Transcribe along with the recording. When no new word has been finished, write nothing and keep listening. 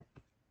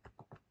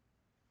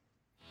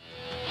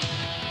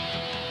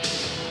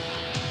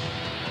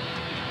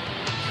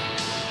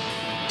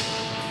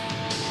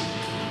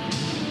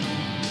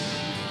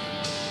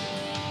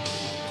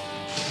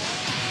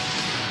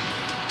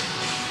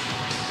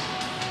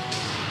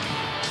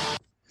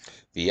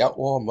The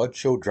Outlaw Mud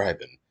Show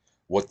Drive-In.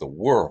 What the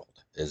world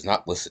is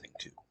not listening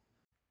to.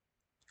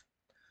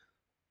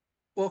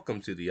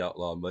 Welcome to the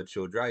Outlaw Mud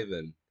Show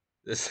Drive-In.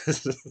 This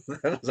is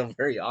that was a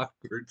very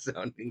awkward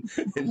sounding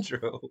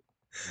intro.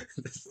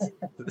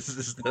 This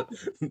is the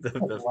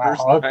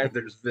first Wow. time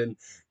there's been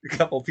a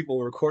couple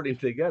people recording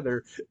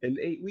together in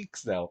 8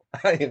 weeks now.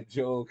 I am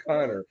Joe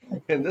O'Connor,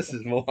 and this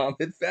is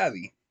Mohammed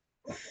Fadi.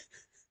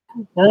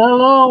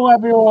 Hello,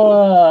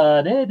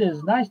 everyone. It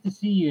is nice to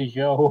see you,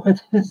 Joe.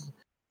 It is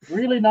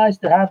really nice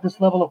to have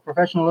this level of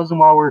professionalism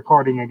while we're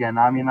recording again.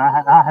 I mean,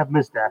 I have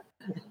missed that.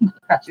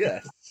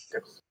 Yes.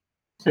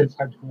 Since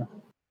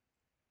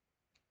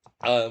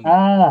Um,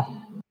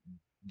 ah,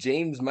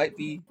 James might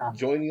be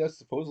joining us,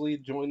 supposedly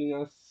joining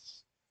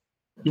us.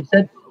 he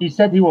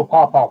said he will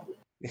pop up.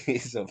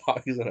 He's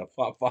gonna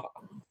pop up.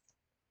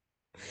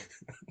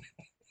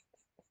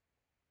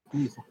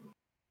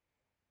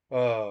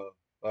 Oh,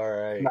 all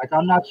right. Like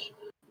I'm not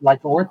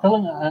like we're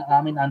telling.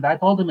 I mean, and I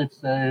told him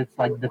it's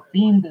like the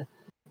fiend.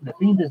 The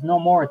fiend is no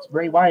more. It's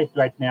Bray Wyatt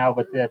right now,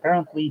 but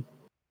apparently,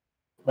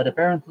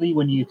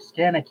 when you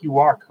scan a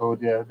QR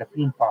code, the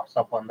Fiend pops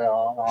up on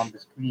the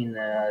screen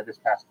this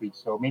past week.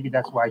 So maybe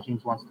that's why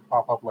James wants to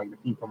pop up like the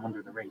Fiend from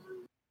under the ring.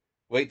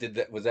 Wait,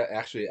 was that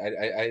actually? I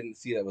didn't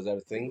see that. Was that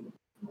a thing?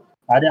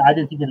 I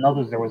didn't even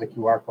notice there was a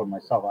QR code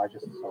myself. I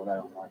just saw that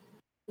online.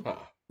 Huh.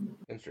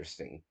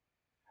 Interesting.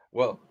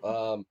 Well,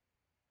 for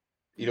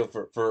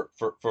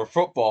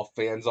football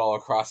fans all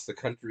across the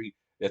country,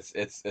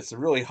 it's a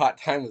really hot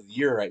time of the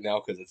year right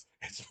now because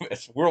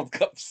it's World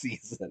Cup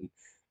season,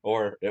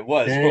 or it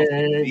was World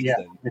Cup Yeah,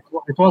 season.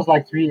 it was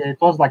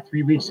like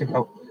 3 weeks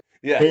ago.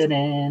 Yes.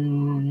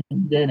 Din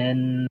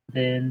din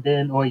din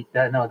din. Oh, wait,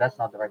 no, that's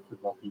not the right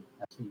football team.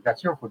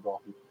 That's your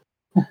football team.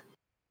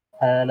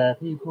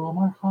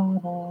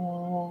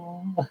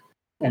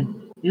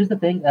 And here's the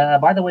thing.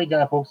 By the way,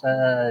 folks,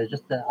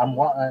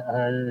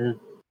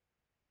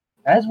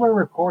 as we're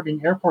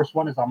recording, Air Force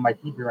One is on my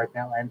TV right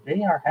now, and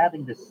they are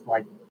having this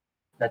like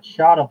that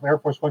shot of Air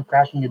Force One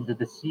crashing into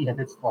the sea, and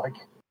it's like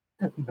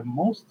the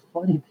most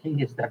funny thing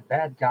is that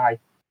bad guy,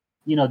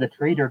 the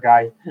trader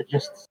guy,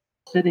 just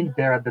sitting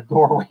there at the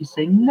doorway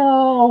saying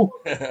no,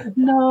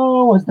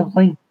 no, as the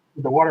plane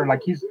the water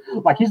like he's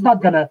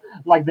not gonna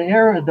like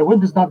the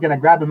wind is not gonna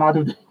grab him out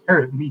of the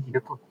air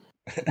immediately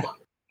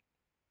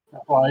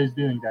while he's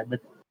doing that. But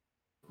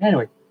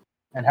anyway,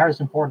 and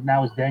Harrison Ford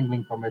now is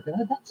dangling from it.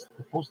 That's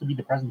supposed to be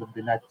the president of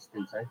the United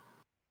States, right?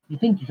 You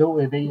think they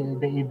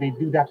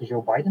do that to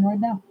Joe Biden right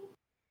now?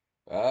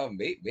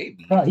 Maybe.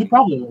 He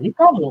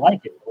probably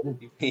like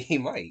it. He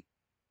might.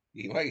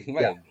 He might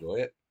Yeah, enjoy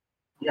it.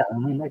 yeah. I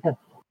mean, like,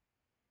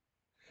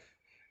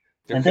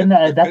 There and could then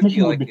there that could be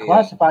mission would like be a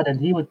classified, and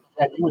he would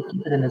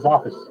keep it in his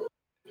office,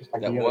 just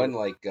like that the other one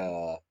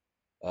ones.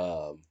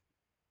 um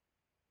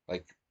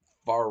like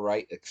far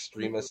right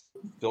extremist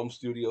film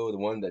studio, the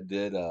one that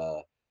did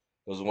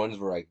those ones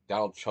where like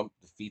Donald Trump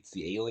defeats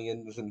the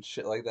aliens and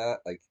shit like that.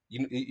 Like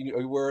you are you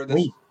aware of this?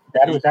 Wait,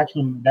 that You, was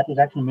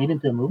actually made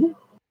into a movie?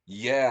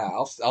 yeah,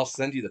 I'll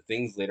send you the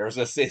things later. I was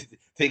gonna say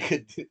they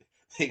could do,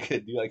 they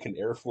could do like an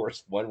Air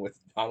Force One with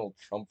Donald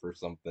Trump or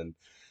something.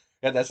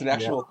 Yeah, that's an Yeah.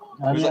 actual.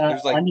 I mean,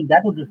 There's I like mean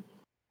that would.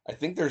 I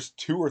think there's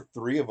two or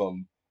three of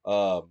them.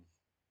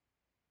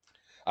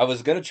 I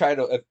was gonna try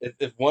to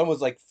if one was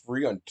like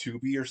free on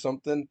Tubi or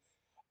something.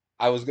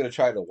 I was gonna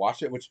try to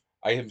watch it, which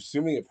I am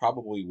assuming it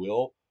probably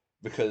will,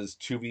 because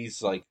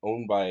Tubi's like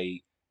owned by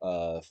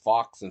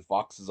Fox, and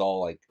Fox is all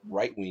like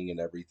right wing and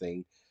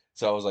everything.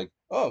 So I was like,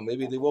 oh,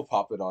 maybe they will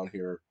pop it on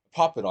here.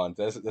 Pop it on.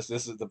 This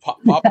is the pop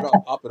it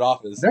on, pop it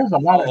off There's a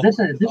lot of this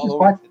is is this all is over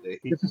quite today.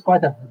 this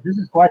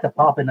is quite a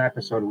poppin'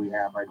 episode we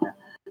have right now.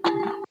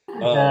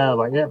 Um,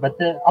 But yeah, but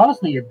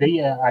honestly, if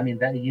they, I mean,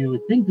 that you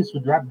would think this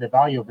would drop the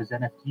value of his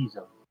NFTs.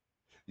 Though.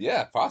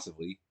 yeah,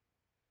 possibly.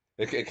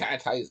 It kind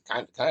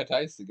of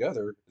ties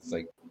together. It's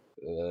like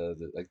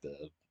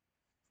the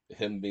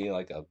him being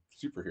like a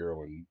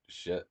superhero and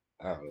shit.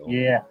 I don't know.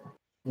 Yeah,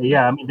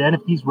 yeah. I mean, the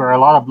NFTs were a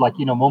lot of like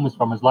moments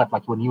from his life,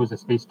 like when he was a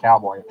space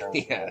cowboy.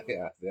 Apparently, Yeah,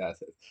 yeah.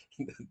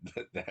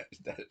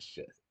 That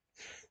shit.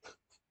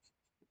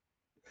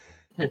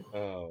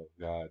 Oh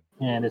God.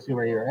 and a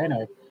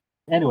superhero.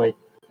 Anyway,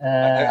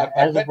 I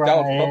as of bet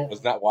Donald Trump right,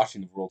 was not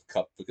watching the World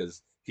Cup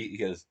because he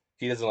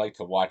doesn't like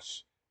to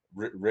watch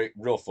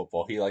real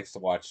football. He likes to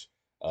watch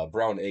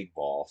brown egg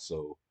ball.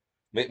 So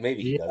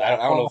maybe he yeah. does. I don't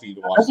know Well, if he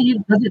even watches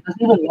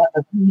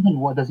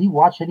it. does he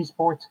watch any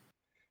sports?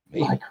 Like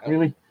Maybe I don't know.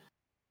 really?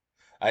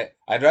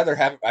 I'd rather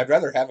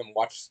have him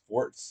watch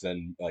sports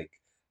than like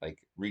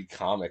read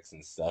comics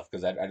and stuff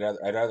because I'd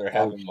rather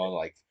have Oh him on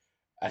like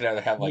I'd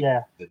rather have like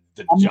yeah. the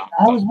I mean, jocks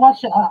I on. was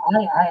watching.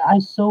 I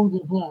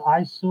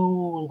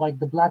saw like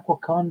the Black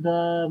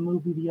Wakanda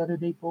movie the other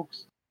day,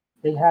 folks.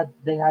 They had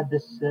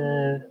this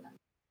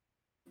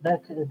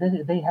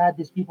they had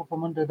these people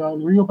from under the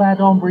real bad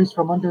hombres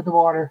from under the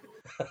water.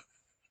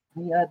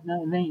 We had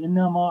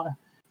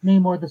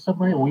Namor the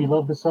submarine. We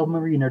love the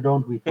submariner,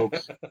 don't we,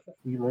 folks?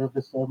 We love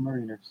the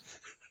submariners.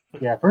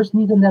 Yeah, first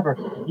mutant ever.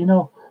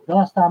 The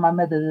last time I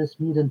met this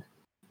mutant,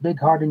 big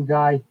hardened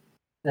guy.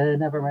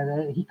 Never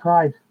mind. He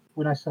cried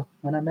when I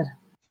met him,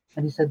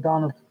 and he said,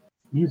 "Donald,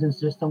 mutants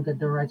just don't get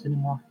their rights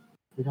anymore.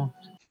 They don't."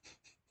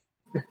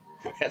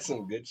 That's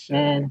some good shit,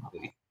 And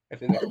actually. I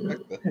didn't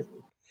expect this.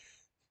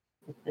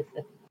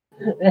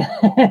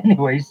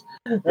 anyways,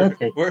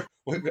 okay,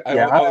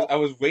 yeah, I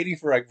was waiting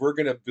for like we're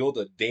gonna build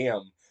a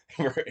dam.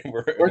 and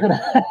we're we're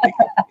gonna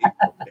making pay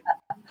for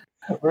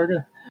it. we're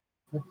gonna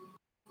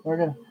we're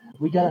gonna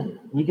we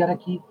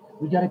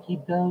gotta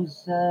keep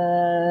those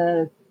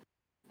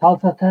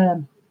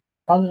Taltatan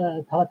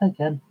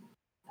Talatakan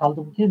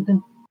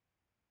Taltakinton.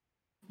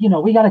 You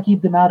know, we gotta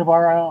keep them out of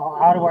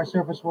our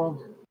surface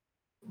world.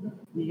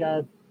 We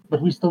got,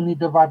 but we still need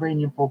the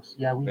vibranium, folks.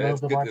 Yeah, we love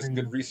That's the good. That's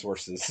good vibranium.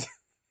 resources.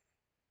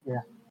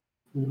 Yeah,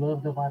 we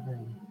love the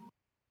vibranium.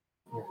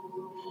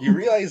 You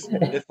realize Yeah.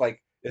 if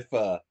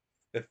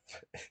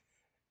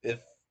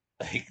if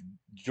like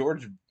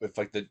George if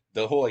like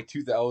the whole like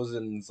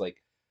 2000s like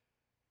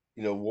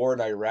war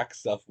in Iraq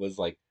stuff was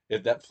like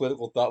if that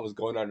political thought was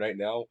going on right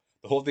now,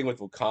 the whole thing with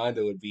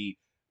Wakanda would be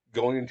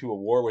going into a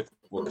war with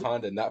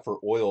Wakanda not for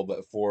oil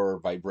but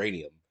for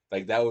vibranium.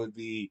 Like that would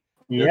be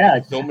there'd be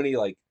Yeah, so many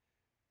like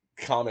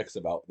comics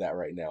about that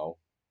right now.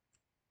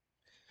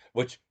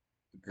 Which,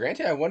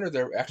 granted, I wonder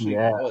there actually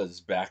yeah.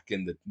 was back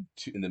in the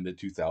mid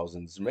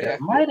 2000s. There may There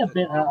actually might have have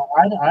been.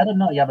 been. I don't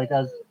know. Yeah,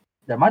 because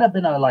there might have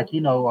been a like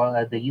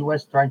the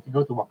U.S. trying to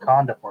go to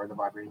Wakanda for the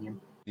vibranium,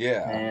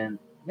 Yeah, and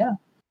yeah,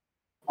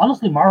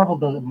 honestly, Marvel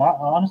does.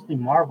 Honestly,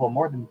 Marvel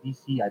more than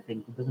DC, I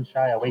think, it doesn't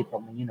shy away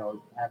from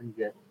having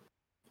the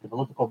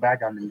political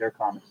background in their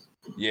comics.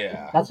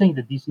 yeah, Not saying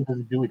that DC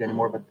doesn't do it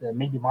anymore, but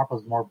maybe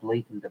Marvel's more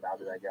blatant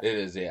about it. I guess. it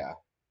is. Yeah,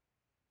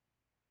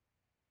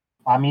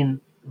 I mean,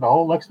 the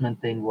whole X-Men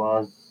thing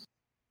was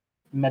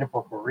a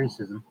metaphor for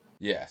racism.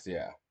 yes,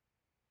 yeah.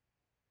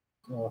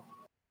 So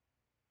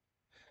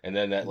And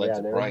then that led yeah,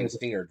 to there Bryan is.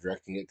 Singer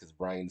directing it because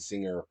Bryan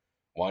Singer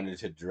wanted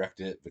to direct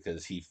it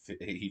because he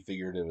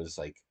figured it was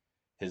like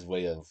his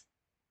way of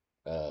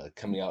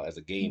coming out as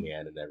a gay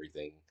man and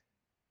everything.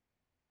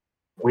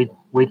 Wait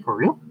for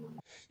real?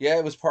 Yeah,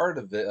 it was part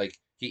of it. Like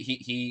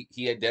he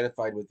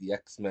identified with the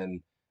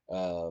X-Men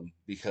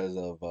because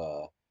of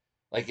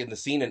like in the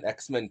scene in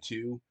X-Men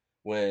 2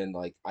 when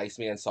like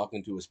Iceman's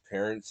talking to his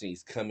parents and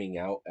he's coming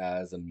out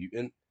as a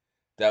mutant.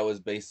 That was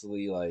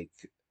basically like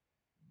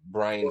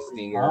Bryan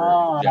Singer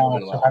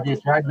injecting a lot.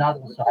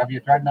 So have you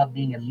tried not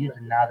being a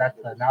mutant? Now that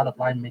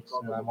line makes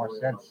more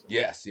sense.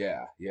 Yes,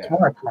 yeah, It's yeah,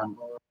 more fun.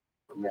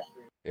 Yeah.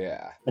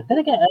 yeah. But then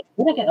again,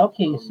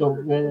 okay. So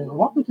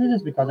walk me through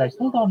this because I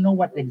still don't know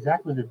what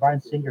exactly did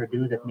Bryan Singer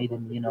do that made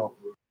him,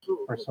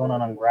 persona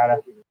non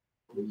grata.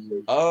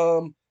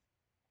 Um,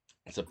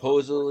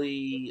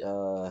 supposedly,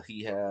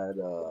 he had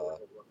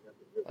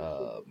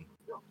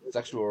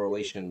sexual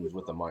relations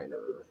with a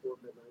minor.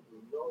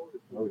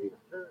 Oh, dear.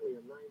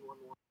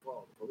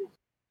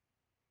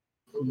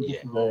 This Yeah.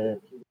 is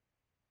the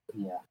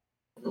yeah.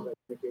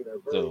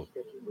 So,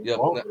 yep.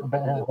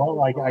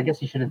 I guess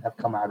he shouldn't have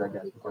come out. I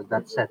guess because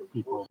that set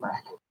people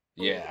back.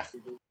 Yeah.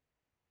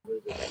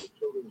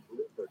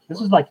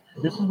 This is like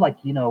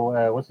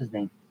what's his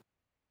name?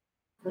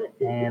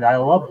 And I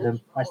loved him.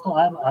 I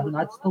mean,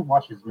 I'd still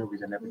watch his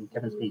movies and everything.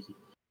 Kevin Spacey.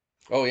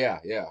 Oh yeah,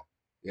 yeah,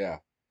 yeah.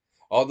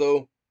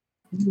 Although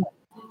I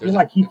feel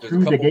like he there's a threw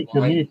the couple gay lines.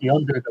 community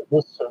under the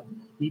bus.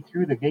 He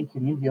threw the gay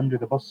community under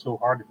the bus so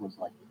hard it was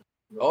like,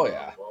 Oh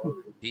yeah,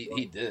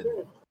 he did.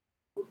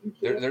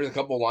 There's a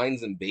couple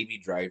lines in Baby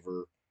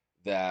Driver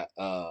that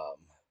are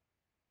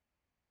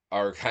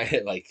kind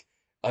of like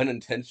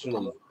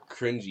unintentionally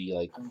cringy.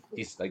 Like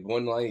he's like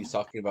one line he's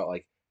talking about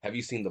like, have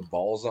you seen the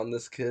balls on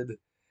this kid?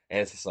 And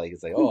it's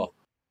like oh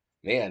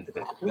man,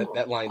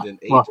 that line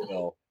didn't age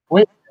well,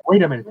 well.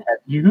 wait a minute. Have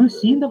you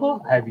seen the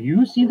ball? Have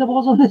you seen the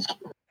balls on this?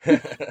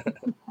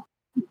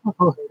 Yeah,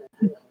 boy.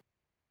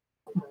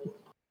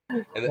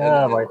 And then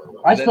another one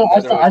he's I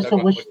talking still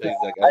about wish which that, he's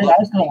like, I love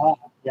I you, still,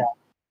 Pinky. yeah.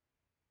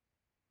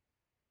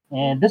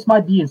 And this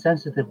might be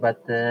insensitive,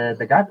 but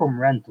the guy from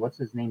Rent, what's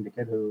his name? The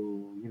kid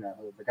who,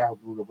 the guy who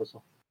blew the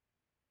whistle.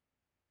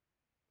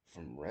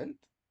 From Rent?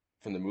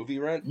 From the movie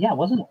Rent? Yeah,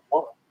 wasn't it?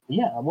 Well,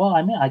 yeah, well,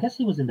 I mean, I guess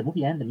he was in the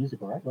movie and the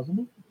musical, right? Wasn't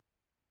he?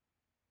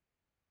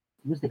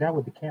 He was the guy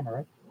with the camera,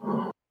 right?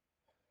 I'm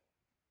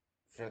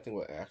trying to think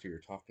what actor you're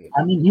talking I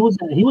about. mean, he was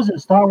in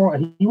Star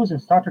Wars. He was in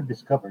Star Trek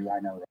Discovery. I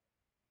know that.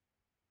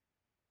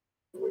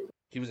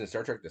 He was in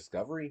Star Trek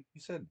Discovery,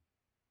 you said?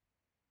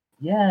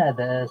 Yeah,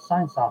 the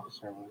science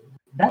officer. Oh,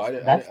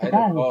 That's the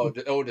guy.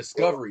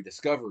 Discovery.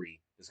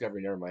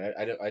 Never mind.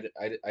 I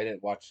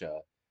didn't watch.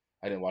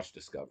 I didn't watch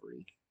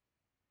Discovery.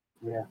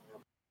 Yeah,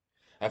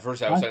 At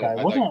first, nice guy.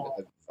 Wasn't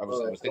it? I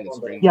was thinking Yeah,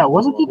 Stranger.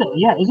 wasn't he?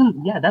 Yeah,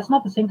 isn't yeah? That's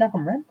not the same guy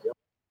from Rent.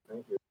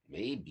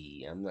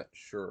 Maybe I'm not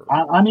sure.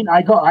 I mean,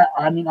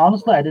 I mean,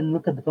 honestly, I didn't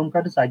look at the film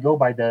credits. I go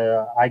by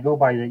the,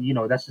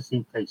 that's the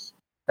same place.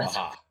 That's,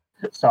 Aha.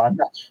 so I'm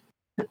not.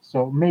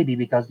 So maybe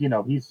because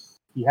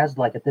he has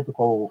like a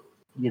typical,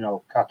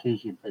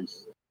 Caucasian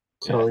face.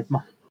 So Yeah. it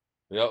might.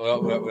 We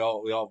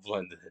all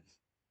blended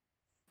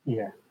in.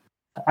 Yeah.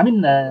 I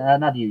mean,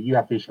 not you. You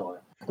have facial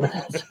hair.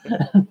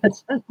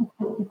 That's-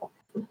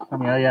 I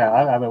mean, yeah.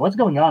 I mean, what's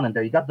going on in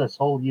there? You got this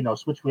whole,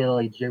 Switch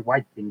Wheel Jay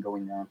White thing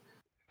going on.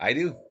 I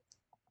do.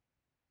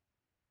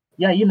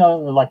 Yeah,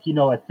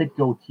 a thick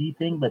goatee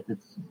thing, but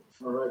it's.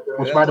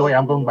 Which, A by the way, little,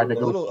 I'm going by the a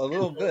goatee.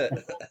 little bit.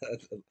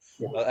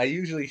 Yeah. I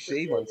usually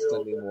shave on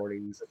Sunday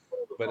mornings,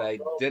 but I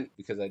didn't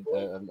because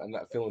I'm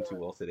not feeling too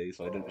well today,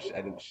 so I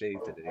didn't shave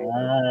today.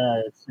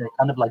 It's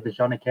kind of like the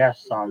Johnny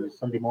Cash song,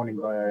 Sunday morning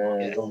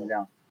Yeah, going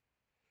down.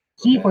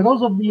 See, for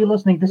those of you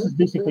listening, this is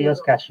basically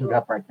us catching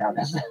up right now.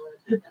 It's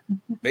like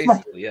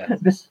basically, yeah.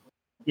 this.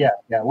 Yeah.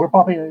 We're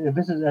popping.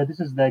 This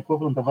is the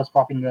equivalent of us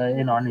popping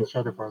in on each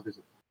other for a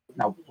visit.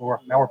 Now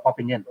we're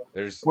popping in.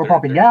 There's We're there,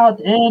 popping there out,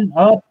 in,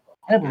 up,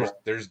 everywhere.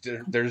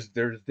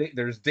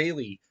 there's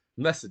daily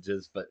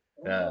messages, but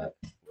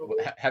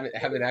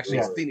haven't actually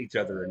Yeah. seen each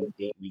other in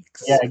 8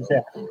 weeks. Yeah.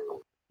 Exactly.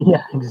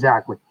 Yeah.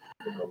 Exactly.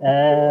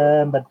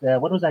 But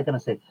what was I gonna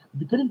say?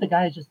 Couldn't the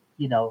guy just,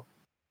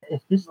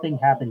 if this thing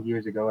happened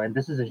years ago, and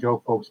this is a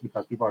joke, folks,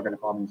 because people are gonna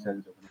call me and say,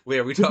 Wait,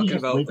 are we could he talking just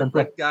about wait the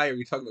until? Rent guy? Are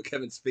we talking about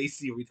Kevin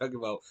Spacey? Are we talking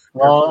about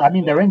Well, Airport I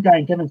mean, the One? Ring guy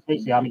and Kevin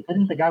Spacey. I mean,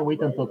 couldn't the guy wait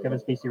until Kevin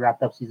Spacey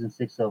wrapped up season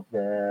 6 of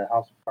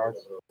House of Cards?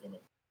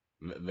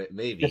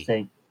 Maybe. Just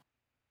saying.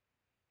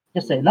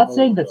 Just saying. Not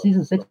saying that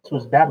season 6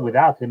 was bad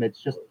without him. It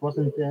just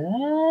wasn't.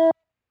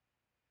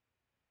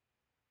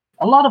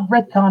 A lot of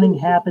retconning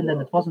happened,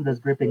 and it wasn't as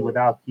gripping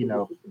without,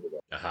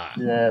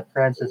 Aha.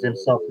 Francis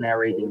himself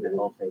narrating the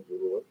whole thing.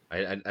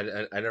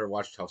 I never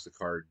watched House of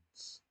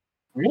Cards.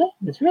 Really,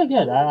 it's really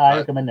good. I I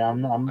recommend it.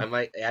 I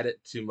might add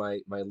it to my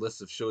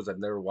list of shows I've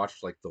never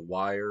watched, like The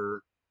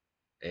Wire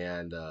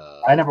and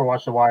I never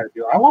watched The Wire.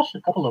 Dude. I watched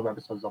a couple of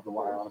episodes of The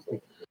Wire.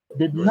 Honestly,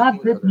 did there was not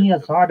one grip other. me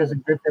as hard as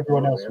it gripped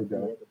everyone else who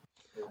did.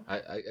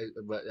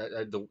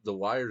 The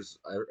Wire's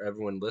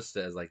everyone lists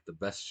it as like the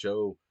best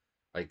show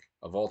like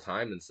of all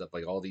time and stuff.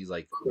 Like all these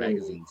like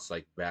magazines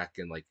like back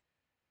in like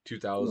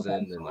 2000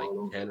 and like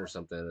 10 or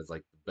something is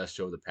like the best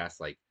show of the past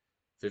like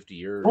 50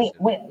 years. And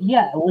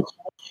Yeah,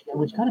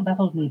 which kind of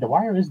baffles me. The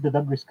Wire is the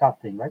Douglas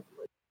Scott thing, right?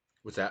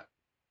 what's that?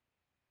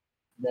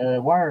 The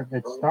Wire,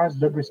 it stars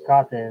Douglas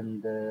Scott,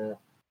 and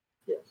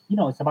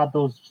it's about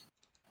those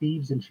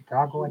thieves in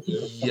Chicago, I think,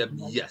 or Yeah, something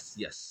like that.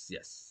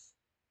 yes.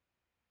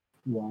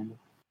 Yeah.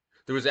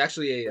 There was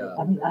actually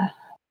I mean,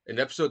 an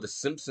episode of The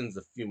Simpsons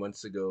a few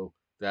months ago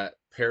that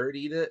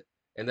parodied it,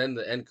 and then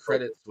the end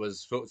credits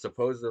was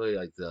supposedly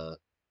like the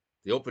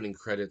opening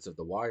credits of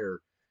The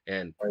Wire.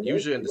 And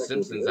usually in The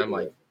Simpsons, I'm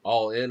like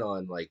all in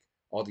on like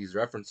all these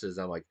references.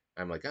 I'm like,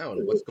 I don't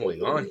know what's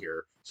going on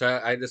here. So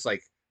I just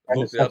like kind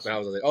of looked it up sucks. and I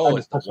was like, oh, Kind of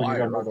it's The sucks when you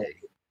don't Wire. know Okay.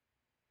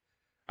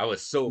 I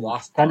was so the.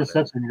 lost Kind on of it.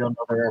 sucks when you don't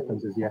know the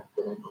references. Yeah.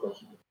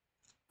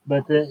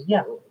 But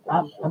yeah,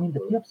 I mean,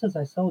 the few episodes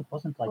I saw, it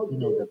wasn't like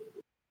it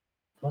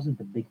wasn't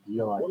the big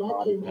deal I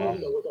thought it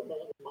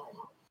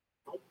was.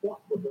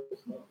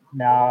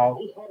 Now,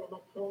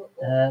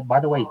 by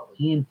the way,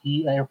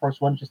 TNT Air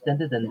Force One just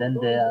ended, and then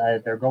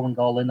they're going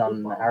all in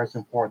on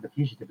Harrison Ford. The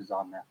Fugitive is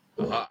on now.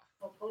 Aha.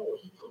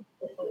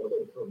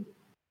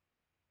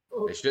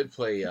 They should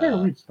play. It's a very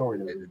weird story.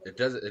 It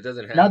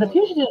doesn't Now, have. the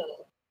Fugitive.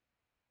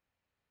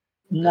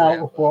 Doesn't Now,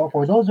 have.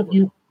 for those of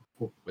you,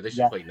 But they should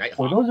yeah, play for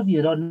Nighthawk. those of you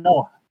who don't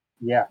know,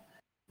 yeah.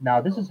 Now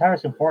this is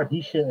Harrison Ford.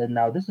 He should.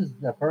 Now this is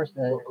the first.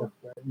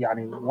 Yeah, I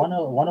mean one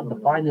of the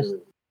finest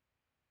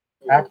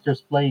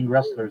actors playing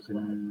wrestlers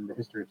in the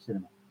history of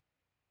cinema.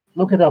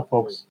 Look it up,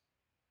 folks.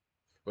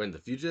 When The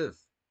Fugitive.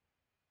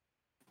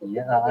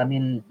 Yeah, I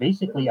mean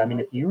basically, I mean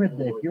if you read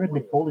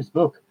Mick Foley's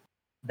book,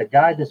 the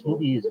guy this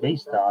movie is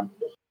based on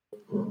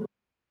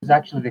is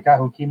actually the guy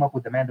who came up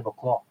with the Mandible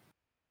Claw.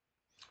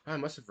 I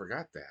must have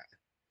forgot that.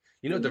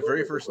 You know, the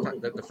very first time,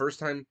 the first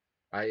time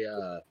I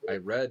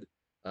read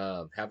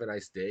 "Have a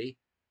Nice Day,"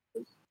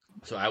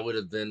 so I would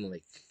have been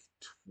like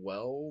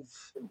 12.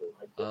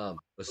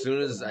 As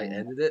soon as I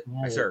ended it,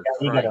 I Yeah, started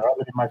you got to crying. rub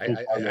it in my I, face.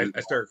 I,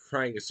 I started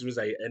crying as soon as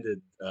I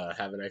ended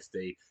 "Have a Nice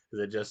Day"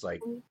 because it just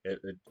like it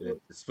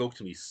spoke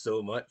to me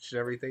so much and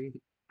everything.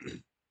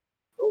 It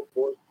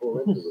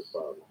was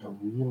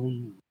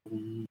really,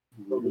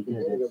 really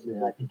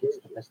good. I think it's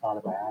the best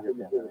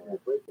autobiography I've ever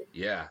read.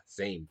 Yeah,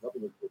 same.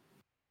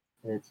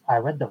 I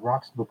read the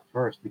Rock's book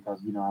first because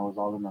I was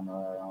all in on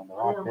the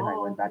Rock. Then I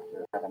went back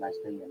to Have a Nice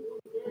Day, and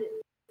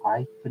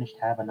I finished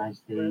Have a Nice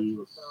Day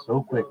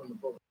so quick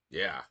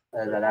Yeah,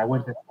 that I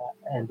went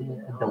and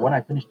the one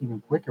I finished even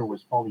quicker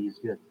was Folly is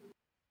Good.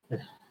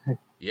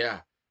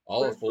 yeah.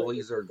 All the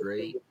Foley's are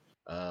great.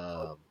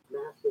 Um,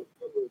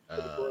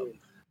 um,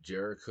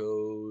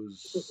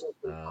 Jericho's.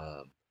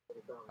 I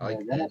like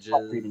Then I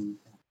stopped Edge's. reading.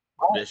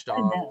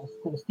 Bischoff.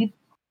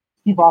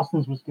 Steve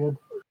Austin's was good.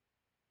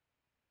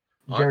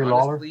 Jerry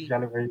Lawler, Honestly,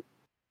 Jerry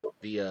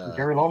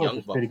the Lawler's Young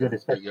was pretty Bucks good, are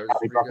especially yours how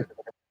is he pretty brought good.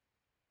 it.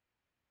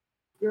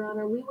 Your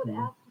Honor, we would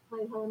ask to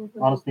play Helen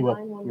from Honestly, what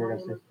you're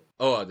gonna say?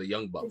 Oh, the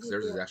Young Bucks.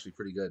 Theirs is actually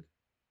pretty good.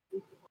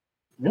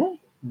 Really?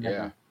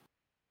 Yeah.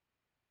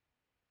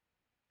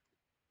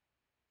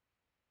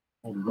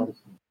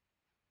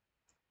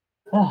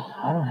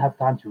 I don't have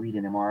time to read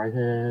anymore.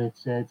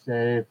 It's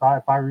if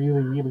I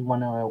really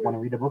want to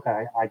read a book,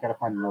 I gotta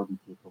find an loading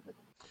table. But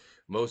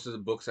Most of the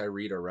books I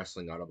read are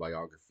wrestling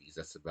autobiographies.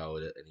 That's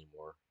about it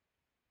anymore.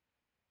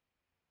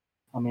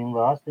 I mean, the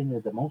last thing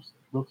is the most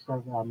books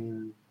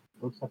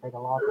books I've read a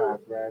lot. I've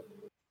read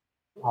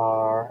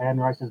are Anne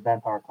Rice's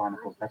Vampire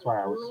Chronicles. That's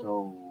why I was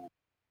so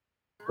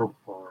stoked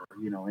for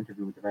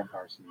Interview with the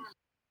Vampire series,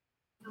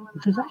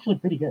 which was actually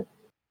pretty good.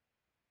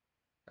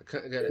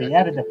 They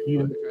added a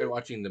few. I tried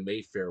watching the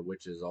Mayfair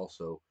Witches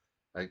also.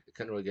 I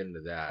couldn't really get into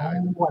that. I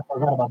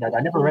forgot about that.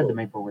 I never read the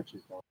Mayfair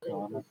Witches though.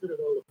 So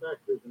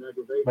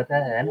but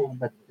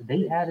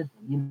they added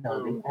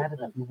they added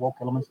a few woke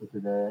elements into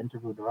the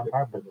Interview with the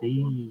Vampire, but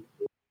they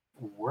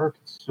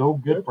worked so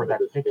good for that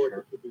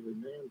picture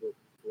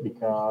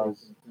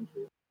because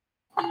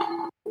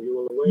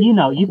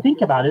you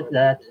think about it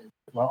that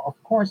well,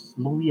 of course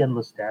Louis and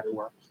Lestat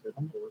worked.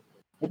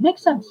 It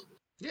makes sense.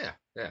 Yeah.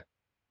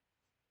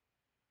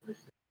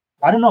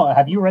 I don't know.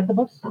 Have you read the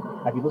books?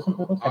 Have you listened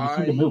to the books? Have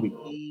you seen the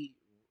movie?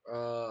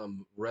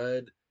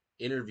 Read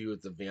Interview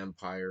with the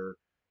Vampire.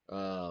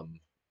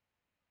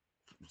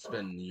 It's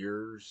been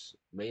years,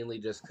 mainly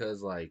just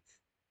because like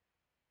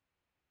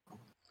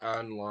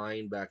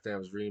online back then I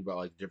was reading about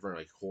like different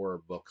like horror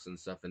books and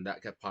stuff, and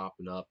that kept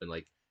popping up and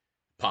like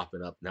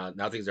popping up.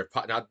 Now things are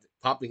not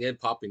popping in,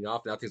 popping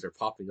off. Now things are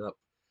popping up.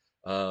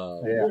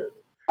 Yeah.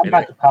 I'm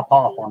about to pop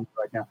off on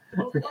right now.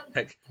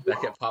 that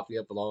kept popping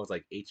up along with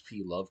like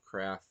H.P.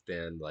 Lovecraft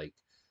and like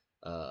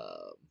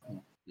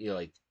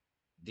like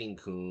Dean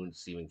Koontz,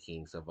 Stephen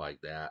King, stuff like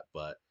that.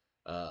 But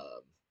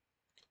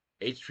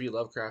H.P.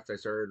 Lovecraft I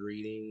started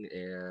reading,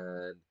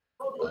 and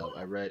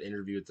I read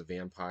Interview with the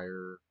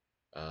Vampire,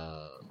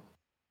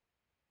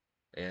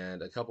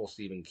 and a couple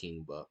Stephen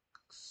King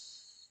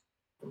books.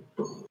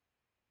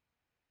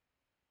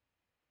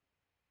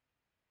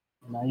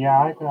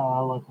 Yeah, I've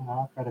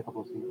read a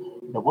couple of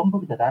things. The one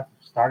book that I've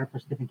started for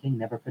Stephen King,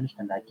 never finished,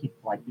 and I keep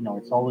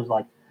it's always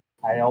like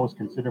I always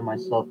consider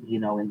myself,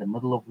 in the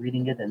middle of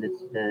reading it, and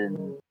it's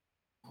been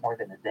more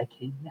than a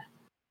decade now.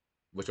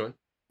 Which one?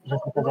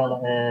 Just because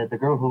The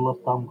Girl Who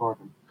Loved Tom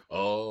Gordon.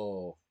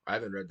 Oh, I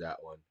haven't read that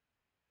one.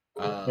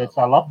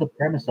 I love the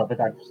premise of it.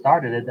 I've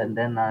started it, and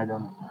then I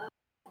don't.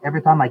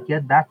 Every time I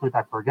get back to it,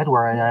 I forget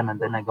where I am, and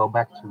then I go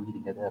back to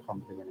reading it from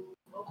the beginning.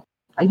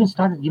 I even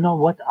started, you know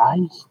what?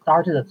 I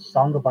started at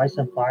Song of Ice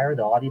and Fire,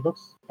 the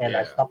audiobooks, and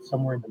I stopped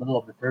somewhere in the middle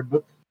of the third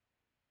book.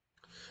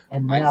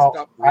 And now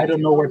I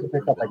don't know where to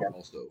pick up again.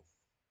 Also,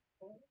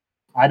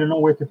 I don't know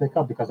where to pick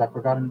up because I've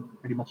forgotten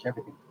pretty much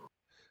everything.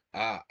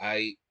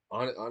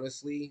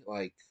 Honestly,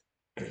 like,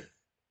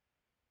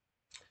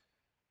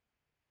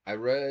 I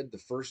read the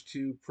first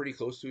two pretty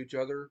close to each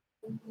other,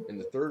 and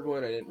the third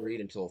one I didn't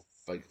read until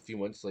like a few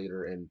months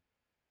later, and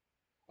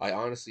I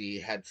honestly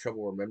had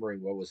trouble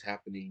remembering what was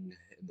happening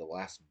in the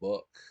last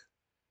book,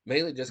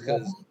 mainly just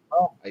because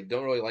I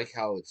don't really like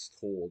how it's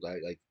told.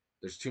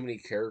 There's too many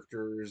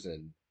characters,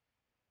 and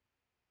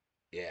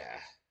yeah,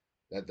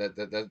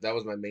 that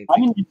was my main thing. I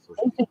mean, it's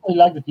basically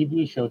like the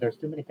TV show. There's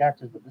too many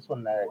characters, but this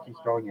one keeps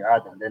throwing you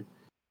out, and then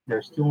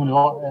there's too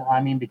long. I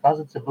mean, because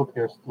it's a book,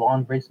 there's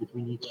long breaks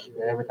between each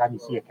every time you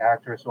see a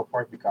character, so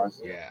forth. Because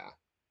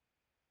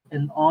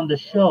and on the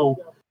show,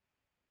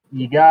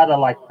 you gotta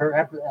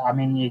I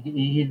mean,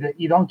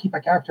 you don't keep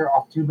a character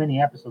off too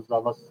many episodes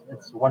unless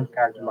it's one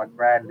character like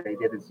Brad they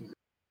did in season.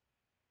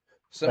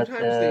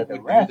 Sometimes they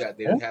would do that.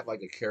 They would have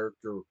like a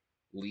character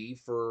leave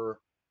for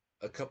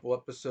a couple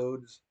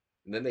episodes,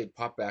 and then they'd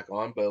pop back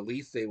on. But at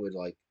least they would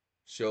like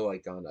show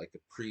like on like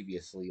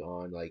previously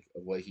on like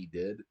what he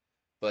did.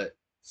 But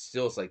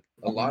still, it's like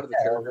a lot of the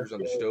characters on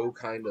the show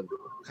kind of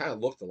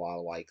looked a lot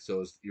alike.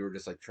 So you were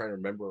just like trying to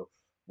remember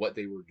what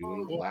they were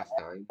doing the last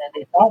time. And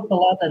they talked a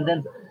lot, and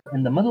then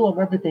in the middle of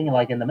everything,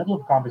 like in the middle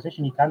of the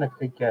conversation, you kind of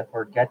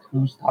forget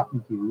who's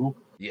talking to who.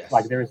 Yes.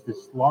 Like there's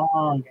this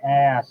long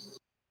ass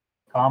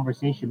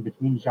conversation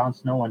between Jon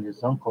Snow and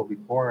his uncle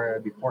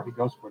before he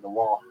goes for the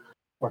wall,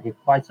 where he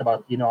fights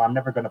about I'm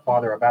never going to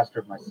father a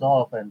bastard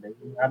myself, and they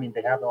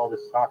have all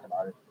this talk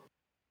about it.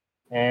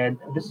 And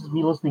this is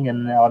me listening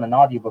on an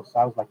audiobook, so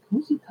I was like,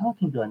 who's he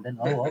talking to? And then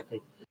okay.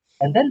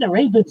 And then the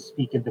Ravens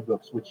speak in the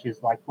books, which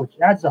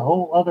adds a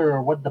whole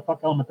other what the fuck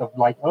element of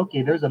like,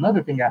 okay, there's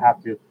another thing I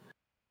have to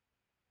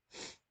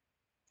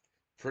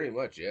pretty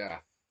much, yeah,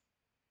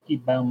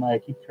 keep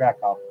track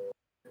of.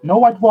 No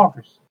White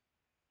Walkers.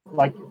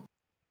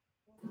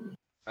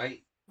 I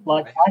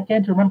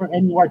can't remember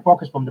any White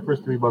Walkers from the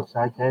first three books.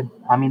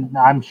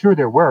 I'm sure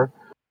there were.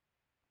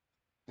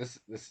 This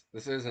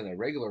isn't a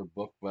regular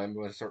book, but I'm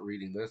going to start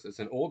reading this. It's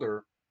an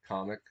older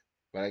comic,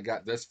 but I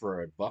got this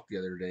for $1 the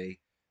other day.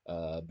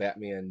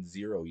 Batman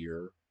Zero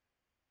Year.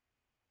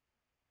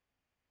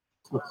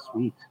 This looks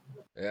sweet.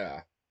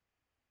 Yeah.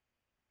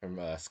 From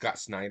Scott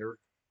Snyder.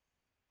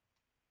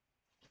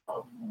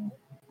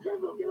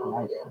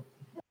 Nice.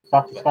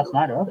 Scott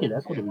Snyder. Okay,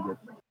 that's gonna be good.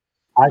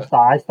 I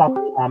stopped.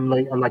 I'm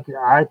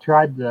I'm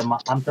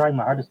trying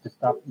my hardest to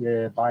stop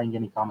buying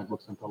any comic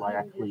books until I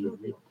actually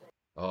read.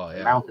 Oh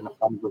yeah. mountain of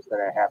fungus that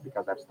I have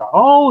because I've stopped.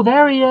 Oh,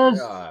 there he is!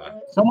 Yeah.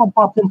 Someone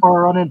popped in for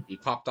a run-in. He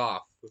popped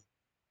off.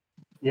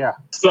 Yeah.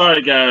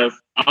 Sorry, guys.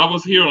 I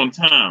was here on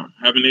time.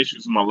 Having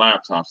issues with my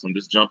laptop, so I'm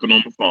just jumping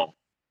on the phone.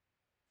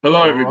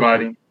 Hello, Oh,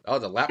 everybody. okay. Oh,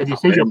 the laptop. Can you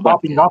say you're Everybody-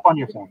 popping up on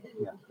your phone?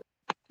 Yeah.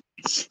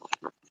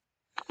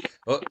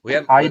 Well, we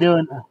have. How you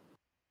doing?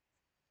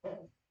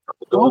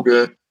 All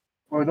good.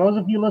 For those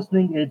of you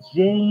listening, it's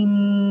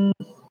James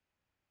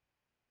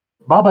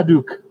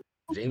Babadook.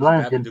 James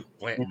Blanton. Babadook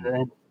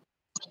Blanton.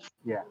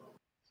 Yeah.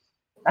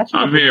 That should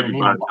have I'm been here, your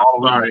name everybody.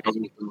 on the Halloween Sorry.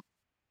 episode.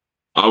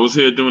 I was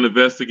here doing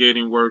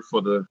investigating work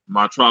for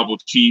my tribal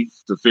chief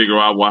to figure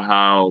out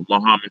how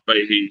Muhammad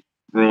Fahey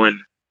ruined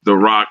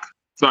Dwayne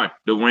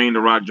The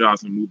Rock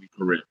Johnson movie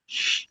career.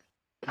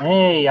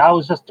 Hey, I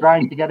was just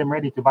trying to get him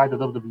ready to buy the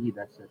WWE.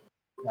 That's it.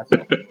 That's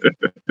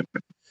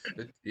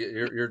it.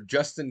 You're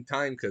just in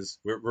time because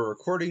we're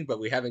recording, but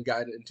we haven't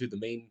gotten into the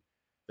main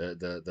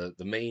the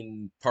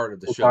main part of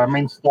the It's show. our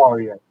main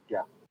story.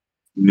 Yeah.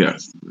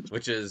 Yes.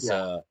 Which is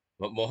Yeah.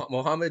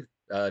 Mohammed,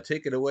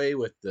 take it away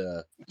with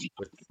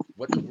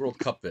what the World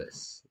Cup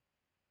is.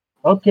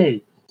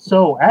 Okay.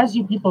 So as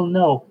you people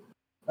know,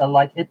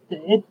 like it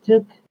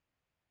took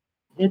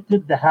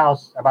the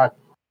House about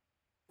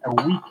a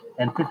week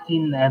and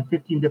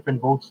 15 different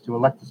votes to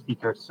elect the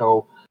speaker.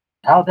 So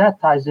how that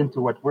ties into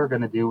what we're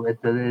gonna do,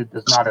 it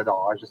does not at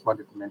all. I just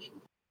wanted to mention.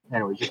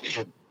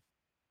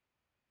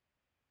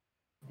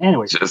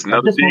 Anyway, Just at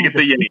another this thing moment, at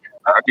the end.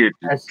 I get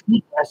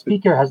you. a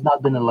speaker has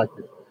not been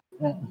elected.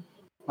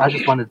 I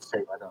just wanted to say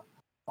that.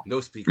 No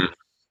speaker.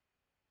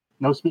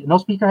 No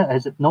speaker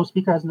has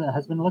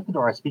been elected,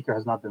 or a speaker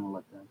has not been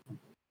elected.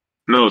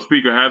 No,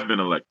 speaker has been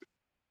elected.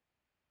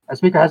 A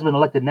speaker has been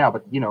elected now,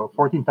 but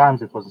 14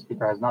 times it was a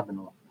speaker has not been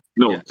elected.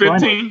 No, Yeah.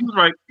 15. He's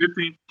right.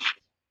 15.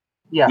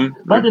 Yeah,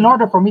 Mm-hmm. but in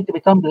order for me to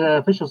become the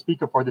official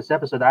speaker for this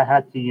episode, I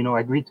had to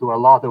agree to a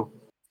lot of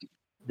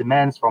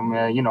demands from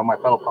my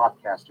fellow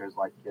podcasters.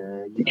 Like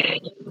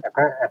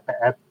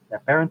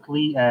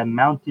apparently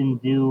Mountain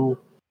Dew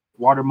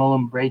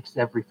watermelon breaks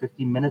every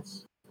 15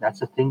 minutes.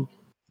 That's a thing.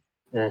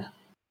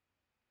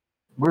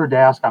 Weird to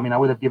ask. I mean, I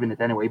would have given it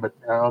anyway, but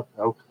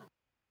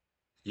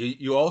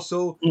You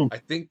also Mm. I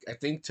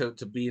think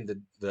to be in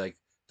the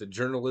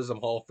Journalism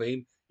Hall of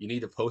Fame, you need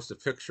to post a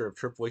picture of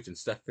Triple H and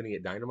Stephanie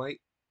at Dynamite.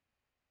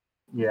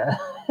 yeah.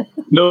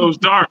 No, it's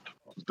dark.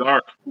 It's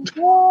dark.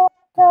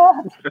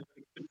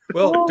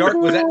 Well, Dark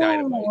was at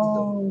Dynamite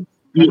still.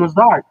 It was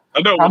dark.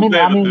 I know. I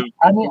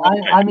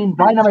mean,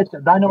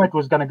 Dynamite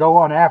was gonna go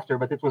on after,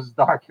 but it was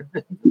dark.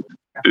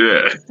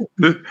 Yeah.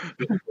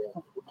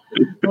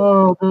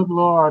 Oh, good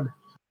lord!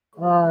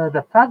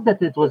 The fact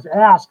that it was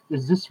asked,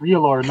 "Is this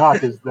real or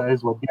not?" is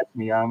what gets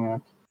me. I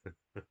mean,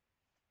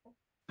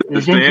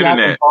 It's James, the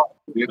internet.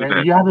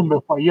 you haven't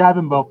before. You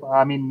haven't before.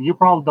 I mean, you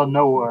probably don't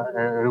know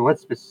what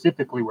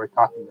specifically we're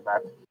talking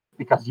about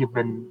because you've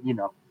been,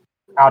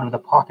 out of the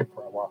pocket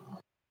for a while.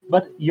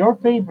 But your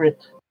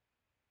favorite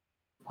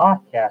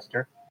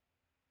podcaster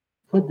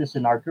put this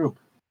in our group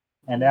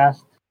and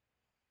asked,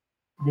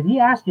 did he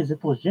ask, is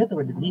it legit,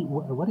 or did he,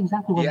 what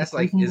exactly was He the asked,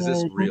 like, phrasing, is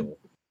this James? real?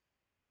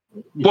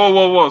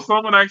 Whoa.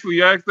 Someone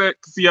actually asked that.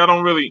 See, I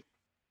don't really.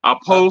 I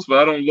post, but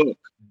I don't look.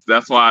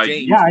 That's why.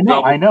 James, Yeah, I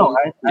know. I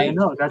James,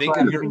 know. That's think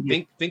why of I'm your giving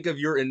you think of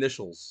your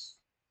initials.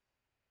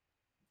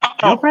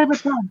 your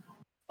favorite one.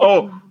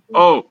 Oh.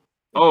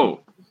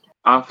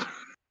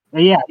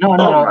 Yeah, no. my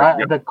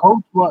God. The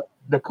coach was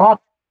the coach.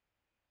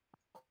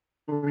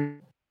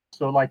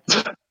 So like,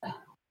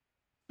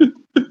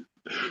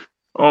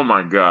 Oh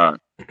my God.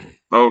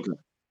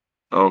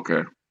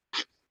 Okay.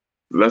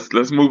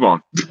 Let's move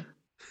on.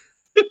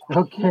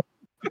 okay.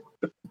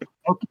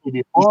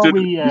 Before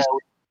we,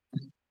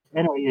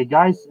 anyway,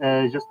 guys,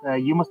 just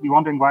you must be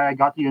wondering why I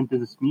got you into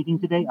this meeting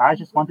today. I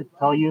just wanted to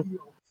tell you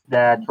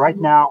that right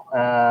now,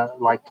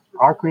 like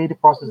our creative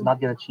process is not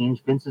going to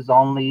change. Vince is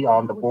only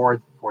on the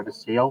board for the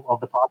sale of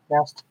the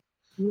podcast.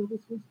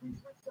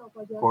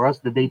 For us,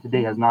 the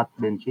day-to-day has not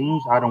been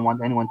changed. I don't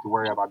want anyone to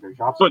worry about their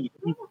jobs.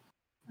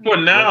 But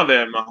now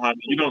that Muhammad,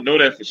 you don't know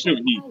that for sure.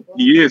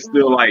 He is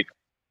still like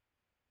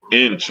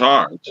in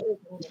charge.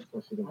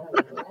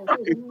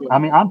 I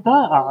mean, I'm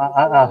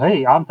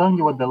telling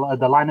you what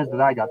the line is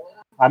that I got.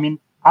 I mean,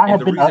 I And have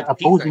the been reason Pete's not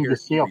opposing here the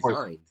is he sale for.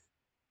 resigned.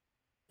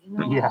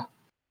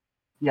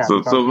 Yeah. So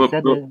because he look,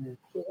 said look.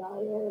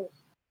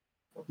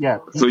 yeah.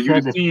 So He you're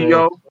said the if,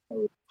 CEO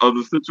of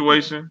the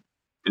situation,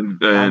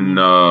 and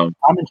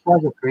I'm in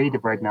charge of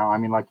creative right now. I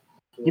mean, like,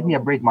 give me a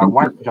break. My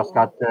wife just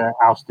got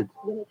ousted.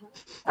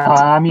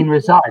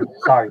 Resigned.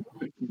 Sorry.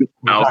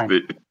 Resigned.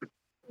 ousted.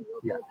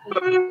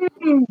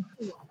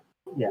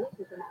 Yeah.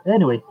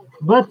 Anyway,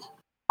 but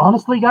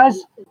honestly,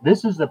 guys,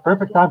 this is the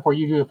perfect time for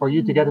you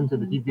to get into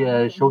the TV,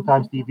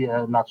 Showtime's TV,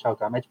 not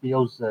Showtime,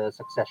 HBO's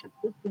Succession.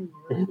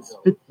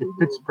 It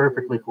fits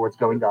perfectly for what's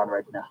going on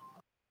right now.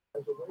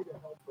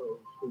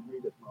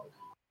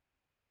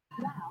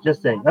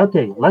 Just saying.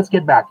 Okay, let's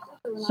get back.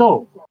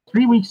 So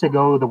 3 weeks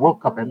ago, the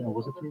World Cup ended.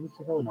 Was it 3 weeks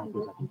ago? No, I think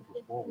it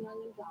was 4 weeks.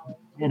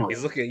 Anyway,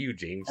 He's looking at you,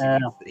 James.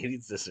 He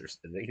needs answers.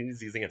 He needs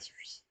these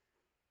answers.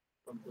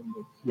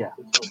 Yeah.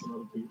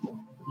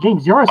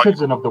 James, you're a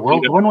citizen of the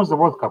world. When was the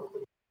World Cup?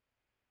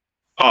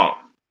 Oh,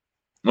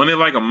 wasn't it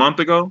like a month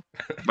ago?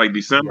 Like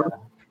December?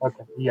 Yeah.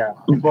 Okay. Yeah,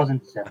 it was in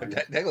December.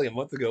 Yes. Technically, a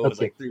month ago was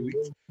like 3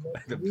 weeks.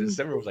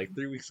 December was like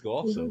 3 weeks ago,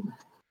 also.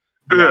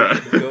 Yeah.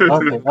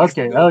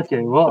 Okay.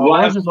 Well,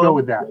 I'll just go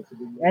with that.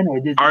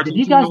 Anyway, did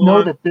you guys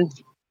know that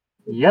this?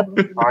 Yep,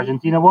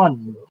 Argentina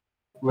won,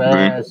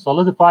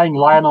 solidifying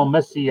Lionel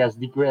Messi as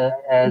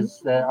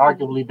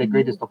arguably the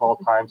greatest of all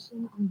times.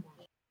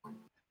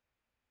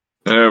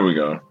 There we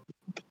go.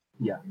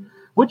 Yeah.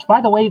 Which,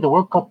 by the way, the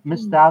World Cup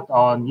missed out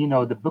on,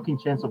 the booking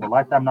chance of a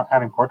lifetime, not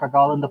having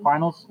Portugal in the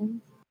finals.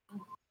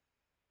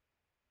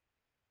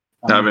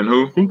 Having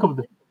who? Think of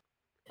the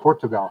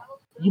Portugal.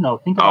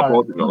 Think about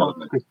Portugal.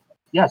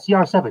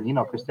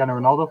 CR7. Cristiano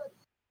Ronaldo.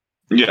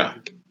 Yeah.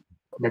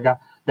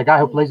 The guy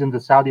who plays in the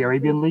Saudi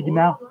Arabian League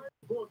now.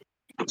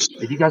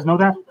 Did you guys know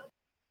that?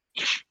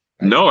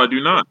 No, I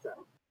do not.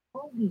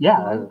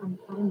 Yeah,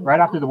 right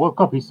after the World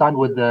Cup, he signed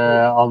with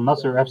Al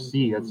Nassr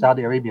FC, a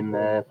Saudi Arabian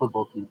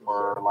football team,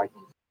 for like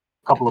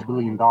a couple of $1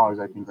 billion,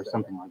 I think, or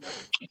something like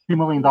that. $3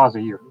 million a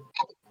year.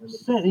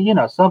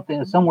 So,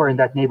 something somewhere in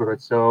that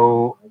neighborhood.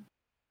 So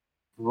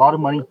a lot of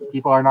money.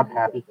 People are not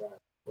happy.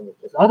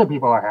 Other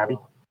people are happy.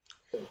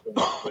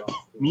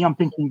 Me, I'm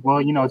thinking, well,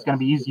 it's going to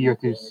be easier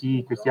to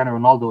see Cristiano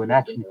Ronaldo in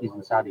action if he's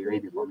in Saudi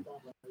Arabia for me.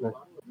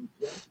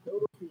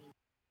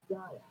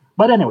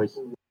 But anyways,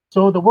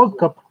 so the World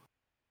Cup,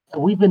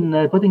 we've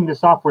been putting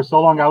this off for so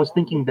long. I was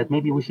thinking that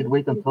maybe we should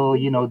wait until,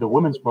 the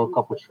Women's World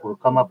Cup, which will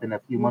come up in a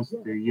few months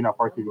to,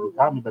 part of the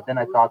economy. But then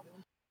I thought,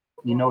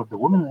 if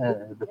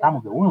the time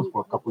of the Women's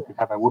World Cup, we could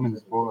have a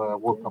Women's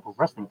World Cup of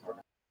Wrestling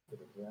tournament.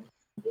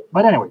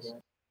 But anyways,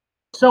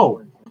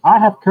 so I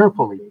have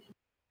carefully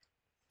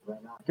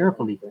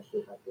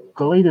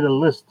collated a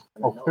list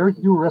of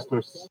 32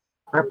 wrestlers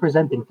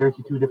representing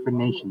 32 different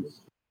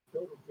nations,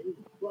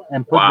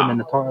 and put them in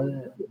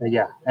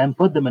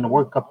the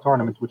World Cup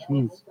tournament, which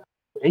means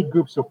 8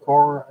 groups of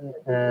 4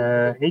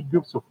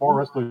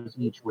 wrestlers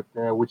each, with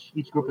which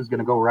each group is going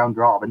to go round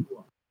robin.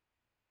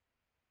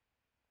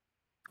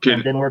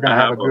 And then we're going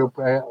to have a group.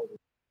 I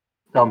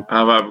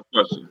have a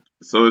question.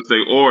 So it's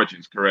their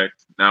origins,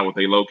 correct? Not what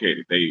they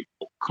located. They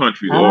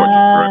country's origin,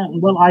 correct?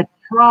 Well, I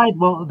tried.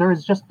 Well,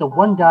 there's just the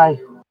one guy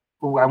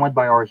who I went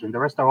by origin. The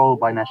rest are all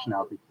by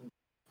nationality.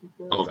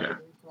 Okay.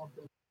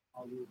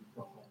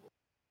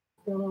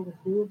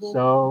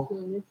 So,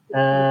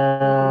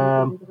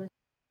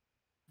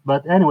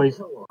 but anyways,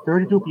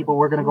 32 people.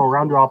 We're gonna go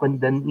round robin.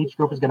 Then each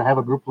group is gonna have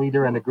a group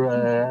leader and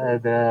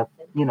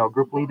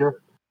group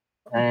leader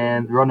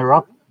and runner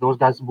up. Those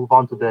guys move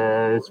on to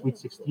the Sweet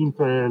 16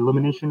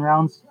 elimination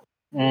rounds,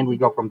 and we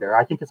go from there.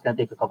 I think it's gonna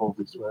take a couple of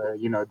weeks.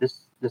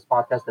 This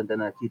podcast and then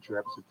a future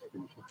episode to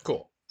finish it.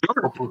 Cool.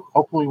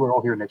 Hopefully, we're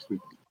all here next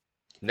week.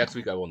 Next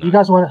week I will not. You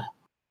guys want to?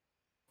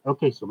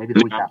 Okay, so maybe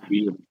the week after.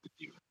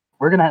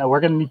 We're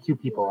gonna need 2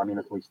 people. I mean,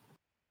 at least.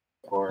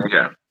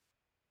 Yeah.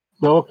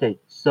 So okay.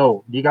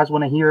 So do you guys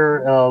want to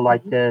hear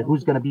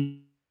who's gonna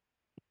be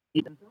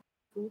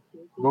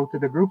go to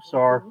the groups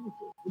or?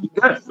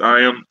 Yes,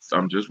 I am.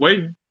 I'm just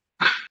waiting.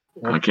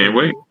 I can't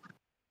wait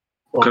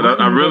because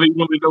I really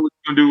want to know what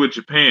you're gonna do with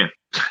Japan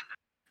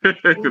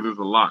because there's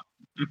a lot.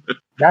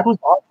 That was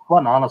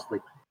fun, honestly.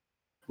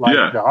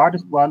 The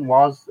hardest one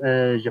was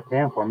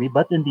Japan for me,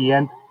 but in the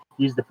end,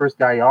 he's the first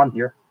guy on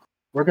here.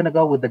 We're gonna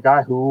go with the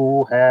guy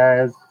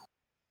who's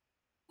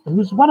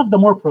one of the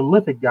more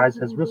prolific guys,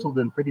 has wrestled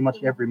in pretty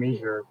much every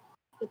major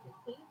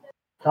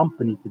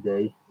company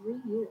today.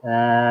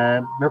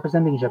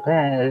 Representing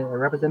Japan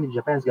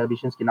is gonna be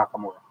Shinsuke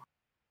Nakamura.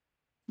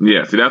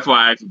 Yeah, see, that's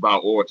why I asked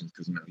about origins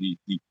because he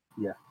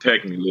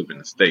technically lives in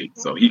the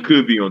States, so he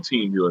could be on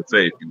Team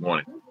USA if he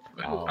wanted.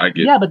 I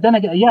get. Yeah, but then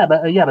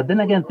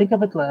again, think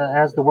of it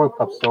as the World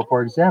Cup. So,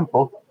 for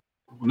example.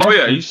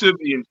 He should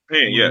be in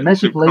Japan. Yeah,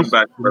 Messi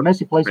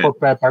plays for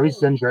Paris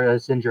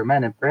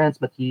Saint-Germain in France,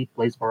 but he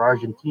plays for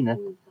Argentina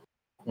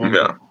in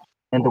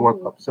the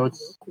World Cup. So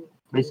it's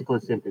basically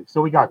the same thing.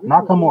 So we got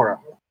Nakamura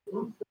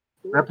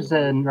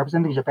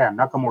representing Japan.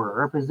 Nakamura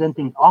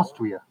representing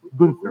Austria.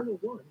 Gunther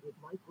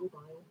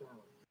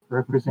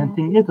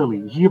representing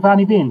Italy.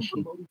 Giovanni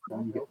Vinci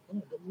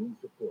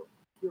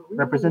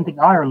representing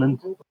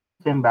Ireland.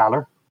 Finn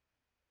Balor.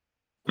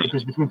 It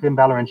was between Finn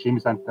Balor and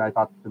Sheamus, and I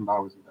thought Finn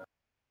Balor was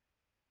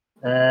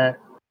there.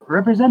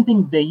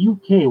 Representing the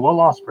UK, Will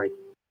Ospreay.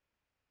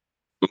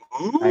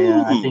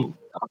 I think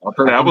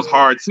that was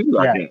hard too.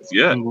 I guess,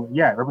 yeah.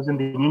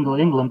 Representing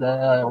England,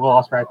 Will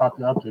Ospreay. I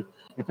thought, okay,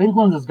 if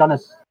England is gonna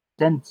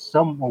send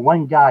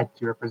one guy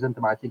to represent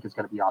them, I think it's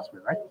gonna be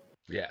Ospreay, right?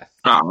 Yeah.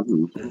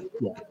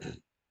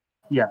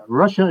 Yeah.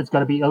 Russia, it's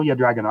gonna be Ilya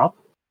Dragunov.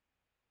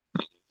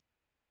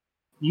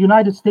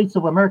 United States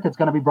of America, it's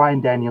gonna be Bryan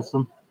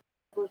Danielson.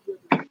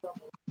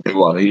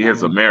 Well, he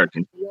is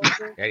American.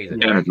 Yeah, he's a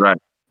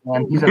dragon.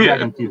 And he's a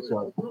dragon too.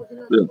 So.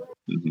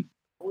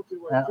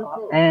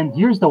 And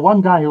here's the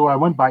one guy who I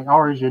went by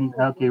origin.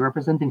 Okay,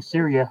 representing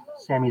Syria,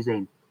 Sami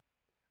Zayn.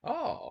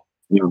 Oh.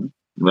 No.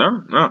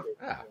 Yeah.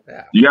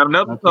 You got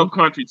another tough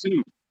country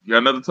too. You got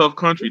another tough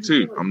country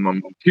too.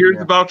 I'm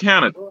curious about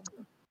Canada.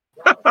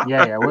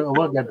 Yeah,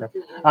 we'll get there.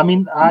 I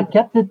mean, I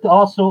kept it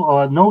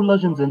also no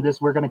legends in this.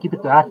 We're gonna keep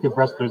it to active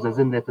wrestlers, as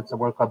in if it's a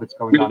World Cup, it's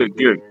going on.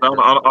 Good. I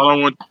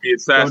don't want to be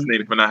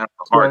assassinated for not having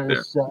a heart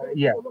there.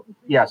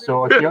 Yeah.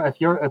 So if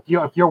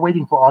you're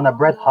waiting for on a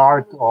Bret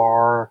Hart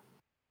or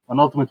an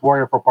Ultimate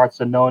Warrior for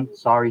parts unknown,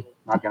 sorry,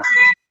 not gonna.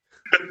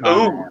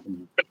 Oh,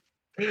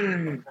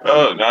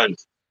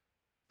 nice.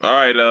 All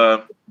right.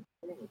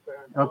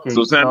 Okay.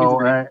 So Sami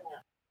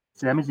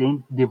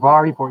Zayn,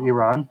 Daivari for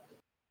Iran.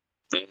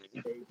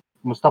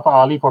 Mustafa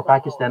Ali for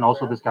Pakistan.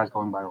 Also, this guy's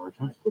going by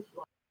origins.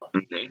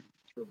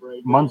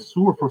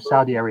 Mansoor for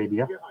Saudi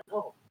Arabia.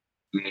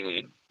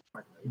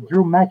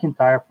 Drew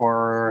McIntyre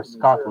for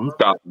Scotland.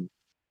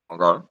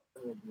 Okay.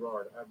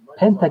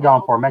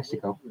 Pentagon for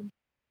Mexico.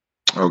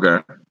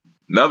 Okay.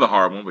 Another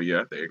hard one, but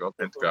yeah, there you go.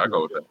 Pentagon. I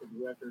go with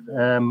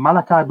that.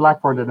 Malachi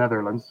Black for the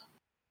Netherlands.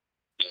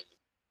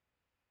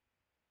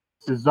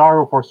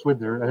 Cesaro for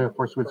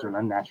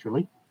Switzerland,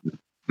 naturally.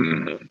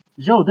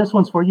 Joe, this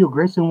one's for you.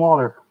 Grayson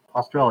Waller,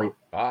 Australia.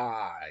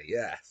 Ah,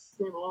 yes.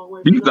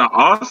 He's the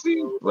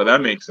Aussie? Well,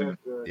 that makes sense.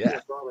 Yeah.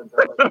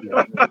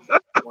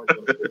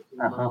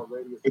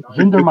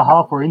 Jinder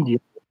Mahal for India.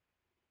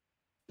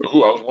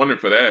 Ooh, I was wondering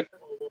for that.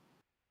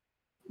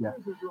 Yeah.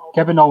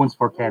 Kevin Owens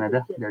for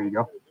Canada. There you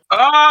go.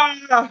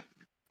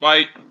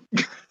 Fight.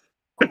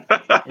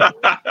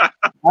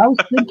 I was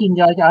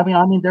thinking,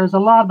 I mean, there's a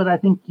lot, but I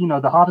think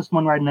the hottest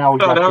one right now.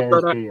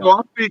 I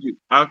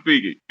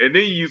figured. And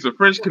then you use a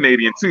French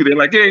Canadian too. They're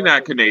like, hey,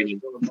 not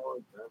Canadian.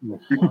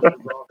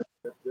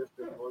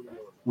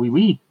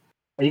 Oui.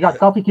 You got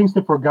Kofi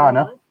Kingston for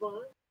Ghana.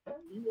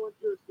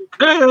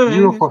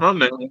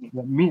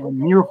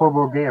 Miro for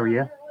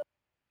Bulgaria.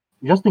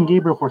 Justin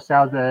Gabriel for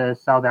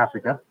South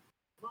Africa.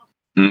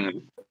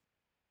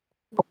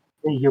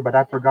 Here, but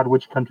I forgot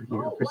which country he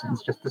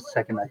represents. Just a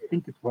second. I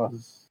think it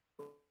was.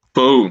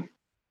 Boom.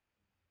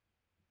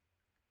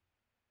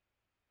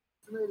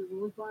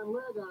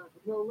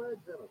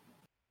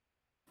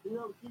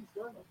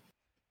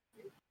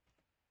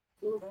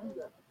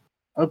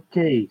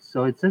 Okay,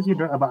 so it says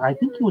here about. I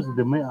think he was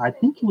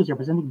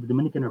representing the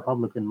Dominican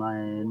Republic in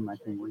my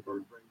thing. Wait a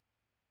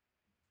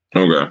minute.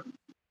 Okay.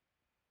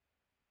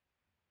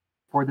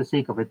 For the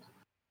sake of it,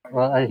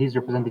 he's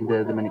representing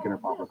the Dominican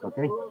Republic.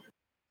 Okay.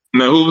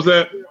 Now, who was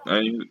that?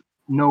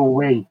 No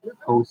way,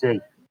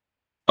 Jose.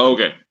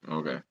 Okay.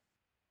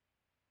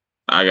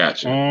 I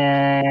got you.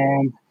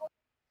 And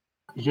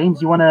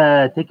James, you want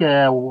to take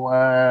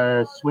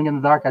a swing in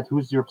the dark at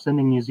who's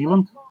representing New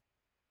Zealand?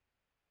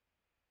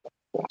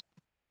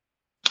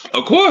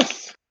 Of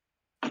course.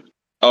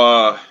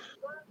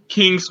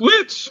 King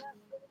Switch.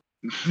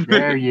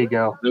 There you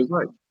go. That's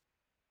right.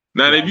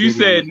 Now, if you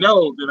said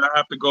no, then I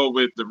have to go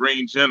with the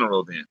Reign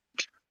General then.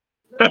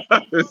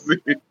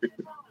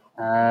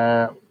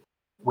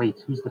 Wait,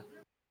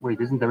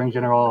 isn't the Ring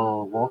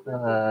General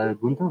Gunther?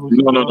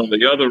 No.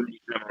 The other Ring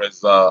General is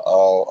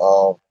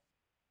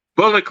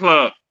Bullet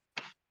Club.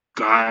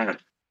 God.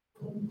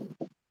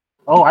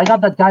 Oh, I got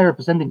that guy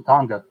representing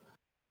Tonga.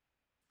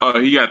 Oh,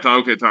 he got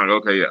Tonga.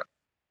 Okay, yeah.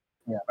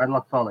 Yeah, Bad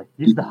Luck Fale.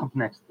 He's the up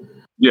next.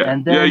 Yeah.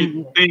 And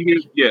then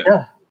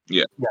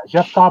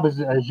Jeff Cobb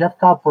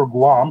for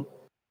Guam.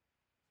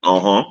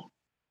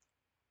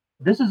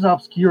 This is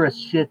obscure as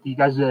shit. You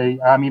guys,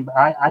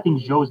 I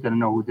think Joe's gonna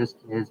know who this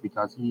is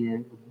because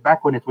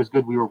back when it was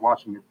good, we were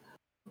watching it.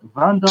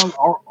 Vandal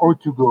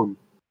Ortegon.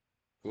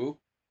 Who?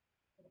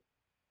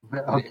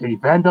 Okay,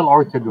 Vandal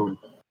Ortegon.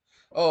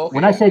 Oh, okay.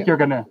 When I say it, you're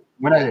gonna.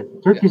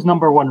 Turkey's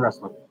number one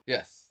wrestler.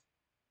 Yes.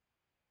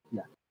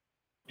 Yeah.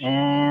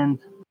 And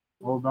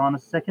hold on a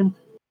second.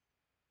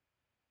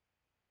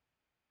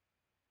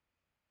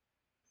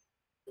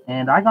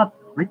 And I got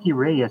Ricky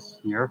Reyes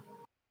here.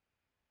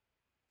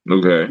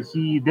 Okay. You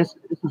see, this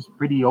was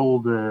pretty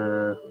old.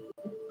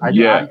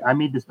 I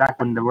made this back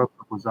when the World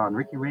Cup was on.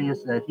 Ricky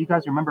Reyes, if you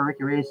guys remember,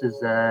 Ricky Reyes is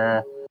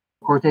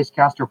Cortez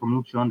Castro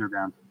from Lucha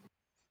Underground.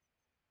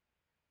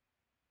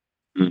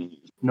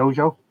 No,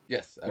 Joe?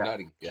 Yes, I'm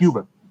nodding. Yes.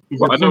 Cuba.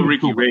 I know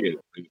Ricky Reyes.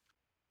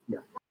 Yeah,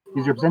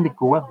 he's representing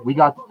Cuba. We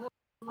got.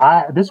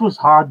 This was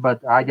hard,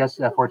 but I guess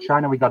for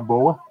China we got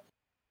Boa.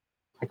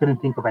 I couldn't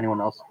think of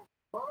anyone else.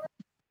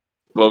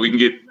 Well, we can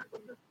get.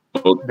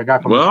 The guy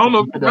from I don't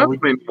know. We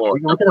could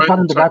have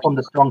gotten the guy from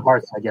the Strong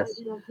Hearts, I guess.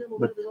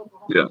 But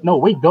yeah. No,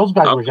 wait, those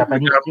guys were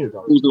Japanese too,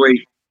 though. I was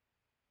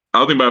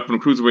thinking about from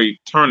the Cruiserweight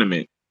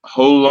tournament.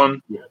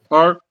 Holon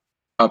Park.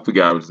 I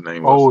forgot what his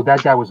name was. Oh,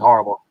 that guy was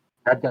horrible.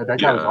 That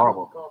guy was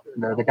horrible.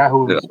 The guy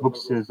who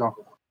books his own.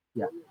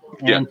 Yeah.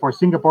 And for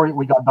Singapore,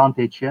 we got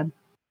Dante Chen.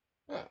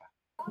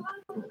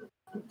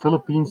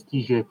 Philippines,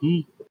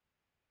 TJP.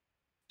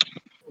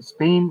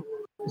 Spain,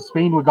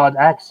 we got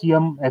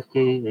Axiom,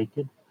 FKA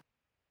Kid.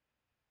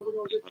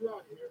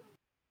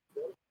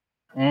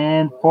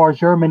 And for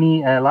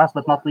Germany, last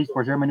but not least,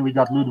 for Germany, we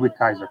got Ludwig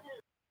Kaiser.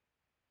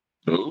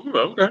 Ooh,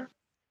 okay.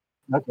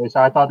 Okay,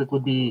 so I thought it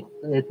would be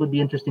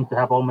interesting to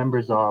have all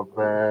members of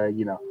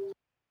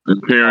Imperium,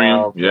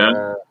 Imperium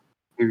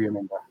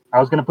in there. I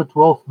was gonna put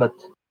 12, but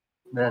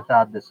I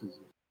thought this is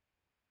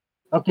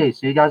okay.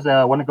 So you guys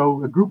want to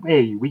go Group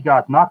A? We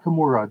got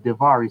Nakamura,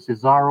 Daivari,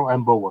 Cesaro,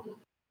 and Boa.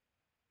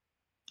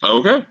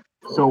 Okay.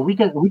 So we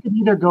could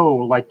either go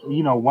like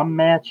one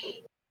match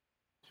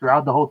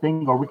throughout the whole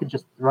thing, or we could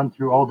just run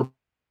through all the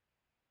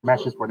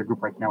matches for the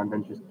group right now and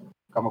then just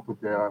come up with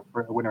the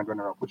winner and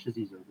runner up, which is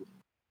easier,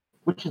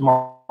 which is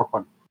more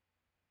fun.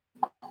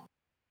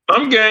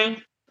 I'm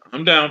game.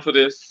 I'm down for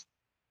this.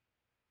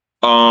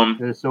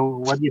 So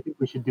what do you think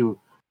we should do?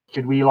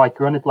 Should we like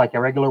run it like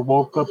a regular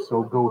World Cup,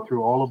 so go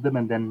through all of them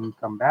and then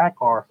come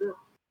back, or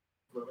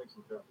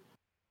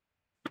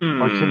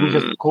should we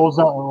just close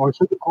out, or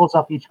should we close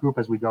off each group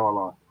as we go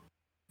along?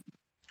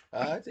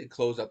 I'd say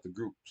close out the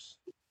groups.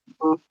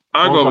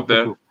 I'll go with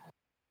that.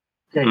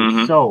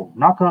 Okay, so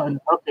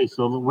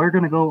so we're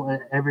gonna go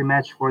every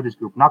match for this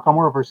group.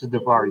 Nakamura versus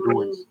Daivari. Who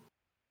wins?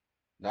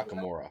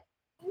 Nakamura.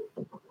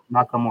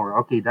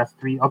 Okay, that's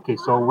 3. Okay,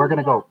 so we're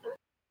gonna go.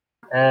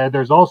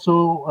 There's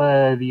also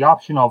the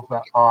option of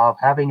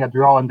having a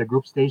draw in the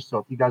group stage. So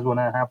if you guys want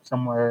to have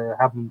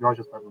have them draw,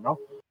 just let me know.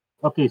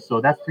 Okay, so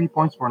that's 3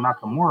 points for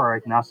Nakamura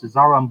right now.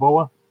 Cesaro and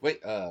Boa.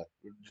 Wait,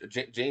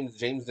 James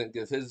didn't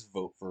give his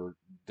vote for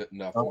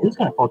Nakamura. Oh, he's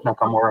gonna vote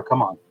Nakamura.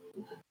 Come on.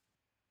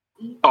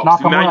 Oh,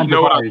 Nakamura so now you and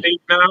know Daivari. what I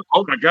think now?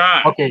 Oh my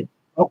god. Okay,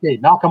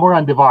 Nakamura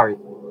and Daivari.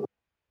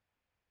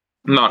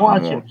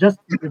 Watch it. Just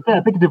pick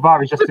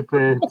Daivari just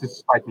to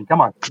spite me.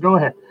 Come on, go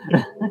ahead.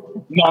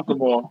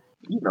 Nakamura.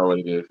 You know what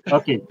it is.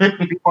 Okay,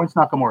 3 points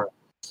Nakamura.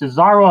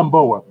 Cesaro and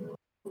Boa.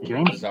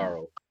 James?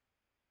 Cesaro.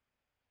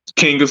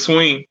 King of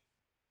Swing.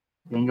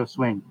 King of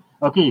Swing.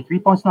 Okay, 3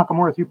 points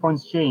Nakamura, 3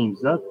 points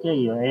James.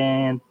 Okay,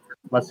 and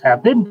let's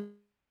have them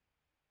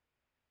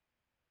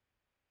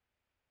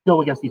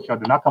go against each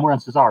other. Nakamura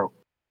and Cesaro.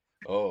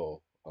 Oh.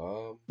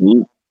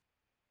 You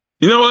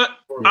know what?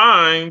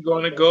 I'm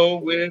gonna go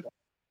with.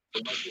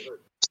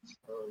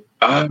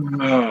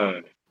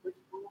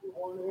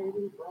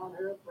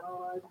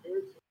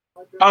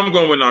 I'm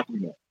going with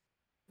Nakamura.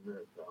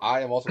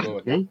 I am also going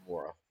with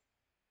Nakamura.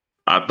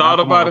 I thought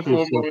about it for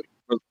a moment.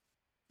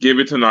 Give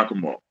it to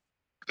Nakamura.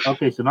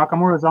 Okay, so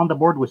Nakamura is on the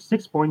board with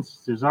 6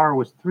 points. Cesaro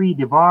was 3.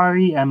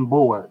 Daivari and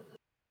Boa.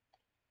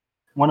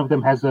 One of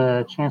them has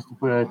a chance to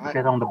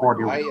get on the board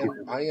here.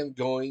 I am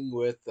going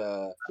with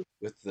the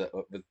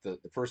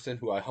person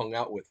who I hung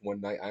out with one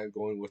night. I am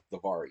going with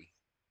Daivari.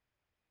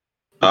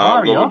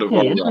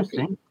 Okay,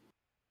 interesting.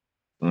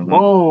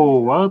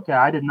 Whoa, okay,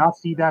 I did not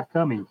see that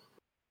coming.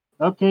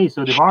 Okay,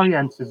 so Daivari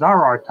and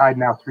Cesaro are tied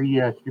now,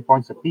 3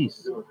 points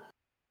apiece.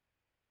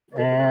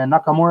 And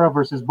Nakamura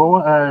versus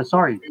Boa.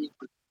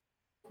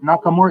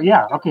 Nakamura.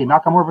 Yeah, okay,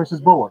 Nakamura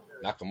versus Boa.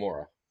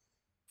 Nakamura.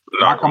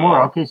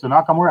 Okay, so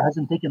Nakamura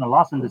hasn't taken a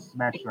loss in this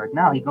match right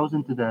now. He goes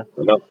into the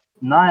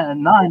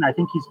 9. I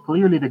think he's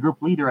clearly the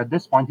group leader at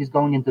this point. He's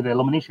going into the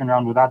elimination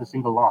round without a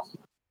single loss.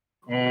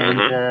 And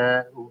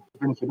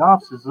finish it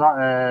off,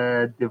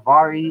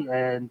 Daivari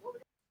and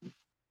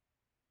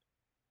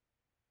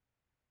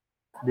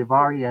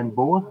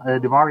Boa.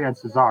 Daivari and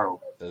Cesaro.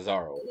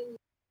 Cesaro.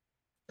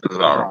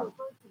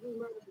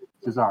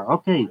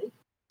 Okay,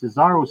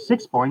 Cesaro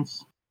 6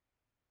 points.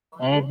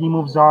 And he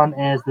moves on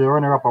as the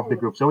runner-up of the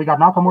group. So we got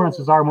Nakamura and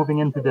Cesaro moving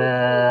into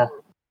the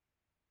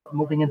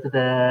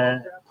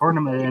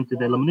tournament, into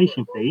the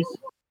elimination phase.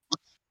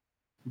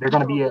 They're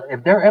going to be,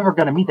 if they're ever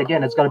going to meet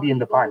again, it's going to be in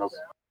the finals.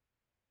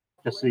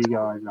 Just so you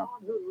guys know.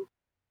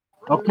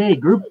 Okay,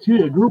 Group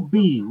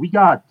B, we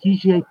got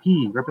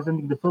TJP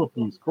representing the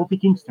Philippines, Kofi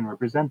Kingston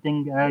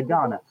representing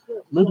Ghana,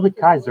 Ludwig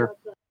Kaiser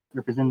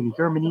representing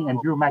Germany, and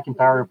Drew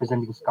McIntyre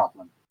representing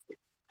Scotland.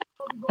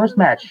 First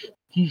match,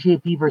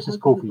 TJP versus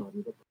Kofi.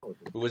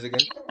 Who was it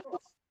again?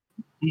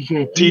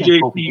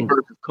 TJP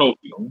versus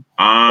Kofi.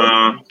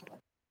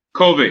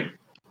 Kofi.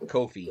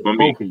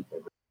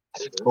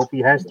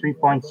 Kofi has 3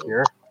 points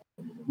here.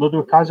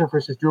 Ludwig Kaiser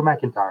versus Drew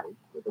McIntyre.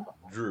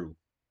 Drew.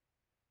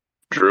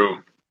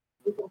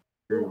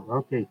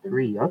 Okay,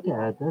 3.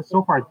 Okay,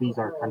 so far these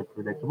are kind of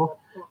predictable.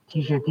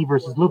 TJP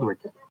versus Ludwig.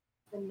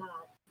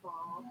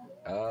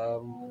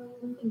 I'll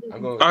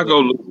go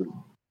Ludwig.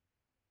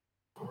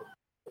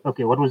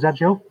 Okay, what was that,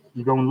 Joe?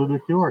 You going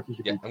Ludwig too, or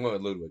TJP? Yeah, I'm going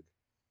with Ludwig.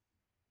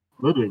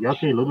 Ludwig,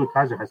 okay. Ludwig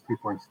Kaiser has 3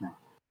 points now.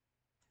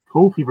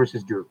 Kofi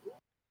versus Drew.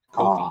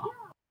 Kofi.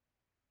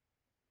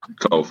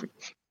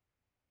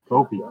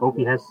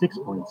 Kofi has 6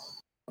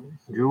 points.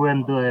 Drew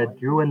and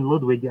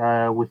Ludwig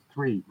with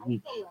 3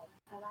 each.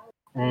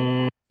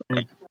 And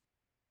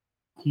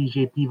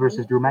TJP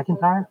versus Drew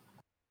McIntyre.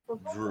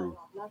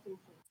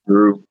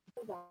 Drew.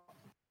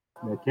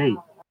 Okay,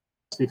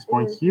 6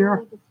 points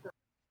here.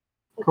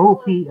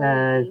 Kofi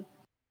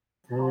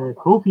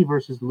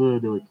versus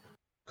Ludwig.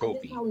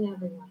 Kofi.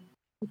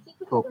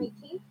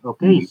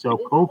 Okay, so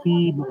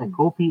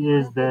Kofi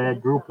is the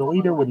group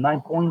leader with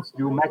 9 points.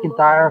 Drew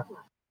McIntyre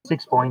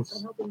 6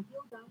 points.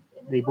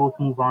 They both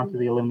move on to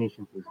the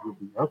elimination phase. Group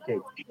B. Okay,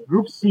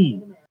 Group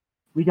C.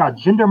 We got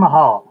Jinder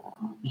Mahal,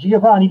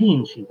 Giovanni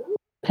Vinci,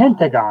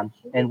 Pentagon,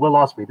 and Will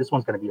Ospreay. This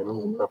one's going to be a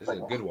little tough. This is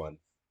a good one.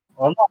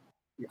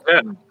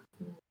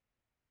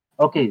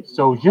 Okay,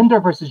 so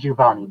Jinder versus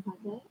Giovanni.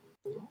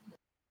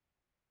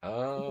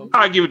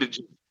 I'll give it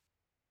to Jinder.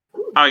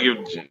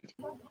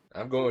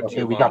 I'm going Okay,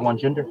 to we got one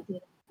gender.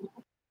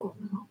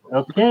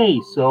 Okay,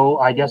 so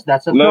I guess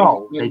that's a Let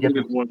draw. him They get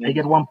get one. they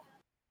get one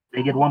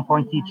they get 1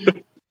 point each.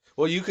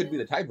 Well, you could be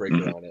the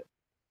tiebreaker on it.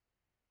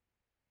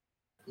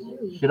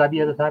 Should I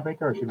be the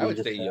tiebreaker or should I we would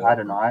just? say you. I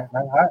don't know.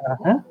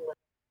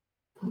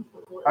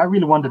 I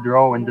really want to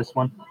draw in this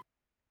one.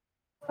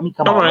 I mean,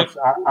 come All on. right.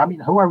 I mean,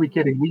 who are we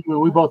kidding?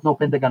 We both know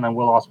Pentagon and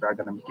Will Ospreay are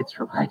gonna make it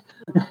through, right?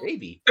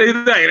 Maybe.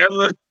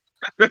 Exactly.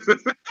 That's a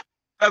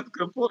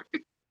good point.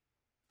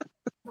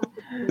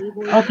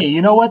 Okay,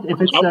 you know what? If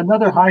it's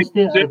another high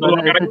state, if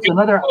it's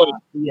another,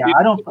 yeah,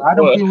 I don't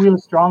feel real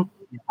strong.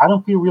 I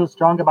don't feel real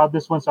strong about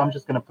this one, so I'm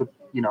just gonna put,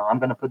 I'm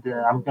gonna put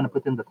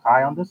in the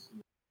tie on this.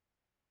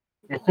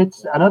 If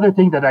it's another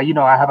thing that I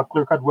have a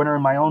clear cut winner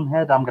in my own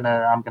head, I'm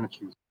gonna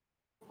choose.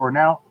 For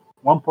now,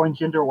 1 point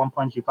Jinder, 1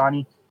 point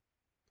Giovanni.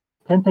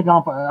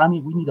 Pentagon. I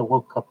mean, we need a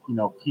World Cup,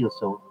 feel,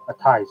 so a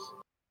ties.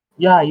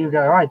 Yeah, you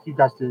got right. You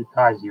guys did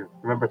ties here.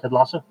 Remember Ted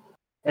Lasso?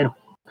 And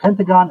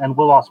Pentagon and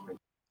Will Ospreay.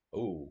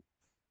 Ooh.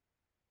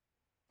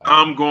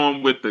 I'm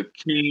going with the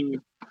King.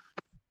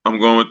 I'm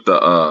going with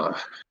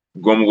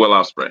Will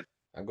Ospreay.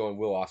 I'm going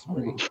Will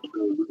Ospreay.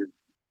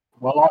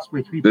 Will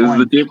Ospreay 3 This points.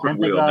 is a different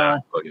Will Pentagon.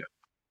 now. Oh, yeah.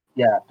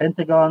 Yeah,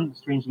 Pentagon,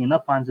 strangely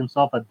enough, finds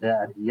himself at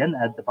the end,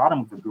 at the bottom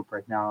of the group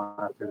right now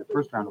after the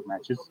first round of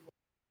matches.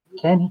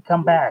 Can he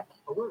come back?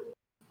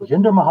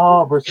 Jinder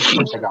Mahal versus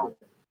Pentagon.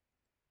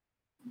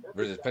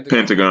 Versus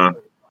Pentagon.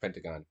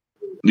 Pentagon.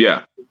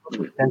 Yeah.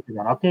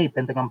 Pentagon. Okay,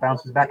 Pentagon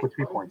bounces back with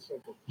 3 points.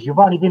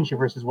 Giovanni Vinci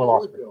versus Will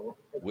Ospreay.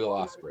 Will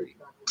Ospreay.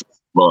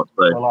 Will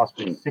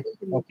Ospreay.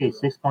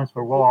 6 points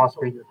for Will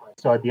Ospreay.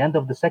 So at the end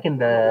of the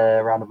second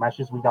round of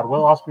matches, we got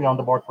Will Ospreay on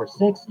the board for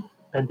 6.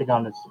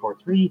 Pentagon is for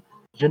 3.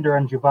 Jinder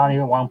and Giovanni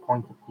 1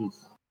 point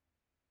apiece.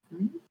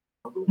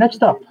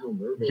 Next up,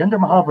 Jinder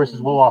Mahal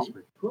versus Will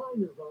Ospreay.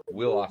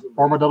 Will Ospreay.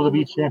 Former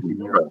WWE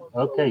champion here.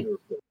 Okay.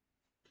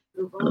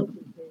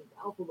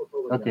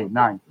 Okay,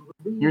 9.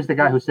 Here's the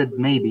guy who said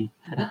maybe.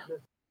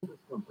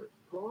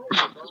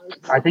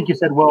 I think you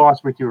said Will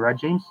Ospreay too, right,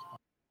 James?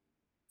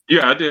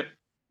 Yeah, I did.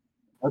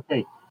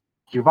 Okay.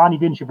 Giovanni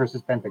Vinci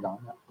versus Pentagon.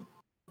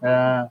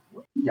 Yeah.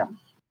 Yeah,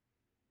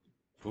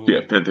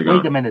 Pentagon.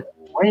 Wait a minute.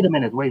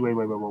 Wait.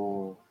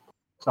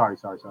 Sorry.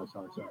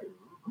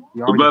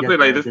 We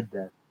already did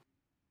that.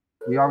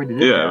 We already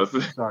did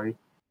that. Sorry.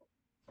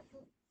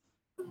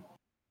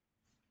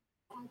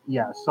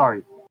 Yeah,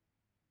 sorry.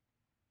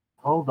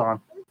 Hold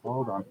on.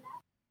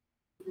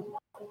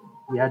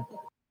 We had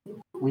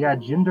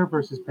Jinder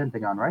versus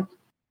Pentagon, right?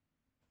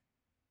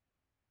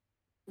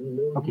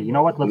 Okay, you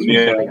know what? Let's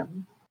reset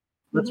again.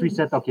 Let's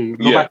reset. Okay,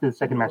 go back to the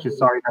second matches.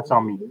 Sorry, that's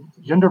on me.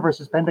 Jinder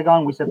versus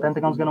Pentagon. We said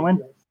Pentagon's gonna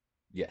win.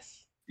 Yes.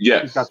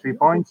 He's got 3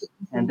 points,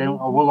 and then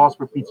Will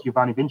Ospreay beats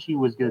Giovanni Vinci,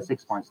 was good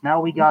 6 points. Now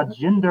we got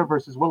Jinder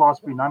versus Will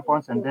Ospreay 9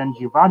 points, and then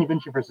Giovanni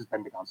Vinci versus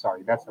Pentagon.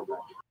 Sorry, that's the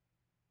match.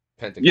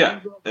 Pentagon.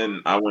 Yeah,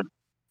 and I went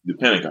the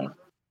Pentagon.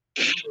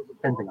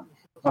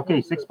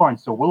 Okay, 6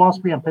 points. So Will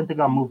Ospreay and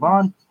Pentagon move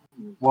on.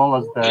 Will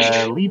as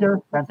the leader,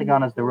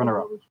 Pentagon as the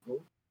runner-up.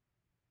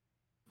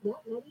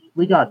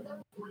 We got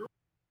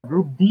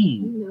Group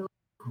D: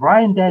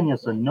 Bryan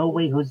Danielson, No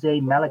Way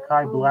Jose,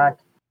 Malachi Black,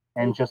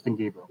 and Justin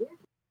Gabriel.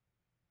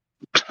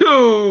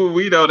 Ooh,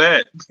 we know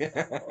that. Hey,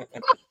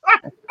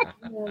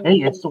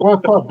 it's the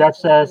World Cup.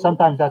 That's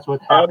sometimes that's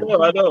what happens.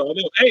 I know.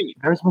 Hey,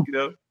 let's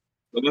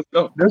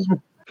go. There's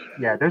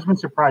been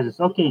surprises.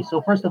 Okay,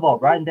 so first of all,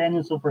 Bryan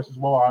Danielson versus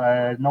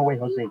No Way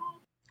Jose.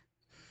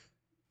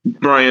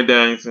 Bryan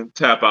Danielson,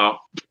 tap out.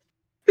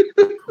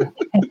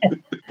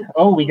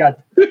 Oh, we got.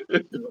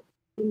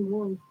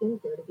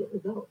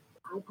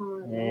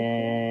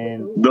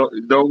 And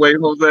no way,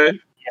 Jose.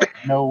 Yeah,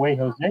 no way,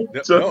 Jose.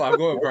 No, I'm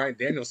going with Bryan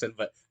Danielson,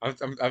 but I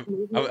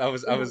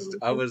was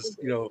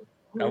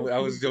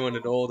doing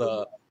an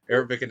old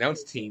Arabic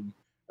announce team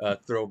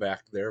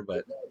throwback there,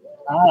 but.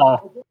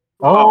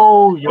 Good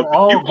Lord. Yeah,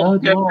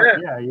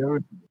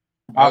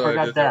 I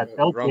forgot that.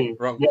 Okay.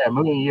 Wrong.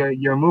 Yeah,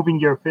 you're moving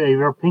your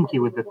pinky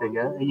with the thing.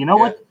 You know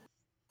what?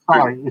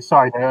 Sorry.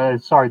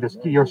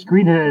 Your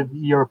screen,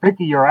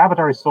 your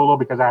avatar is so low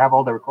because I have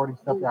all the recording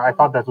stuff. I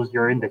thought that was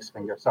your index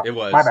finger. Sorry, it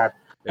was. My bad.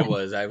 It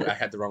was. I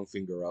had the wrong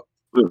finger up.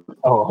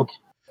 Oh, okay.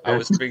 I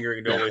was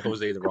fingering No Way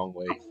Jose the wrong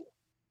way.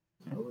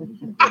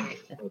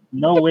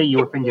 No way you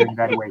were fingering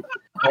that way.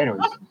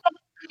 Anyways.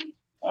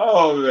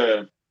 Oh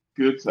man,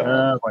 good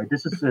time. Boy,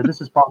 this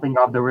is popping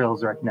off the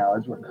rails right now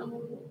as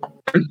well.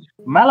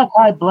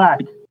 Malachi Black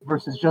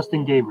versus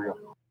Justin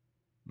Gabriel.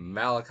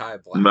 Malachi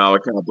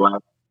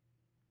Black.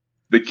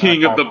 The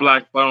king of the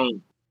black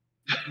phone.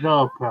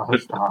 No, bro,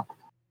 stop.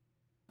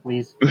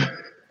 Please.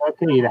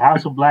 Okay, the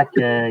House of Black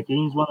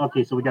gains 1.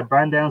 Okay, so we got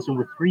Bryan Danielson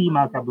with 3,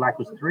 Malachi Black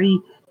with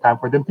 3. Time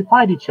for them to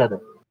fight each other.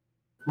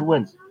 Who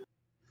wins?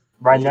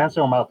 Bryan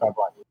Danielson or Malachi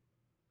Black?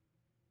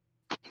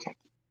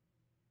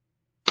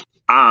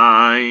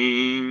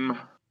 I'm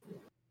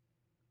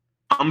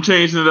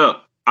changing it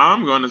up.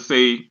 I'm going to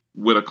say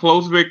with a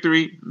close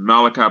victory,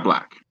 Malachi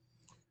Black.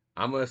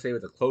 I'm going to say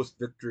with a close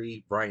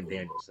victory, Bryan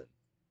Danielson.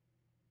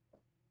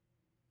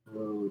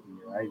 Oh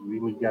dear, I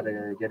really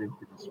gotta get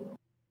into this one.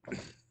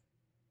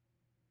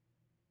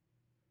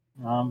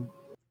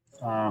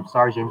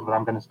 Sorry, James, but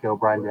I'm gonna scale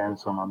Brian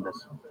Danielson on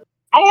this.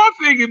 Oh, I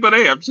figured, but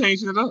hey, I'm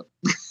changing it up.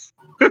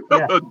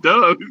 Yeah.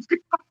 Duh.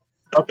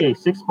 Okay,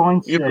 6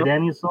 points. You know?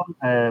 Danielson.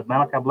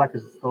 Malachi Black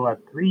is still at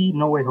 3.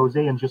 No Way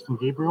Jose and Justin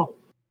Gabriel.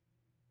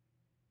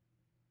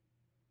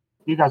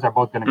 You guys are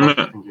both gonna go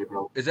Justin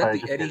Gabriel. Is that the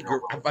just Eddie?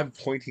 Gabriel. I'm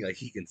pointing like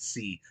he can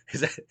see.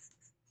 Is that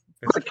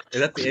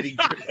the Eddie?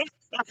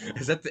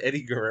 Is that the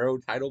Eddie Guerrero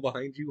title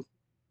behind you?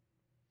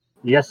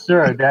 Yes,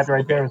 sir. That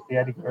right there is the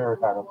Eddie Guerrero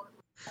title.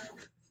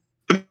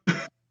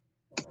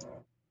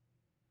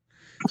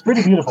 It's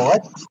pretty beautiful,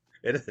 right?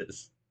 It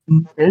is.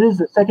 It is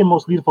the second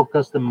most beautiful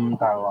custom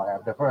title I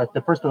have. The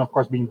first one, of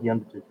course, being the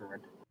Undertaker,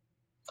 right?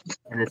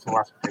 And it's the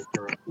last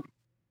picture.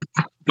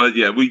 But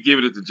yeah, we give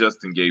it to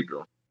Justin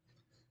Gabriel.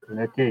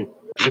 Okay,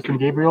 Justin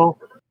Gabriel,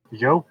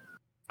 Joe.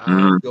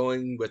 I'm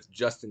going with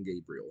Justin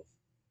Gabriel.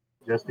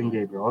 Justin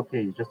Gabriel.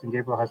 Okay, Justin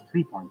Gabriel has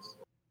 3 points.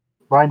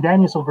 Brian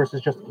Danielson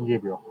versus Justin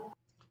Gabriel.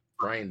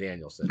 Brian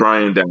Danielson.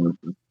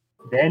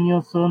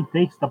 Danielson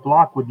takes the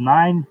block with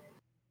 9.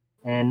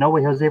 And No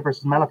Way Jose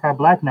versus Malachi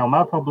Black. Now,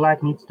 Malachi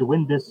Black needs to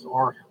win this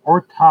or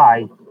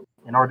tie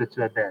in order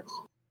to advance.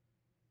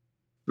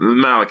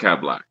 Malachi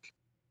Black.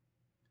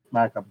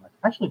 Malachi Black.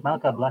 Actually,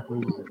 Malachi Black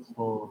loses it.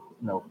 So,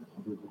 no.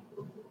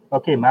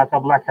 Okay, Malachi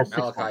Black has 6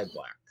 Malachi points.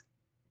 Black.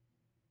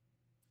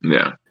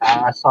 Yeah.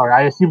 Sorry,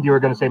 I assumed you were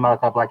going to say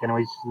Malachi Black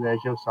anyways,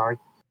 Joe. Sorry.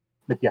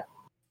 But yeah.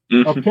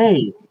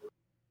 Okay.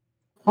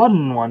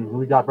 Fun one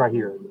we got right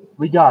here.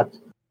 We got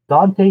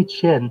Dante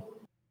Chin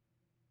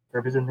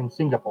representing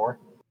Singapore.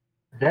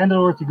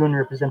 Vandal Ortigun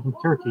representing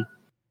Turkey.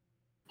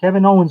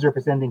 Kevin Owens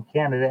representing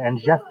Canada.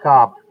 And Jeff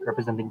Cobb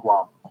representing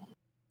Guam.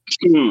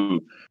 Ooh,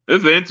 this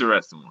is an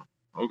interesting one.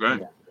 Okay.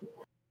 Yeah.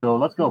 So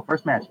let's go.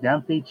 First match: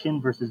 Dante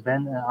Chin versus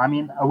Van.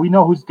 We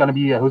know who's going to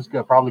be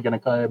probably going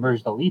to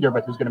emerge the leader,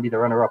 but who's going to be the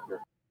runner-up here?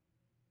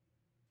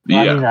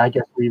 Yeah. I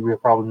guess we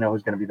probably know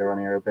who's going to be the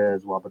runner-up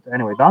as well. But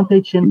anyway,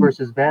 Dante Chin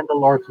versus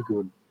Vandal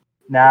Ortigun.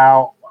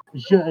 Now,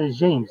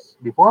 James,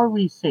 before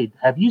we say,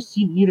 have you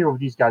seen either of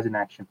these guys in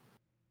action?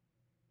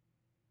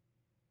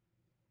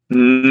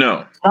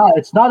 No.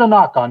 It's not a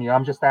knock on you.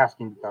 I'm just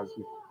asking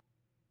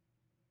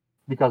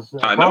because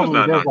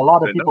probably there's a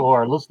lot of people who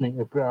are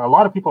listening. A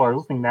lot of people are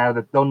listening now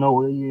that don't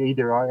know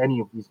either or any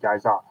of these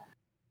guys are.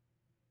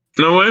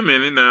 No, wait a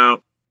minute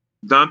now.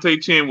 Dante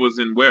Chin was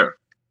in where?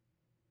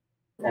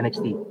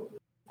 NXT.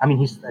 I mean,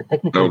 he's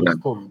technically he's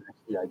still in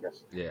NXT, I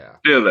guess. Yeah.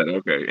 Still that,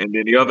 okay. And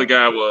then the other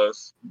guy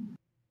was.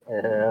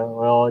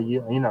 Well,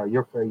 you know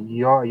your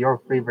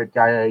favorite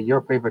guy,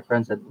 your favorite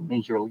friends at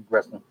Major League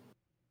Wrestling.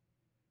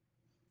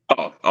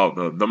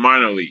 Oh, the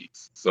minor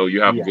leagues. So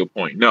you have a good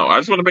point. No, I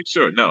just want to make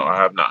sure. No, I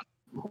have not.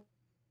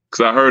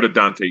 Because I heard of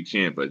Dante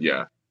Chin, but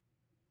yeah.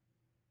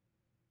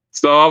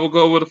 So I will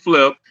go with a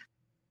flip.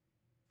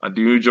 I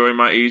do enjoy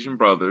my Asian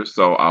brothers,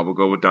 so I will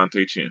go with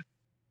Dante Chin.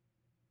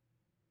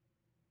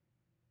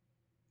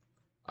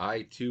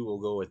 I too will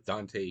go with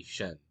Dante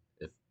Shen.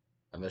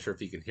 I'm not sure if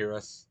he can hear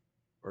us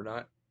or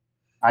not.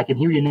 I can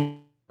hear you now.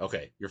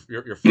 Okay, you're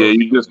frozen. Yeah,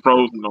 you just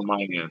frozen on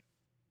my end.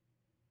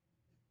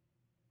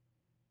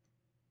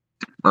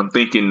 I'm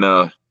thinking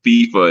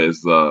FIFA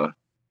is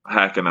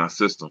hacking our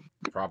system.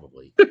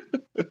 Probably.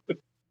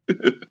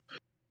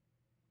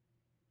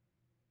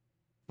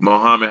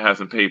 Mohammed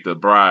hasn't paid the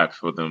bribe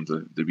for them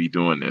to be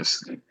doing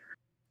this.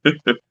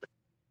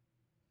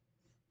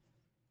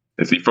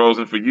 Is he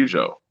frozen for you,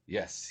 Joe?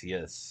 Yes, he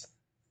is.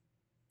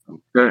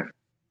 Okay.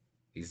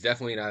 He's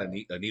definitely not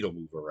a needle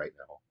mover right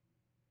now.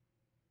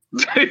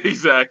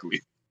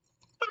 Exactly.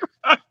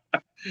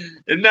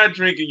 And not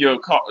drinking your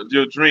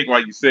drink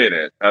while you say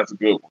that. That's a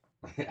good one.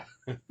 Yeah.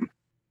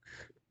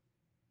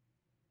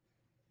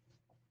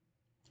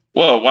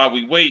 Well, while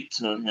we wait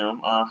to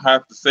him, I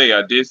have to say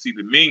I did see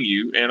the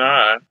menu and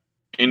I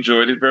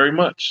enjoyed it very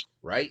much.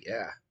 Right?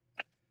 Yeah.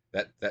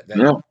 That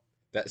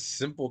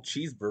simple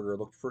cheeseburger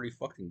looked pretty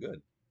fucking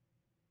good.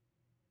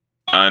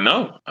 I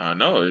know.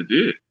 It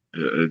did.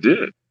 It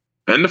did.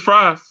 And the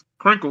fries,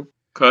 crinkle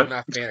cut. I'm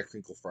not a fan of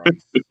crinkle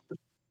fries.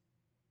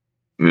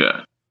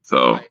 Yeah.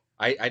 So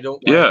I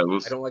don't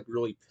like, I don't like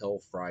really pill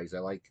fries. I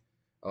like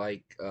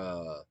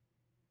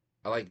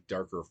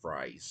darker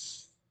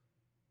fries.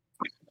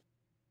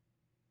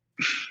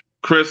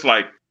 Chris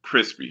like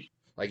crispy.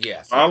 Like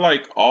yes. I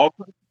like all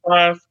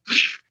fries.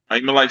 I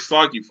even like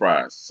soggy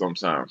fries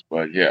sometimes,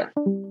 but yeah.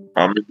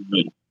 But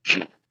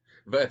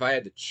if I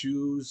had to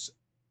choose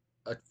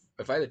like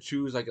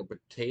a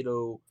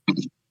potato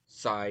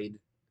side,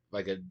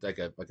 like a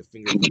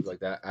finger food like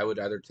that, I would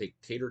either take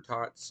tater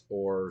tots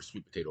or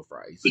sweet potato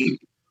fries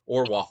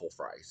or waffle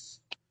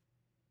fries.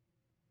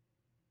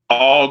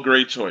 All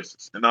great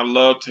choices. And I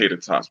love tater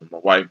tots, but my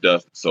wife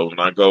doesn't. So when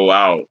I go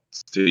out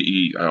to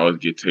eat, I always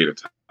get tater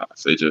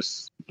tots. They're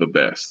just the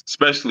best.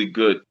 Especially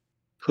good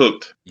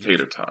cooked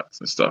tater tots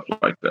and stuff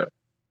like that.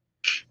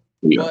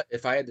 Yeah. But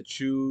if I had to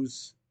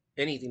choose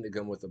anything to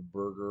come with a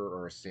burger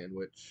or a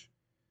sandwich,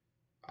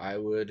 I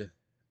would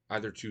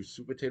either choose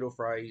sweet potato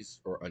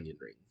fries or onion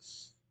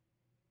rings.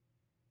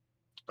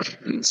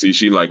 See,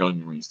 she like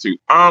onion rings too.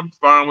 I'm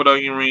fine with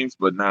onion rings,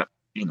 but not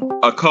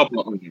a couple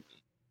of onion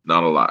rings,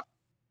 not a lot.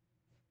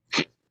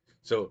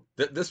 So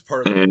this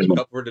part of And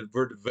the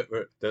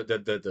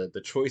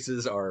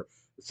choices are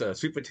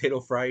sweet potato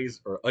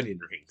fries or onion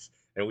rings,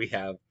 and we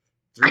have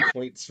 3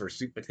 points for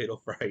sweet potato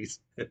fries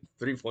and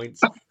 3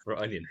 points for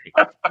onion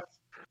rings.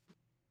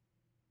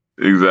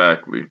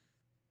 exactly.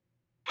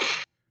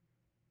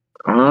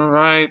 All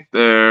right,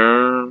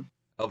 there.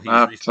 Oh, he's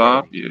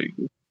Laptop,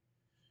 restarting.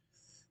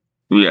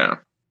 yeah.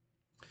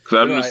 Because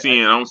I'm No, just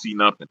seeing, I don't see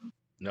nothing.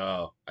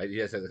 no, he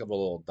just has a couple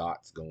little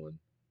dots going.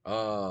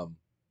 Yeah.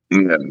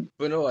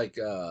 But no, like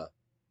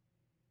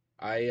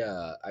I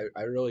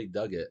really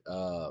dug it.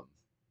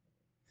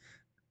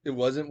 It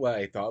wasn't what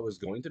I thought it was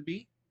going to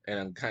be, and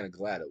I'm kind of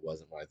glad it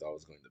wasn't what I thought it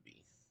was going to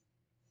be.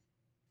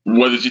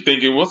 What did you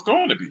think it was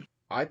going to be?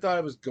 I thought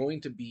it was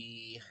going to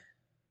be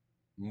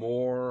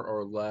more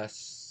or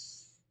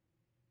less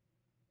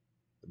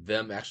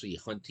them actually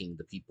hunting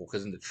the people,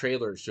 because in the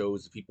trailer it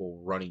shows the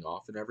people running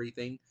off and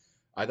everything.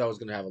 I thought it was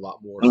going to have a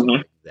lot more stuff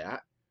like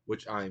that,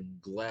 which I'm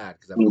glad,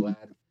 because I'm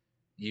glad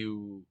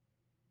you,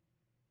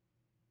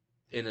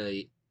 in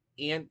a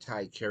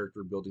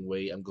anti-character building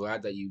way, I'm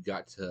glad that you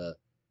got to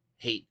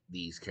hate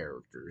these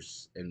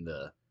characters in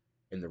the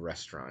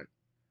restaurant,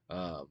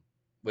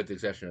 with the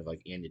exception of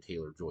like Anya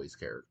Taylor-Joy's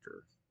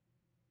character.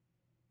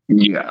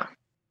 Yeah.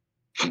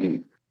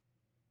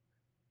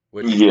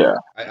 Which yeah.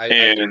 I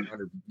And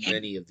encountered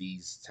many of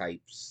these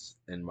types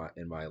in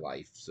my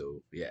life,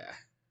 so yeah.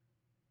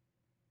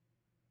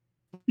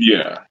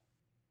 Yeah.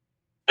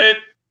 And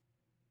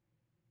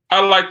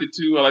I liked it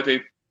too. I like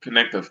they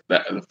connect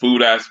the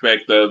food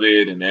aspect of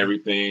it and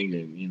everything.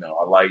 And,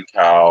 I like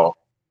how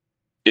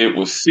it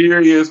was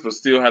serious, but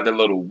still had that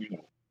little,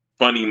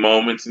 funny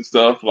moments and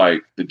stuff.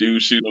 Like the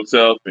dude shoot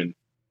himself and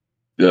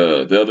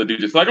the other dude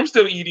just like, I'm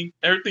still eating.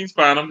 Everything's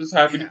fine. I'm just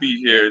happy to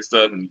be here and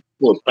stuff. And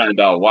we'll find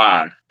out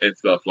why and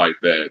stuff like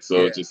that.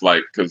 So it's just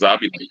like, because I'll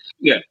be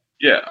like,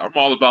 yeah, I'm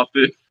all about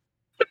this.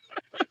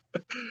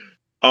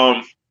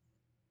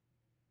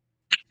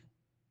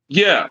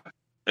 Yeah.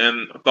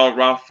 And I thought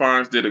Ralph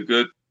Fiennes did a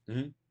good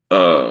Trail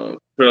of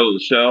the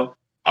Shell.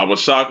 I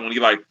was shocked when he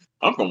like,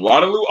 I'm from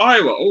Waterloo,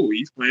 Iowa. Oh,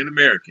 he's playing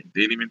American.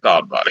 Didn't even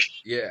thought about it.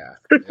 Yeah.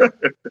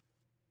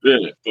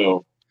 Yeah.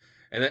 So,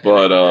 and then,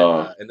 but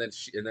and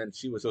then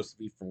she was supposed to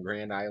be from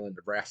Grand Island,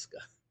 Nebraska.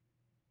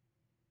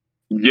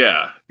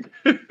 Yeah.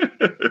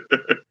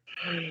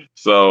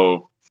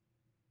 So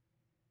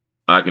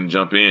I can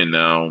jump in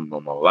now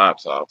on my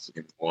laptop. So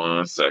give me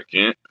 1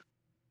 second.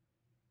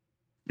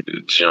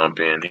 Jump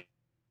in.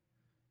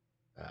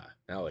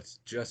 Now it's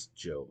just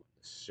Joe's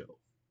show.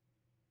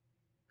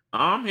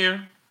 I'm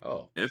here.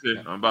 Oh, that's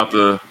it. I'm about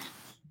to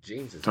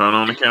James is turn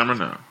on the camera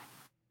now.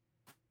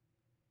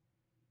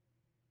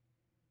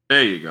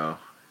 There you go.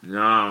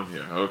 Now I'm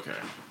here. Okay.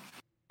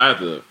 I had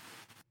to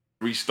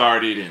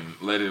restart it and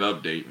let it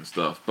update and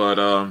stuff. But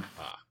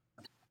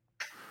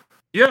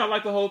yeah, I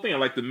like the whole thing. I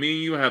like the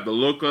menu. I have the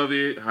look of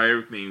it, how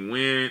everything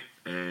went,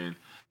 and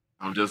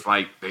I'm just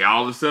like, they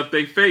all accept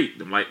their fate.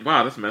 I'm like,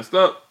 wow, that's messed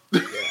up.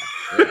 Yeah.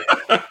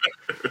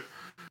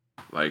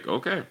 Like,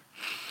 okay.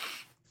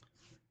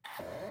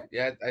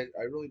 Yeah,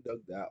 I really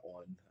dug that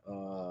one.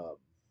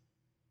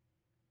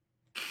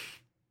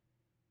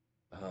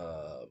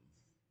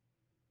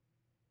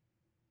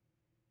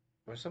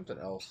 There's something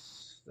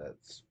else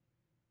that's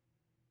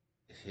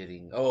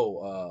hitting.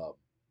 It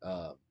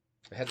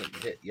hasn't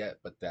hit yet,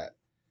 but that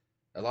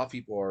a lot of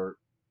people are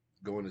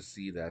going to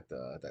see that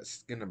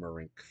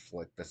Skinamarink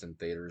flick that's in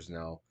theaters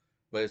now,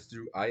 but it's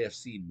through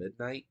IFC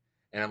Midnight,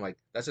 and I'm like,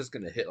 that's just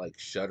gonna hit like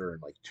Shudder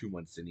in like 2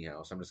 months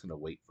anyhow, so I'm just gonna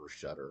wait for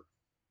Shudder.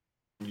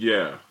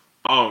 Yeah.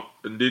 Oh,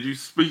 and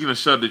speaking of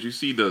Shudder, did you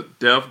see the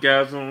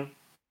Deathgasm?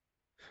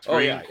 Oh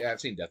yeah, I've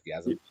seen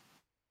Deathgasm.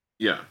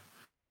 Yeah.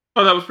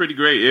 Oh, that was pretty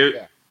great.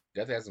 Yeah,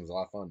 Deathgasm was a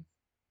lot of fun.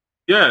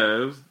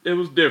 Yeah, it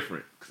was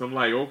different. Cause I'm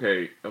like,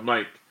 okay, looking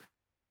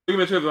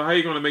at terms of how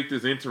you gonna make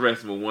this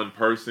interesting with one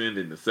person,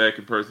 then the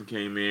second person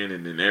came in,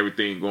 and then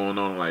everything going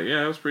on. Like,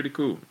 yeah, it was pretty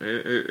cool.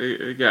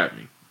 It got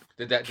me.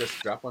 Did that just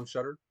drop on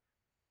Shudder?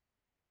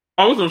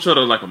 I was on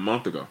Shudder like a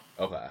month ago.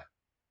 Okay.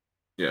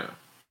 Yeah.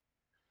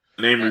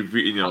 And they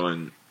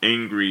an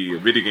angry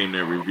video game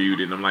that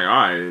reviewed it, and I'm like, all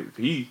right.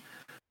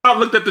 I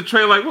looked at the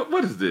trailer like,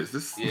 what is this?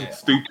 This is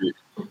stupid.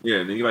 Yeah,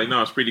 and then you're like,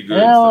 no, it's pretty good.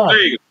 So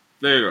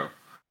there you go.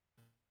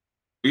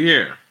 We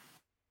here.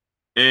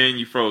 And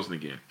you frozen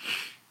again.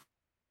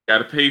 Got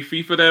to pay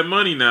fee for that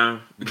money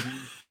now.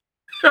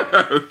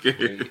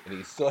 Okay. And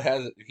he still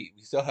hasn't. We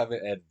still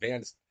haven't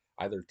advanced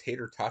either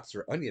tater tots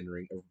or onion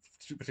ring or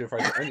sweet potato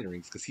fries or onion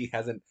rings because he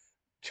hasn't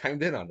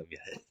chimed in on them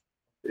yet.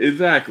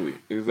 Exactly.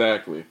 He's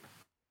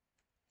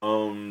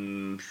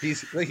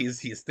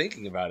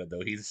thinking about it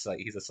though. He's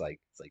just like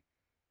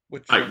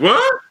which like one?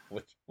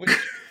 What?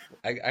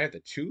 I have to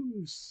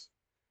choose.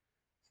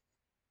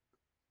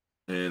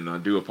 And I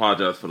do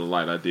apologize for the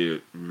light. I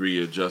did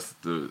readjust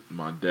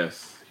my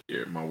desk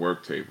here, my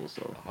work table,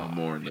 so I'm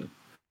more in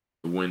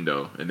the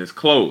window, and it's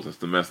closed. That's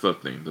the messed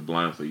up thing. The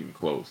blinds are even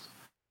closed.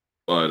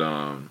 But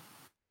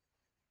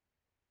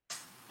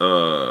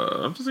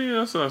I'm just saying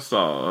that's what I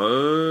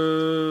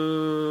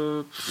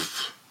saw.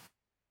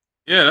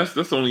 Yeah, that's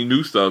the only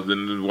new stuff.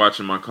 Then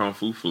watching my kung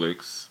fu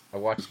flicks. I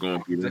watched Just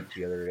going through Sick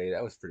the other day.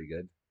 That was pretty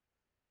good.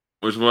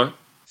 Which what?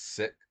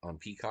 Sick on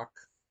Peacock.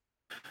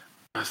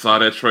 I saw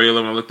that trailer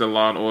and I looked at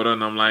Law and Order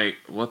and I'm like,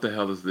 what the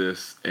hell is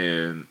this?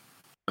 And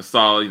I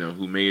saw,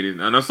 who made it.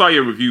 And I saw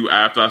your review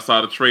after I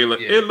saw the trailer.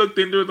 Yeah. It looked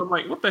into it. I'm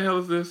like, what the hell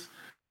is this?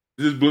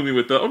 It just blew me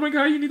with oh my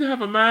God, you need to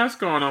have a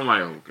mask on. I'm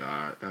like, oh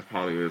God, that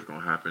probably is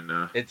going to happen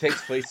now. It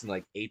takes place in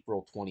like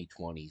April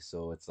 2020.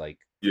 So it's like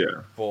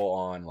full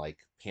on like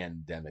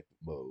pandemic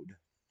mode.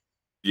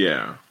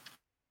 Yeah.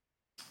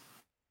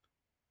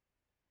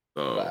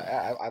 So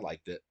I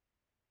liked it.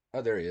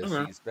 Oh, there he is.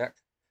 Okay. He's back.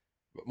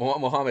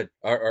 Mohammed,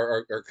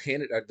 our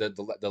candidate,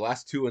 the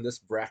last two in this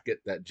bracket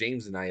that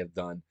James and I have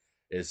done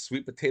is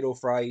sweet potato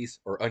fries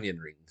or onion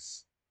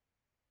rings.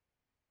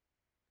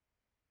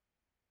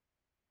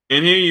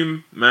 Can't hear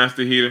you,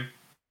 Master Heater.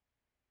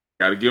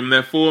 Got to give him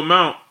that full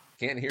amount.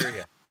 Can't hear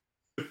you.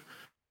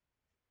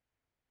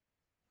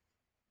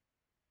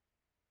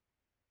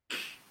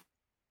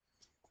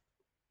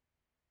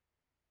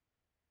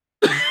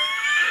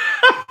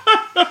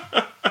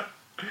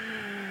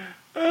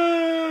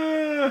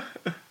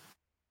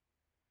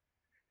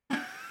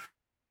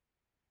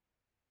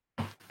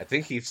 I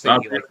think he's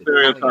saying like the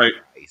stereotype.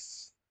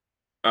 Fries.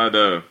 I'd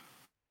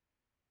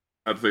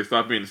say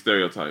stop being a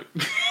stereotype.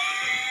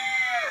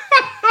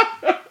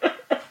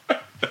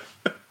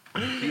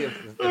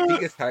 If he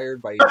gets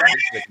hired by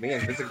Vince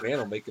McMahon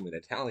will make him an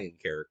Italian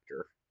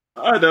character.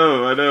 I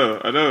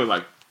know.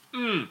 Like,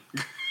 And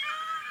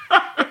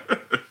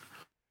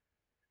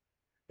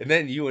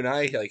then you and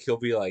I, like, he'll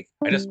be like,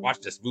 I just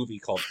watched this movie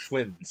called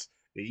Twins.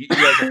 You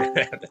guys are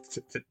gonna have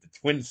the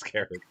Twins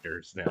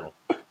characters now.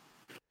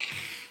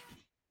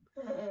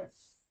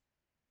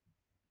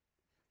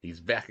 He's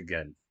back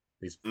again.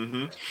 He's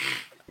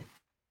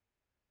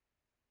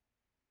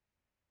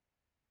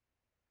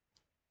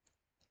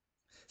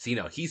See,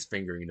 now he's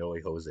fingering Noe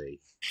Jose.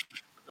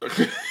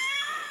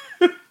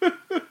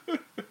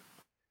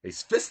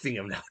 He's fisting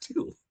him now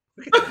too.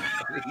 Look at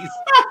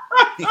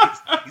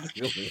that. He's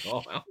going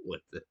all out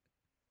with it.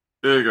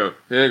 Here you go.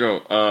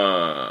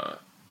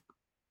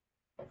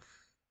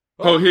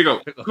 Oh, here you go.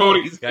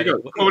 Cody. Here you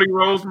go. Cody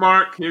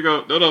Rosemark. Here you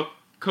go. No.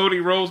 Cody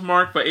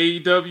Rosemark for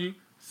AEW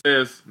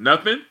says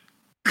nothing.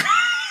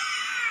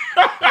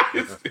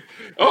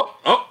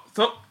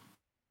 So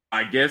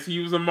I guess he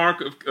was a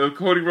mark of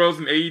Cody Rhodes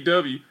in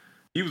AEW.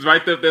 He was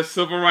right there at that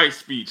civil rights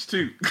speech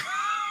too.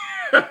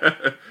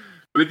 But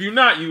if you're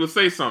not, you will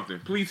say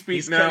something. Please speak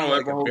He's now.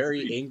 Like a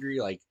very angry,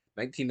 like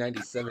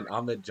 1997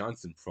 Ahmed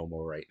Johnson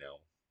promo right now.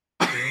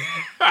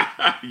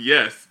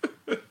 Yes.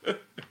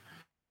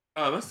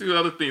 Let's see what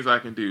other things I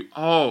can do.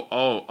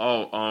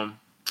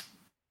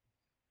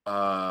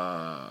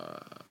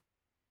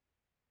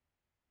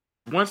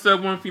 Once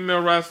that one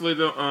female wrestler,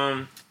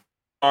 star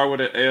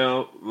with an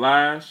L,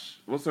 Lash.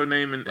 What's her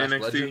name in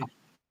NXT? Legend?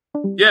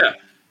 Yeah,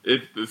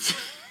 it's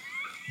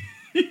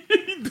he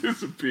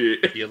disappeared.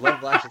 If you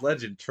love Lash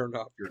Legend, turn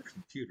off your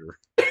computer.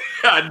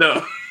 I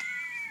know.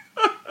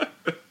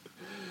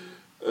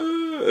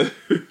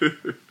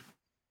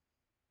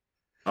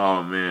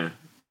 Oh man.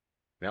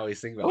 Now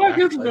he's thinking about. Well, I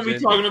guess we're gonna be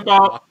talking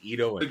about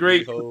Ito and the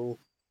great. Riho.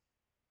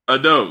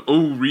 No.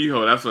 Oh,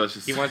 Riho. That's what I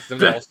should say. He wants them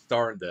to all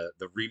star in the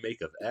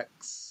remake of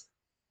X.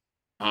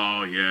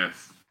 Oh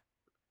yes.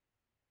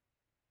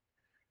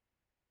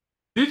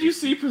 Did you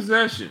see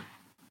Possession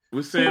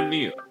with Sam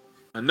Neill?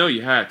 I know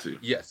you had to.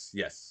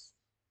 Yes.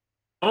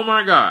 Oh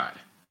my God.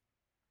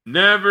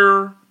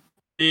 Never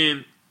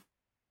been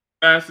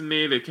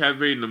fascinated,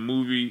 captivated in a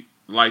movie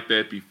like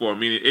that before. I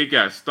mean, it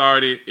got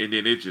started and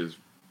then it just,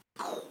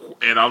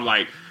 and I'm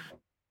like,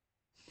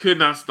 could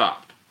not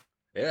stop.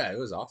 Yeah, it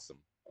was awesome.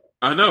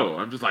 I know.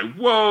 I'm just like,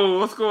 whoa,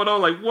 what's going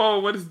on? Like, whoa,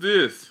 what is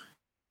this?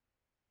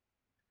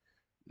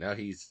 Now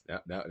he's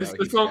now.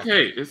 It's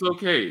okay. It's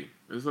okay.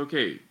 It's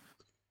okay.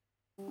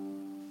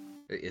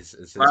 Is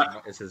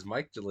his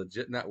mic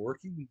legit not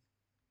working?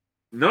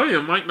 No,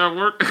 your mic not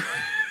work.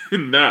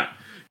 Not.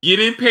 You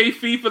didn't pay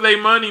fee for their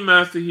money,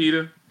 Master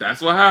Heater.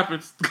 That's what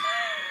happens.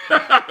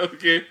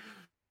 Okay.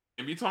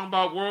 And be talking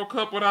about World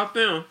Cup without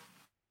them.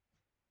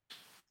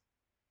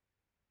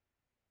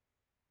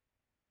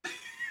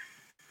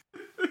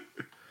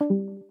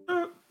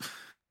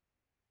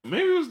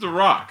 Maybe it was The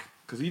Rock.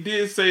 Because he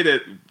did say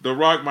that The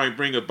Rock might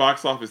bring a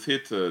box office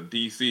hit to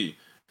DC.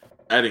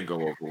 That didn't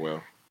go over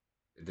well.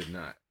 It did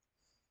not.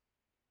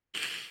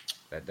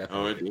 That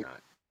definitely did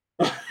not.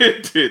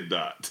 It did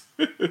not.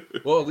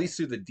 Well, at least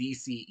through the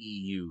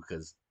DCEU,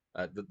 because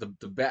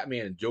the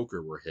Batman and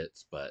Joker were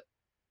hits, but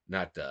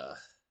not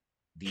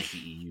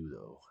DCEU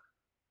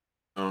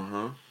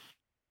though.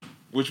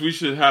 Which we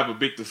should have a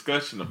big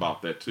discussion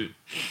about that too.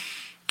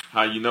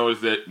 How you know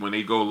is that when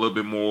they go a little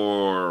bit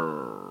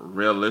more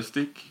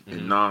realistic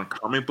and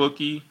non-comic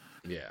booky,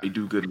 they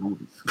do good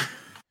movies.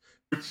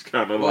 It's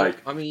kind of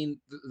like, I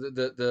mean,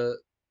 the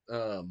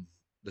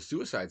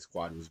Suicide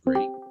Squad was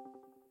great.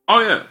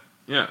 Oh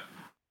yeah.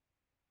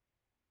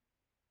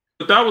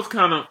 But that was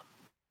kind of,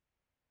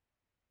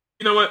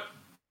 you know what?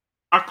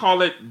 I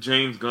call it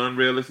James Gunn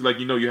realistic. Like,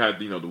 you had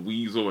the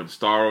Weasel and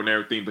Starro and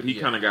everything, but he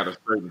kind of got a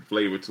certain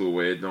flavor to it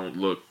where it don't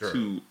look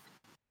too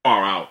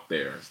far out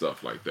there and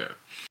stuff like that.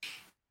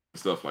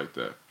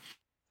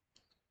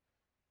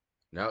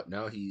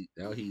 Now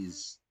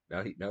he's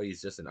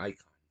just an icon.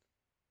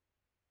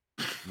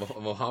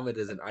 Muhammad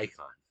is an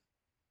icon.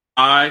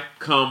 I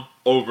come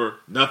over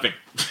nothing.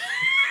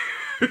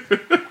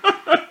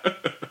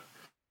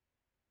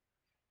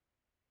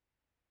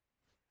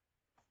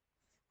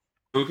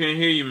 Who can't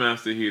hear you,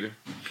 Master Heater?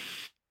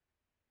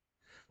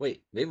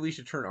 Wait, maybe we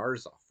should turn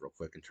ours off real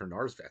quick and turn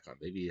ours back on.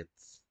 Maybe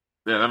it's...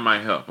 Yeah, that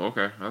might help.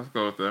 Okay, let's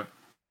go with that.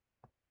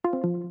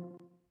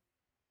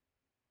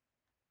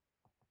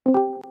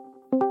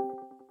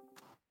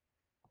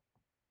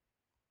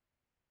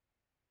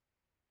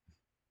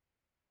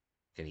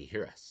 Can he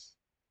hear us?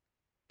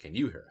 Can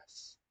you hear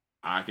us?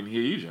 I can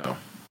hear you, Joe.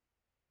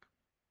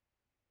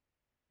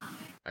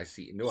 I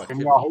see no Can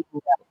activity. y'all hear me?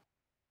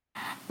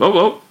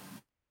 Whoa.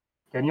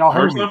 Can y'all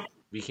hear me?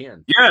 We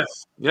can.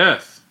 Yes.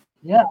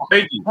 Yeah.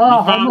 Thank you.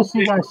 I miss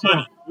you guys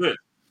soon.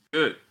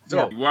 Good.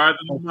 So, you wired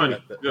the money.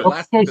 Good.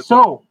 Okay,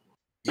 so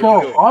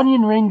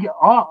onion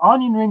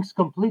rings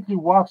completely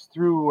walks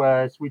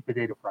through sweet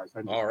potato fries.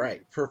 All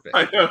right, perfect.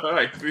 I know.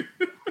 I see.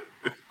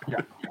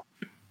 Yeah.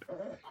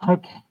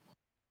 Okay.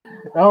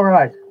 All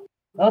right.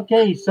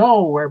 Okay,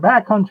 so we're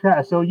back on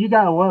track. So you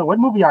got what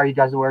movie are you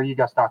guys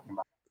talking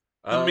about?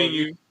 I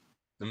mean,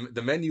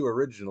 the Menu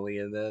originally,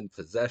 and then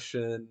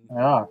Possession.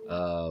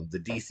 The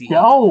DC.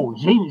 Yeah, oh,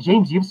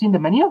 James, you've seen The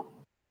Menu?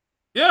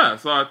 Yeah, I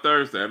saw it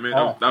Thursday. I mean,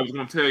 I was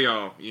gonna tell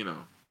y'all,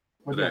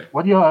 today.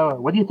 What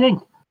do you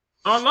think?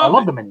 I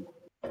love The Menu.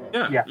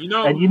 Yeah.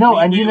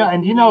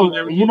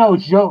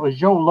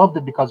 Joe loved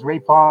it because Ray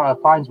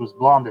Fiennes was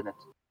blonde in it.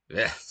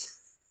 Yes.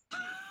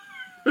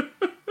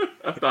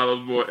 I thought it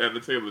was more Anna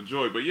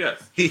Taylor-Joy, but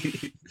yes.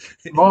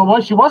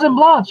 well, she wasn't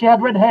blonde. She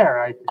had red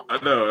hair.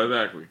 I know,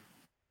 exactly.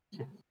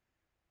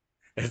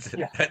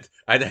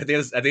 I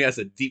think that's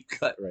a deep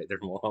cut right there,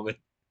 Mohammed.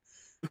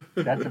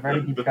 That's a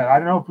very deep cut. I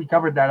don't know if we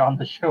covered that on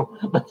the show,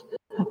 but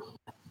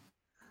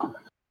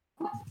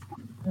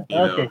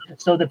okay.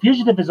 So The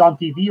Fugitive is on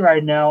TV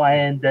right now,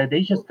 and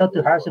they just cut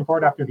to Harrison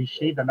Ford after he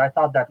shaved, and I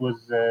thought that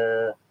was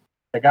the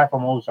guy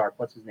from Ozark.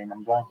 What's his name?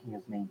 I'm blanking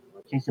his name.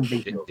 Jason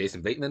Bateman.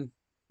 Jason Bateman.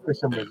 For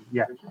some reason,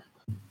 yeah.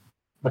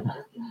 But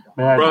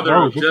brother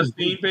of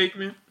Justine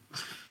Bateman.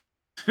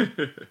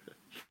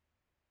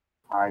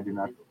 I do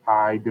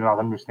not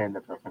understand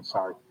that reference.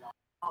 Sorry.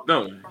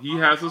 No, he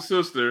has a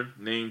sister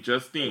named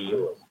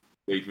Justine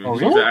Bateman. Oh,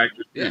 She's really? an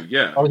actress too.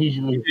 Yeah. Oh, he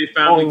did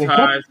Family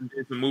Ties and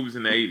did some movies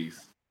in the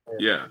 80s.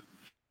 Yeah.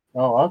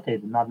 Oh, okay.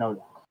 Did not know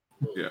that.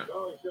 Yeah.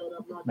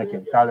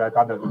 Okay, I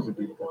thought that was a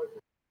good one.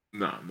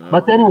 No.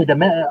 But anyway,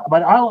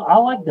 but I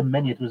like The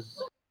Menu. It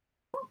was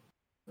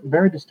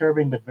very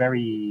disturbing, but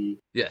very.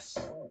 Yes.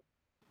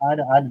 I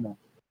don't know.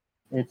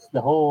 It's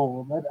the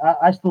whole.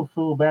 I still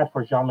feel bad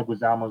for Jean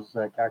Leguizamo's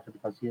character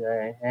because he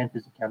and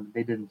his account,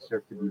 they didn't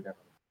deserve to do that.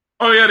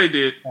 Oh yeah, they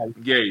did.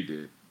 Yeah, he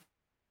did.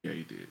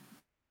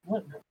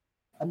 What?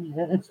 I mean,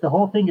 it's the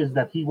whole thing is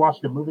that he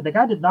watched the movie. The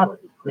guy did not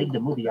make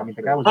the movie. I mean,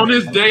 the guy was on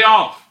his day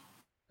off.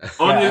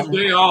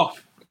 Day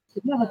off.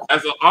 Yeah,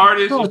 as an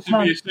artist, you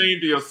should be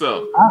ashamed of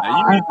yourself.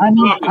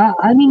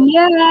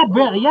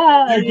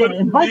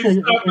 Invite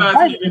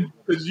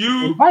because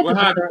you will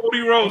have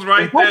Cody Rhodes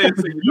right there. And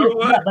say, you know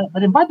what?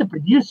 But invite the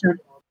producer.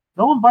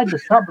 Don't invite the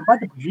star. Invite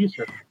the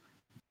producer.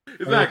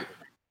 Exactly.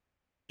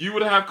 You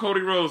would have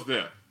Cody Rhodes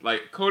there.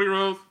 Like Cody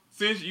Rhodes,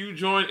 since you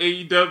joined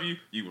AEW,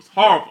 you was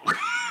horrible.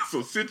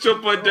 So sit your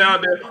butt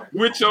down there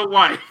with your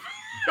wife.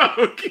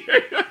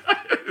 Okay.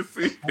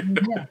 See?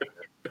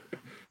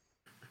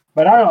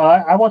 But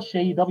I watch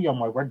AEW on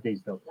my work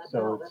days though.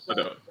 So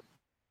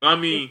I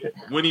mean,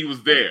 when he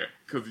was there,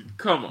 because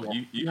come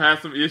on, you had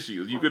some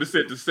issues. You could have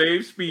said the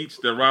same speech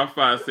that Rob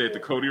Fine said to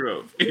Cody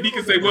Rhodes, and he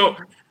could say, "Well,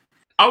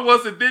 I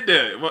wasn't did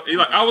that. Well,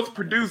 I was a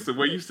producer.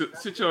 Where you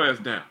sit your ass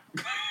down."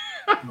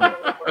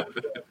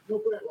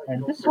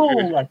 And this whole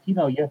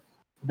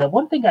the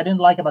one thing I didn't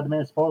like about the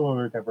minute spoiler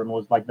alert everyone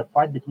was like the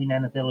fight between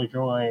Anna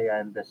Taylor-Joy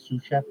and the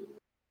sous chef.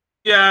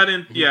 I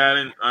didn't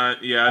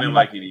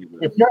like it either.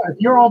 If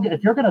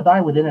you're gonna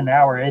die within an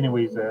hour,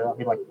 anyways, I'll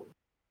be like.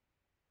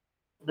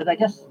 But I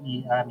guess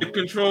the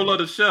control of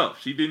the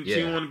shelf. She didn't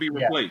want to be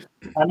replaced.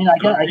 I mean,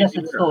 I guess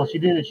it's still she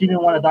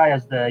didn't want to die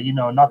as the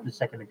not the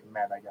second in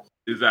command. I guess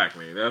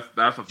exactly. That's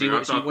something.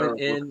 She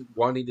went in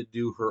wanting to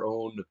do her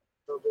own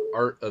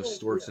art of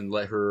sorts and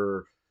let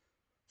her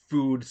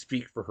food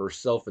speak for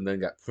herself, and then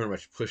got pretty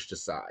much pushed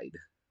aside.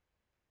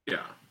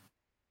 Yeah.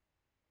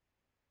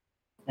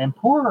 And the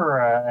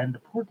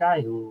poor guy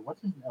who what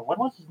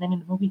was his name in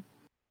the movie?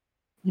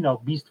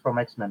 Beast from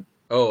X-Men.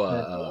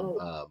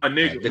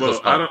 Nicholas.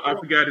 I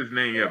forgot his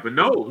name yet, but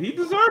no, he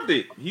deserved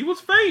it. He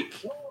was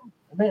fake.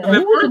 But At he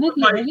was an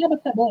first, idiot.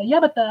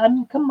 like, I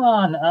mean, come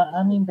on.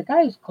 I mean, the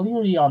guy is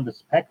clearly on the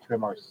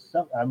spectrum or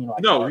something. I mean,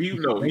 like, no, he's he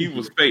crazy.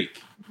 was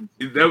fake.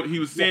 He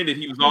was saying that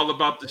he was all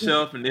about the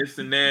chef and this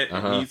and that,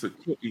 and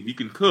Uh-huh. he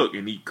can cook,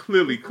 and he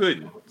clearly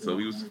couldn't. So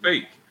he was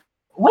fake.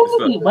 When and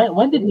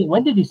did he? stuff.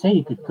 When did he say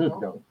he could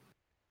cook though?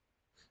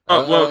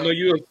 Well, no,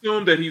 you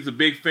assume that he's a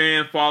big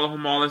fan, follow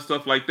him, all that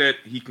stuff like that.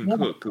 He can Yeah,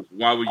 cook. Because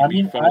why would you I be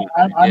mean, following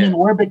him? I Yeah. mean,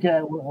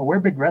 we're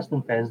big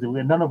wrestling fans.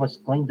 None of us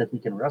claim that we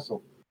can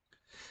wrestle.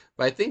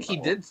 But I think he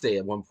did say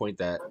at one point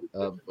that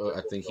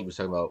I think he was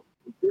talking about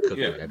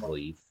cooking. Yeah. I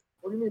believe.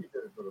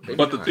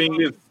 But the thing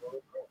is,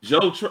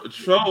 Joe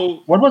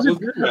Troll. What was it?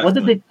 good What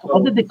did wrestling.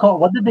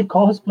 What did they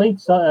call his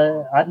plates?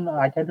 I don't know.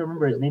 I can't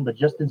remember his name, but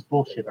Justin's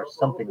bullshit or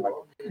something like.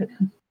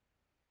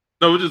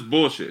 No, it was just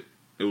bullshit.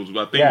 It was.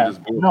 I think Yeah. it was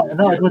just bullshit.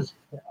 No, yeah. it was.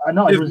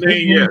 No, it His was name,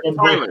 his yeah, name and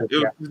Tyler.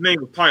 bullshit. His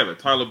name was Tyler.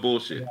 Tyler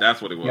bullshit.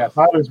 That's what it was. Yeah,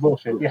 Tyler's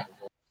bullshit. Yeah.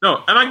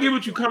 No, and I get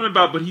what you're coming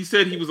about, but he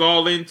said he was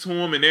all into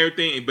him and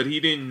everything, but he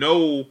didn't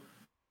know.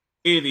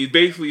 And he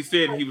basically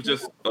said he was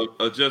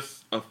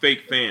just a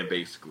fake fan,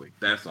 basically.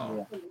 That's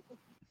all. Yeah.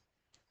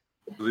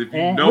 If you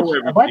And know which,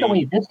 everything, by the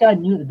way, this guy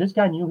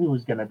knew he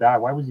was gonna die.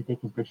 Why was he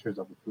taking pictures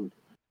of the food?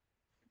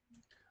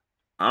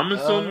 I'm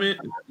assuming.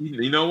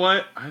 You know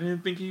what? I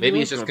didn't think he. Maybe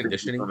was it's just gonna think he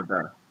was conditioning.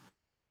 gonna die.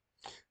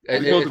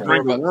 It's supposed to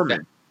bring more a about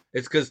woman.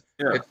 It's because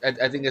Yeah.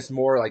 I think it's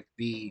more like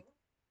the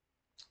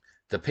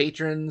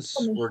patrons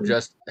were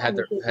just had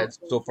their heads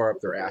so far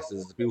up their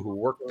asses. The people who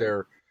worked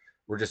there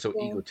were just so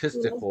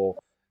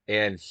egotistical,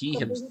 and he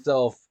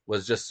himself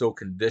was just so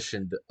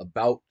conditioned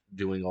about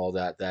doing all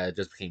that it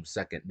just became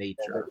second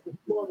nature.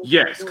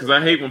 Yes, because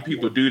I hate when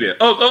people do that.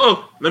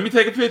 Oh, let me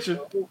take a picture.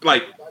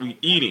 Like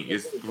eating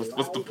is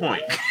what's the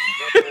point?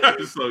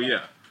 So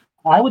yeah.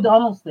 I would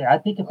honestly, I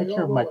take a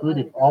picture of my food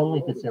if only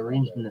if it's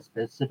arranged in a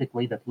specific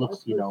way that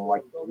looks,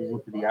 like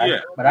pleasing to the eye. Yeah.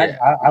 But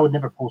Yeah. I would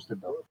never post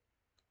it though.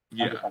 I'm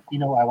Yeah. just like,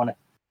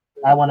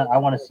 I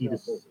want to see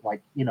this,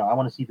 like, I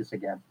want to see this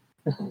again.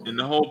 And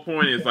the whole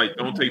point is like,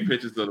 don't take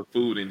pictures of the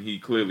food, and he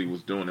clearly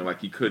was doing it. Like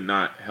he could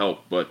not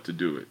help but to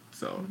do it.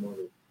 So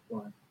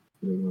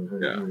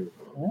yeah.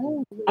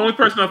 Oh, The only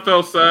person I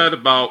felt sad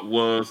about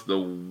was the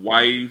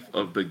wife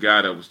of the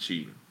guy that was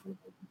cheating.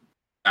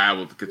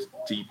 Because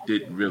she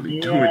didn't really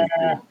do Yeah.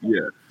 anything.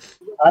 Yeah.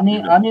 I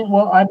mean,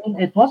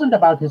 it wasn't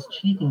about his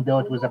cheating though.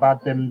 It was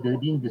about them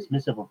being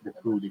dismissive of the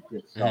food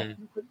itself.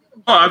 Mhm.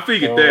 Oh, I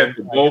figured So, that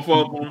for I both guess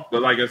of them.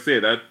 But like I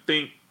said, I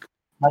think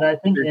But I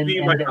think it in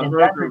seemed like that her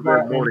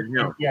regard, more than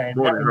him. in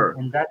More than her.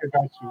 that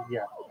regard,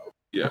 Yeah.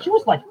 But she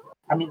was like,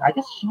 I mean, I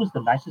guess she was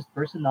the nicest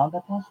person on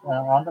that place.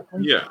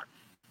 Yeah.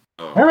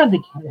 Her and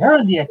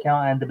the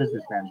account and the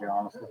business manager.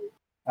 Honestly,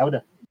 I would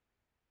have.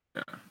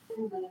 Yeah.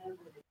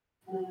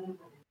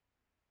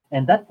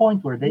 And that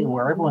point where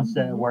everyone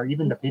said, where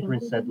even the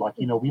patrons said, like,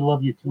 we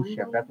love you too,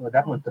 chef. That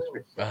one just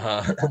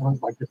Uh-huh.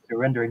 everyone's like just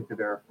surrendering to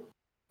their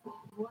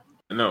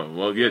No,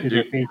 well, yeah,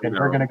 faith, and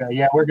we're gonna go.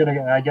 Yeah, we're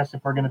gonna. I guess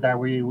if we're gonna die,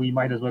 we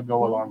might as well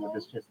go along with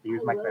this. Just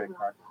here's my credit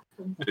card.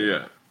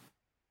 Yeah.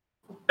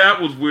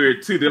 That was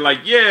weird too. They're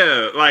like,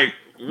 yeah, like,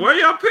 where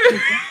y'all paying?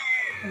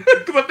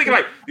 Because I'm thinking,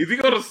 like, is he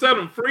going to set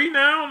him free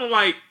now? And I'm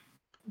like,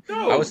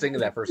 no. I was thinking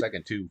that for a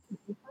second too.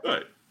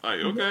 Like,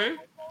 okay.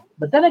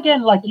 But then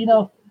again, like,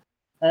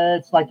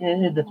 it's like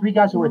the three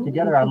guys who were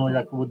together. I'm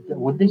like,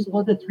 would they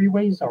split it three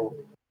ways or?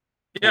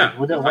 Yeah,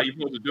 Would that's how you're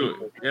supposed to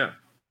do it. Yeah.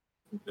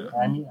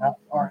 I mean,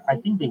 or I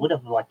think they would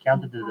have like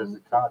counted it as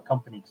a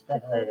company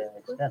expense.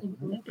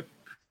 Wouldn't they?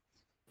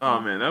 Oh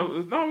man,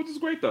 it was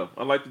just great though.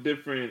 I like the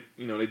different,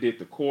 they did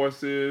the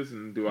courses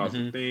and do all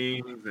some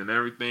things and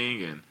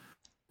everything, and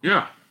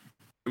yeah,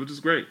 it was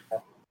just great.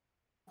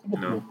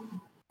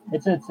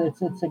 It's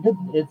a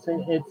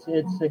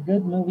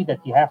good movie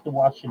that you have to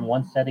watch in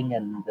one setting,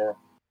 and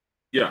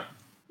Yeah.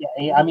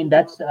 yeah, I mean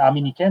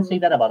you can't say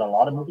that about a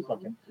lot of movies.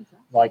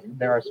 Like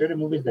there are certain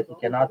movies that you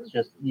cannot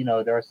just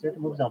there are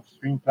certain movies on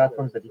streaming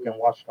platforms that you can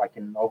watch like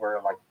in over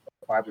like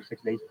 5 or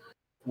 6 days.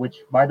 Which,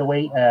 by the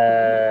way,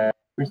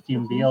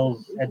 Christian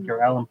Bale's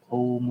Edgar Allan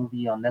Poe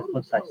movie on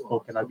Netflix, I still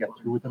cannot get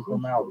through it until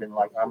now.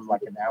 I'm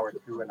like an hour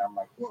through, and I'm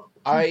like,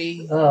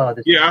 I heard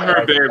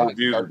bad I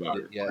reviews started about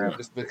it, it. yeah,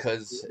 just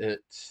because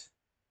it's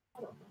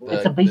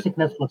a basic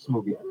Netflix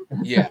movie.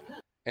 Yeah,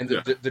 and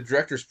the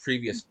director's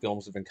previous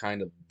films have been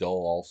kind of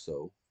dull,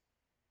 also.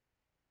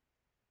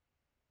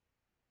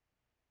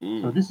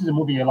 So this is a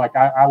movie like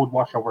I would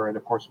watch over the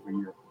course of a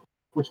year.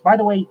 Which, by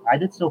the way, I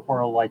did so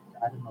for like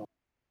I don't know.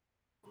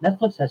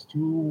 Netflix has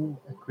 2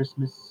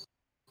 Christmas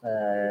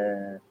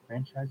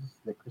franchises: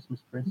 The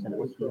Christmas Prince, and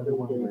what's the other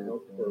one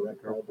with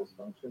that girl?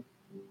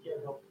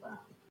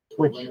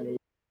 Switch.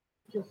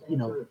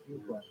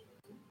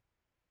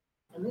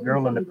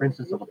 Girl and the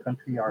Princess of a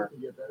Country are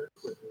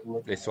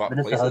They swap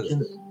Vanessa places.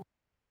 Hudgens.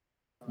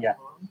 Yeah.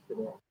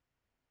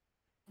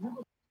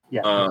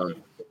 Yeah.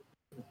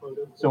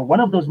 So one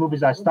of those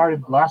movies I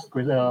started last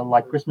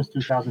like Christmas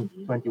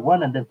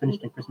 2021, and then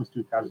finished in Christmas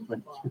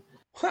 2022.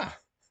 Huh.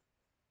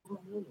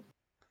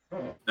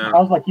 I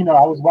was like, I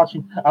was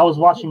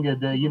watching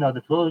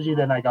the trilogy.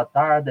 Then I got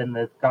tired, and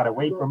it got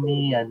away from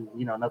me, and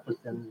Netflix.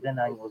 And then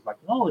I was like,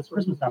 oh, it's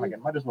Christmas time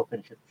again. Might as well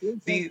finish it.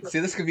 See,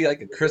 this could be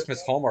like a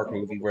Christmas Hallmark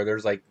movie where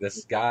there's like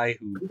this guy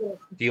who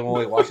he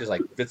only watches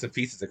like bits and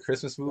pieces of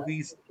Christmas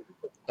movies.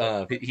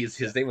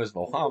 His name was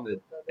Mohammed,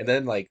 and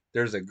then like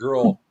there's a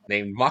girl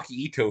named Maki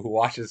Ito who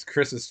watches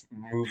Christmas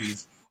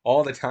movies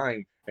all the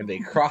time, and they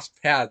cross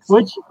paths.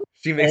 Which,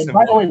 she makes them.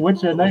 By the way,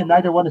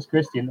 neither one is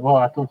Christian. Well,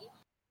 I think.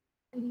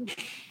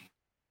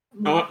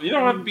 No, you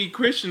don't have to be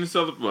Christian to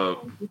celebrate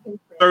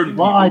certain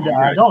Well, I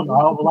people. don't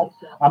know. Like,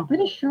 I'm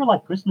pretty sure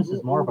like Christmas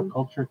is more of a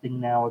culture thing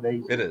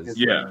nowadays. It is. It's,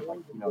 Yeah. Like,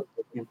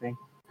 Christian thing.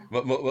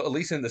 But at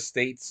least in the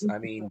States, I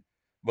mean,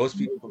 most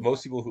people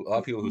a lot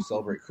of people who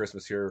celebrate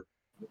Christmas here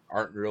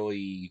aren't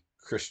really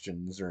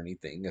Christians or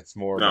anything. It's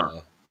more of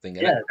a thing.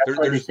 Yeah, that's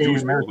why they there's say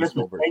Jewish Merry people who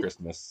celebrate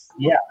Christmas. Christmas.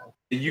 Yeah.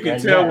 And you can Yeah,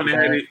 tell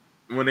yeah,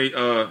 when they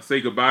say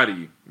goodbye to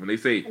you, when they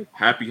say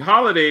Happy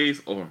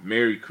Holidays or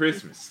Merry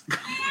Christmas.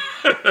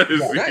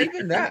 Not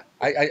even that.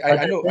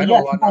 I know a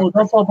yeah, lot people of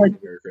don't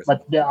celebrate, Merry Christmas.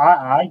 but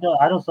I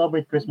don't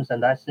celebrate Christmas,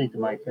 and I say to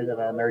my kid,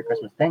 Merry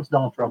Christmas. Thanks,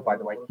 Donald Trump, by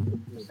the way.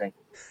 Just saying.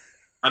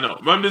 I know,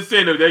 but I'm just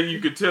saying that you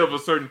can tell for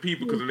certain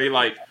people because they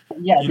like.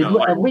 Yeah,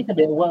 like, wait a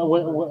minute.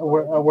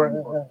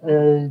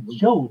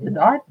 Joe,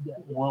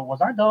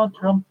 was our Donald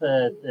Trump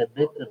a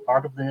bit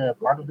part of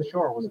the show,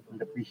 or was it in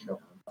the pre-show?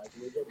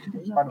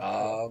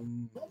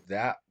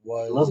 That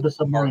was Love the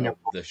submarine part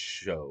of the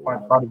show.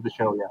 Part of the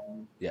show, yeah.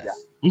 Yes, Yeah.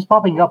 He's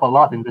popping up a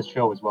lot in this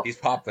show as well. he's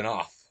popping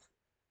off.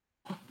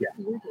 Yeah.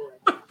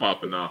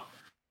 popping off.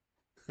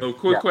 So,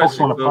 quick Yeah,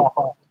 question. folks wanna So, pop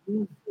up.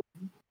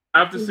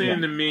 after seeing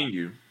the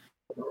menu,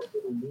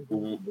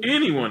 will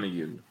any one of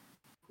you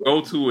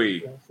go to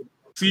a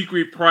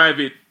secret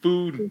private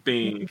food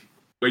thing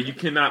where you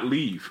cannot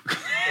leave?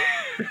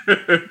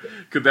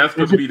 Because that's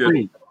going Is to be it the.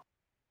 free?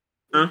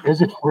 Huh?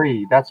 Is it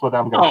free? That's what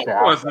I'm Oh, gonna of say.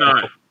 course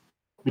not.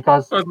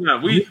 Because Of course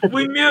not. We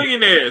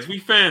millionaires. We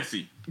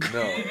fancy.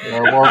 No,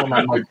 well, then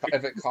I'm like,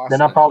 if it costs,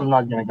 then I'm probably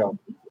not gonna go.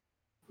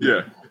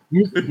 Yeah.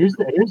 Here's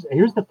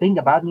the thing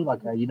about me, like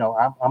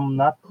I'm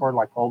not for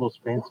like all those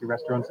fancy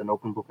restaurants and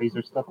open buffets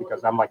or stuff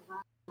because I'm like,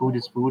 food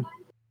is food.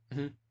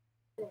 Mhm.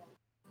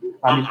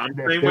 I mean, I'm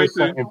the same way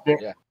too.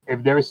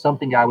 if there is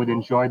something I would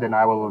enjoy, then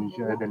I will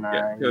enjoy. Then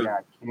I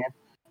can't.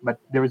 But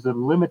there is a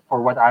limit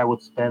for what I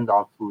would spend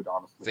on food,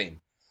 honestly. same.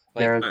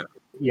 There's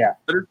yeah.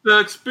 But it's the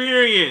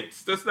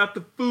experience. That's not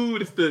the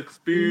food. It's the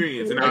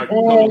experience. And I Hey,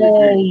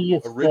 totally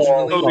it's, agree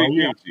yeah.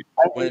 with you.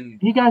 When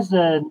You guys,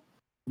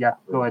 yeah,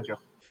 go ahead, Joe.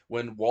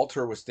 when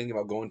Walter was thinking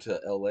about going to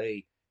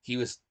LA, he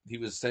was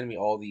sending me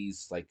all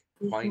these like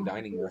fine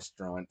dining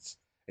restaurants,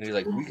 and he's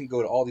like, "We can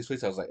go to all these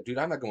places." I was like, "Dude,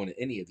 I'm not going to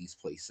any of these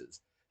places."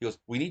 He goes,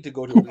 "We need to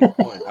go to at least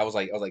one." I was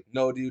like,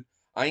 "No, dude,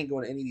 I ain't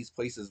going to any of these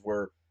places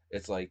where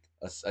it's like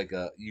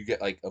you get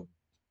like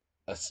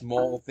a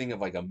small thing of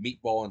like a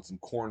meatball and some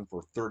corn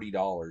for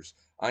 $30.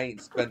 I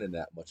ain't spending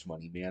that much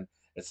money, man."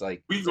 It's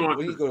like We it's going like,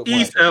 we need to to go to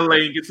East one. LA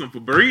and get some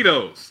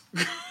burritos.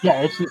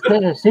 Yeah, it's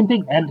the same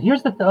thing. And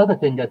here's the other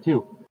thing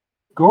too.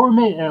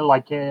 Gourmet,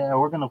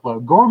 we're gonna play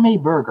gourmet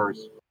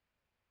burgers,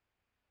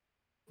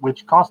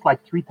 which cost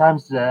like three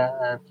times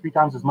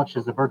as much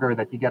as the burger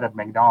that you get at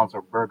McDonald's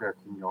or Burger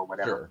King or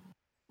whatever. Sure.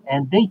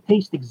 And they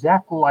taste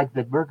exactly like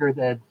the burger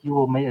that you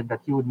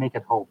would make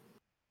at home.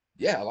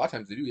 Yeah, a lot of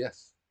times they do.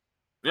 Yes.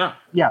 Yeah.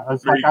 Yeah,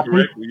 it's Very like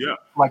correctly, yeah.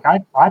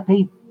 I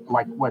paid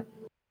like what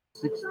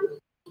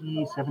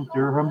 67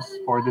 dirhams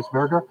for this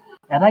burger,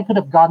 and I could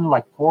have gotten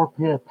like 4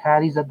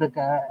 patties at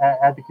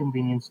the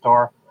convenience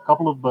store, a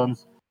couple of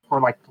buns for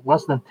like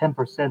less than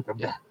 10% of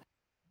that.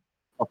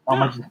 Of how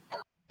much?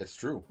 It's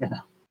true.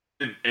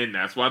 And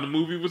that's why the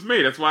movie was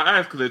made. That's why I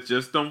asked, because it's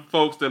just them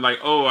folks that like,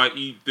 oh, I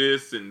eat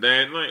this and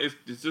that. Like,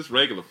 it's just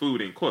regular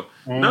food, and course,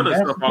 And none of the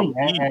that's stuff the I thing.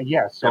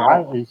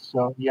 would eat.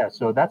 Yeah,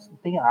 so that's the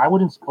thing. I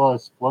wouldn't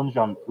splurge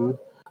on food.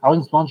 I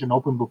wouldn't splurge on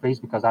open buffets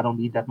because I don't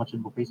eat that much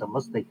in buffets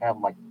unless they have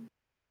like,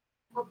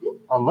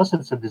 unless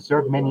it's a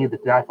dessert menu to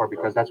die for,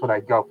 because that's what I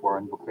go for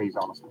in buffets,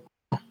 honestly.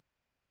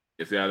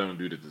 Yeah, see, I don't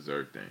do the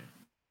dessert thing.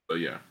 But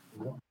yeah.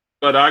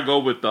 But I go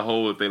with the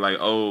whole, if they like,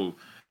 oh,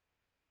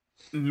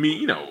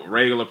 me,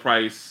 regular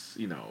price,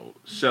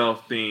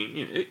 shelf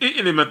thing.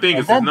 And then my thing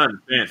is, it's nothing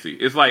fancy.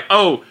 It's like,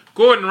 oh,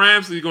 Gordon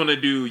Ramsay's going to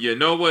do, you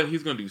know what?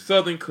 He's going to do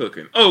Southern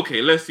cooking.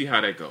 Okay, let's see how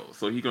that goes.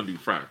 So he's going to do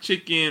fried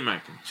chicken,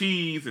 mac and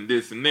cheese, and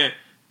this and that.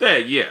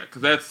 That, yeah,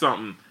 because that's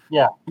something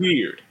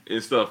weird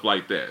and stuff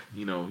like that.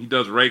 He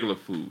does regular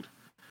food.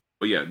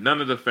 But yeah, none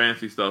of the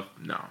fancy stuff,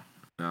 no.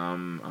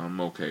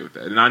 I'm okay with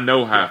that. And I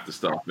know half the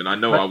stuff, and I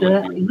know I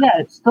wouldn't be. Yeah,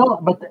 it's still,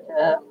 but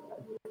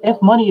if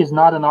money is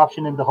not an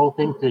option in the whole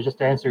thing,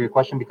 to answer your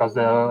question, because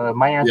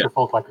my answer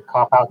felt like a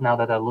cop out now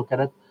that I look at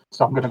it,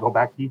 so I'm gonna go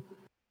back to you.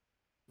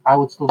 I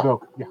would still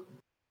go, yeah.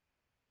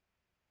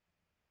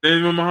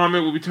 Then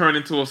Muhammad will be turned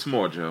into a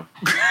s'more, Joe.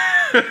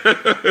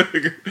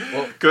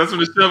 Because that's when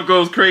the chef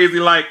goes crazy,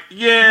 like,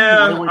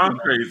 I'm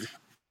crazy.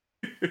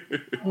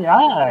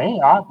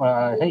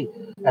 Hey,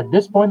 at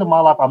this point in my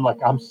life, I'm like,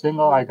 I'm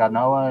single, I got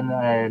no one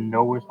and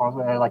no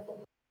responsibility. Like,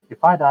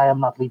 if I die, I'm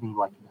not leaving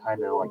like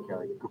behind a like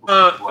a group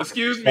of people.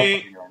 Excuse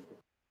me.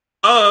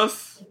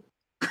 Us.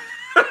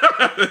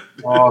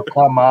 Oh,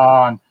 come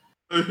on.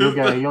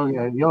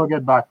 You'll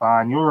get back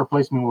fine. You'll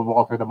replace me with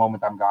Walter the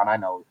moment I'm gone. I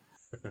know.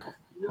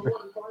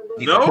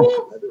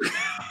 No.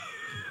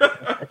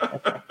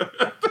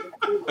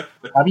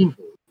 I mean,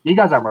 you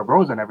guys are my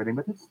bros and everything,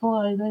 but it's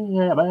like,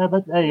 yeah,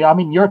 but hey, I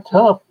mean, you're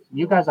tough.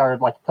 You guys are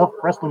like tough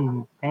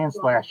wrestling fans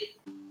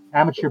 /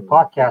 amateur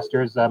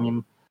podcasters. I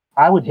mean,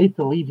 I would hate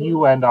to leave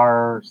you and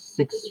our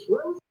six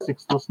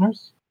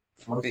listeners.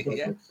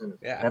 Yeah.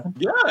 Seven?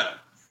 Yeah.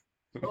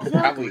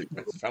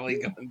 It's probably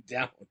going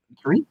down.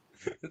 3?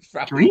 It's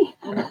probably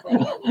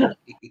 3?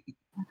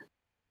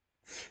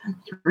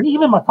 3?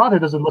 Even my father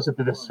doesn't listen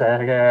to this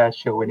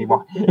show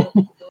anymore.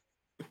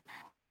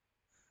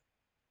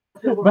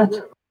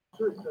 But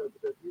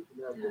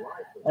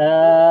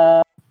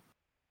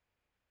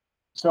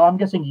so I'm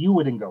guessing you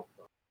wouldn't go.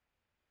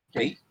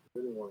 Me?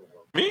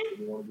 Me?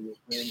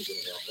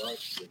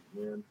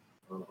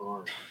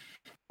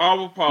 I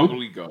will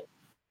probably go.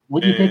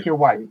 Would you take your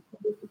wife?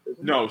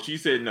 No, she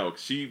said no.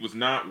 She was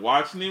not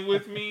watching it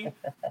with me.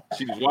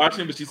 She was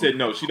watching, but she said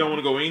no. She don't want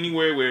to go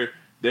anywhere where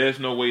there's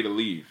no way to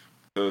leave.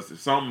 Because if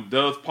something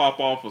does pop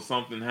off or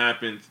something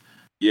happens,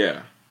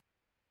 yeah.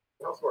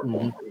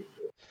 Mm-hmm.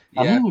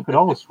 Yeah, I mean, you could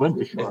always swim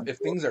to shore. If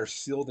things are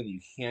sealed and you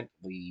can't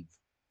leave,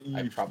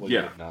 I probably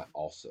would not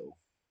also.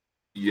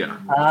 Yeah.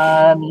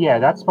 Yeah,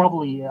 that's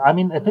probably. I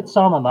mean, if it's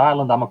on an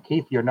island, I'm okay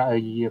if you're not.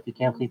 If you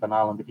can't leave an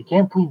island, if you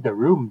can't leave the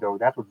room, though,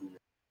 that would be.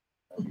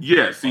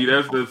 Yeah. See,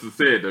 that's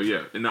said though.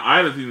 Yeah, and the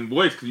island's even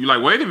worse because you're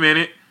like, wait a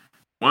minute,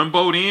 one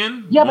boat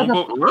in, Yeah, one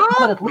but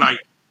boat. What?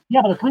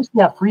 Yeah, but at least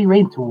you have free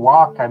reign to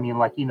walk. I mean,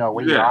 like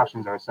weigh your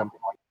options or something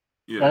like.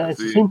 Yeah, it's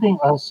the same thing.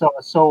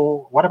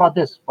 So what about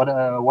this? What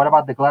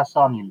about the glass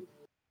onion?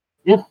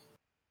 If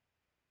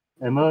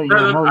I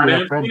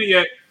haven't seen it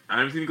yet. I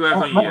haven't seen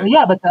Glass Onion yet.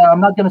 Yeah, but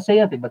I'm not going to say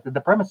anything. But the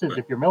premise is,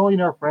 if your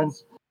millionaire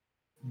friends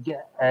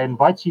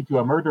invites you to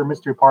a murder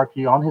mystery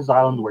party on his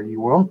island where you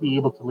won't be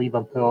able to leave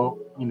until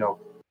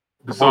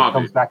the boat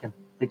comes back and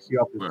picks you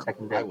up the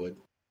second day. I would.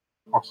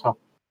 Or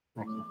something.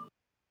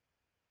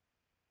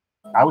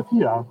 I would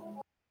too.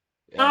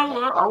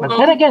 But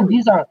then again,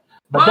 these are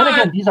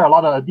a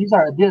lot of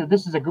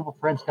This is a group of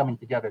friends coming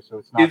together, so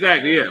it's not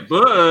exactly. Yeah,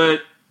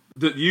 but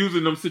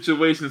using them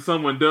situations,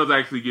 someone does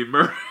actually get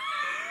murdered.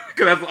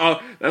 Because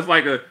that's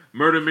like a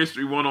murder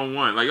mystery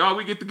 101. Like, oh,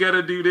 we get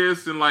together, do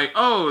this, and like,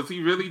 oh, is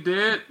he really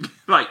dead?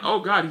 Like, oh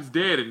God, he's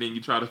dead, and then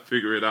you try to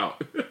figure it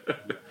out.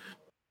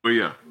 But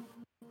yeah,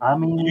 I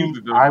mean,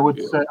 I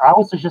would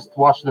suggest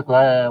watch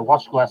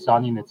Glass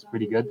Onion. It's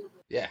pretty good.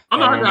 Yeah. Oh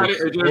no, I got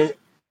it.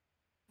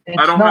 It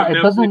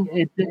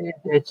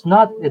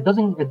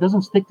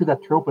doesn't stick to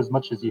that trope as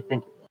much as you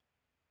think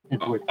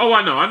it would. Oh,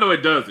 I know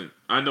it doesn't.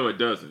 I know,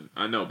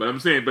 but I'm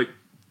saying, but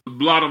a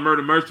lot of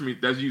murder mystery,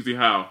 that's usually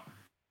how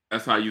they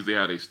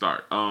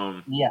start.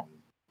 Yeah.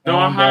 No,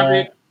 I have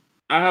it.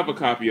 I have a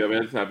copy of it.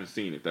 I just haven't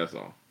seen it. That's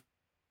all.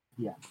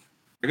 Yeah.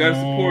 I gotta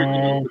support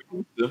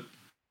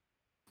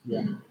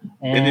Yeah.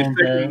 And this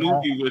second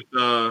movie with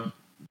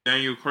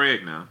Daniel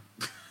Craig now.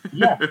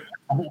 Yeah.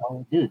 I mean,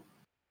 dude,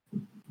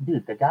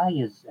 the guy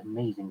is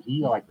amazing.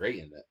 He great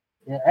in it.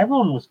 Yeah,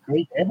 everyone was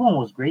great. Everyone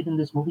was great in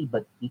this movie,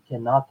 but you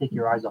cannot take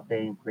your eyes off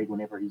Daniel Craig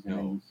whenever he's in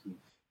any scene.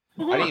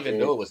 I didn't even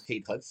know it was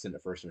Kate Hudson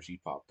at first when she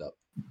popped up.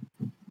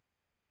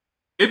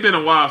 It's been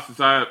a while since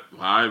I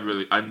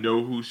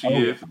know who she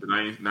is, but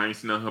I ain't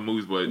seen her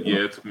movies. But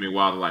yeah, it took me a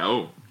while to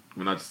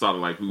when I just saw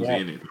who's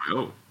in it. Like,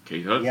 oh,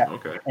 Kate Hudson,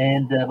 okay.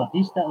 And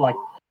Batista,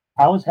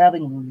 I was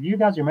having. You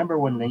guys remember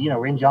when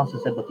Rain Johnson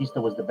said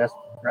Batista was the best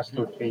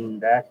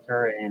wrestler-trained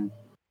actor, and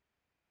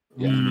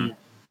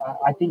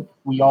I think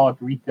we all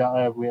agreed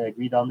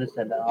on this.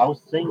 And I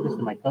was saying this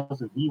to my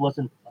cousin. He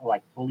wasn't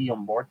fully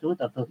on board to it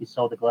until he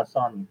saw the Glass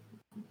Onion.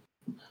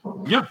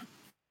 Yeah.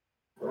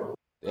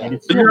 And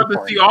it's you have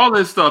to see all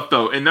this stuff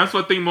though, and that's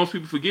what I think most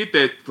people forget,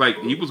 that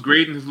he was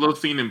great in his little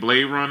scene in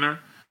Blade Runner.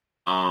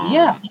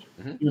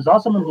 He was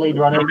awesome in Blade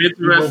Runner.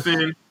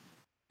 Interesting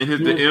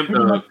in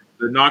the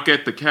knock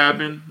at the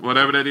cabin,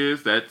 whatever that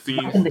is. That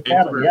scene in the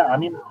cabin. Yeah, I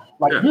mean,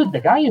 dude, the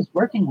guy is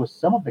working with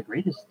some of the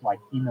greatest,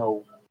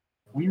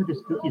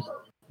 weirdest, kookiest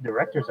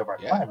directors of our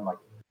time.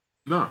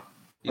 From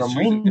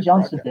Rain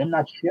Johnson to M.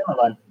 Night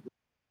Shyamalan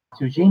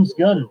to James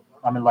Gunn.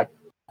 I mean,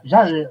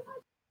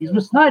 he's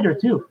with Snyder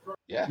too.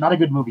 Yeah. Not a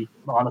good movie,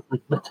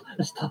 honestly, but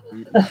still.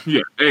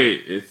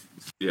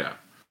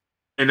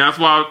 And that's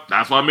why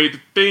I made the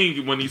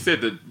thing when we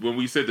said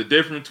the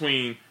difference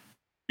between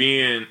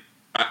being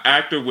an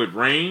actor with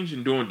range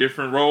and doing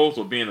different roles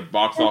or being a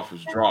box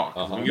office draw.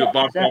 When you're a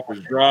box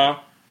office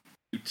draw,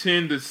 you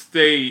tend to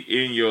stay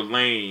in your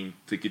lane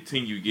to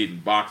continue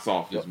getting box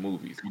office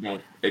movies. You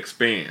don't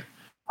expand.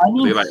 I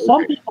mean,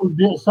 people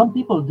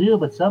do,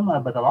 but a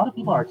lot of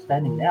people are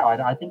expanding now.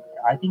 I think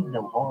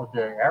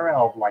the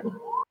era of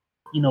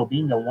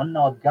being a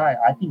one-note guy.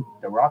 I think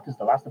The Rock is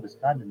the last of his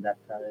kind in that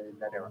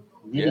era.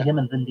 Maybe him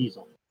and Vin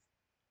Diesel.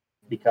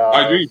 Because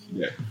I agree with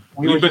that.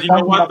 We were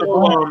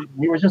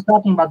just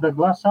talking about the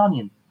Glass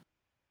Onion.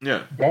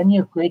 Yeah.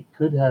 Daniel Craig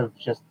could have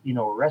just,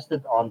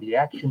 rested on the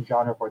action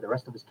genre for the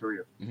rest of his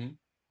career. Mhm.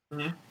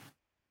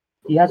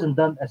 He hasn't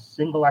done a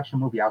single action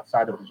movie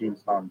outside of the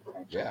James Bond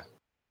franchise. Yeah.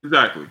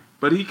 Exactly.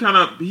 But he kind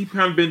of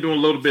been doing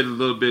a little bit of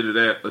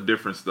that, of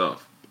different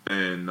stuff,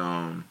 and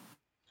I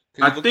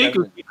think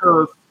it's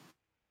because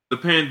the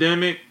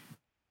pandemic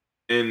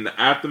and the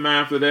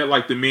aftermath of that,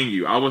 like The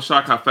Menu. I was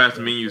shocked how fast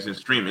The Menu's in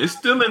streaming. It's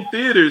still in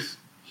theaters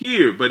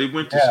here, but it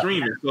went to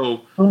streaming.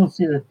 So we'll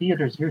see the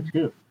theaters here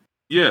too.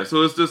 Yeah,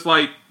 so it's just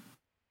like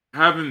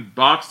having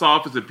box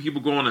office and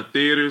people going to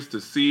theaters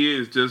to see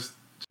it.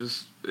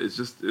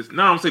 It's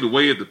not, I'm saying the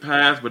way of the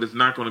past, but it's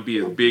not going to be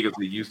as big as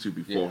it used to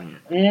beforehand.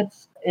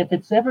 If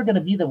it's ever going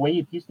to be the way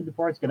it used to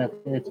before, it's gonna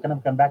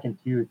come back in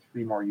 2 or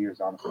 3 more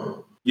years,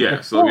 honestly. Yeah,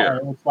 it's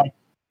like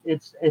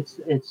it's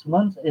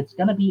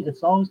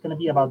always gonna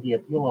be about the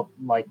appeal of,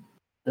 like,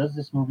 does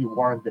this movie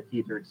warrant the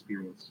theater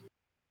experience?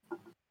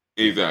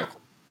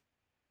 Exactly.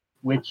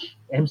 Which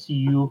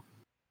MCU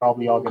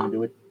probably all gonna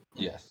do it.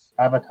 Yes.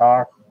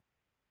 Avatar.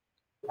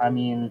 I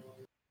mean,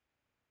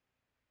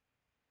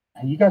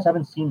 you guys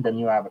haven't seen the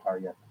new Avatar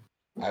yet.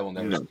 I will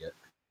never see it.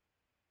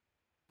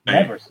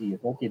 Never see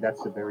it. Okay,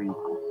 that's a very.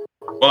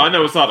 Well, I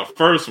never saw the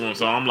first one,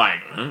 so I'm like.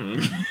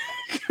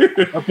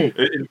 Okay.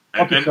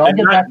 So I'll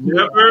get back to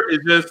never.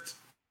 It's just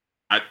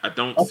I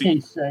don't see. Okay,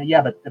 so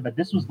yeah, but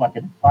this was like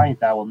a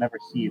defiant. I will never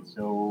see it.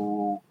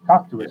 So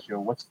talk to us,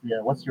 Joe. What's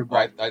your?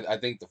 I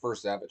think the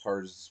first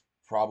Avatar is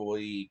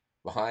probably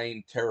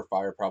behind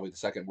Terrifier, probably the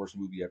second worst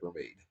movie ever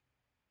made.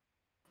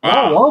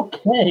 Oh,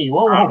 okay.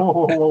 Whoa.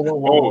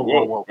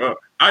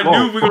 I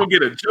knew we were gonna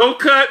get a Joe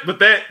cut, but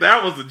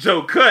that was a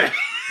Joe cut.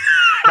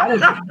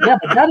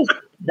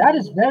 That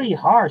is very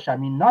harsh. I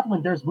mean, not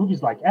when there's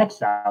movies like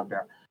X out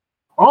there.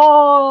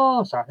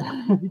 Oh, sorry.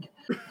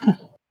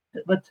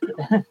 But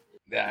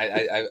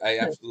yeah, I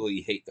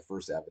absolutely hate the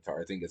first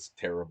Avatar. I think it's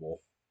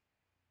terrible.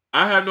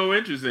 I have no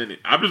interest in it.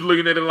 I'm just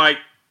looking at it like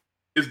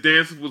it's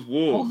Dancing with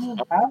Wolves.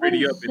 I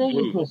wouldn't say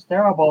it was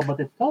terrible, but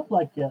it felt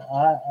like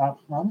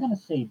I'm gonna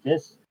say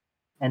this,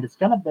 and it's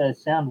gonna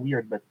sound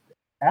weird, but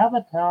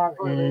Avatar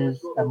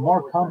is a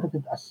more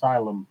competent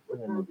Asylum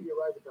movie.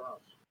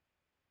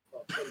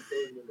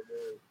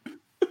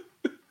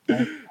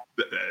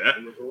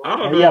 I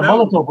don't know. Yeah,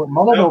 mull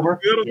it over.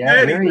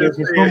 Yeah, there he is.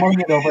 He's still mulling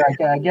it over.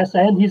 I guess,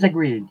 and he's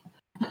agreeing.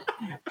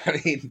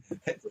 I mean,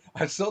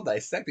 I'm still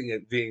dissecting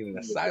it being an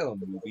Asylum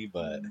movie,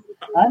 but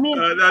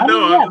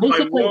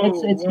basically,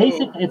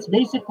 it's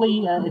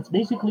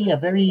basically a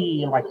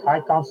very, like,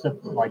 high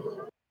concept, like,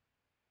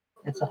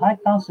 it's a high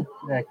concept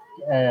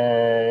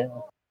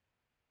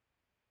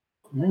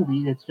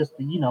movie. It's just,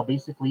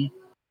 basically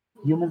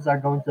humans are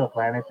going to a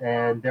planet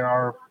and there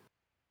are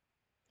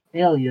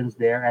aliens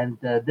there, and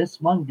this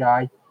one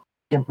guy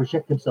can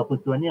project himself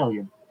into an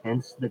alien.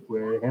 Hence the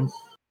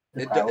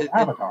title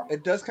Avatar.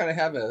 It does kind of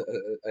have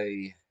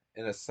an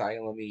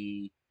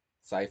Asylum-y,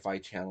 sci-fi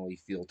channel-y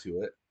feel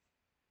to it.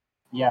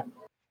 Yeah,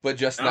 but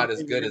just not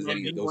as good as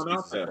any of those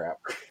pieces of crap.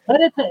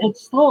 But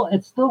it's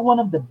still one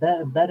of the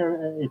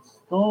better. It's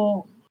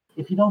still,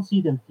 if you don't see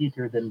it in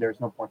theater, then there's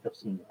no point of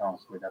seeing it.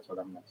 Honestly, that's what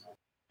I'm gonna say.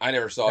 I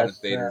never saw it in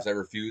theaters. I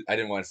refused. I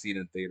didn't want to see it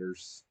in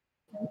theaters.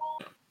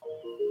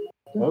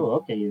 Oh,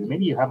 okay.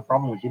 Maybe you have a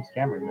problem with James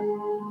Cameron.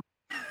 Then.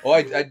 Oh,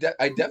 I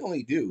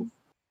definitely do.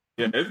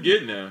 Yeah,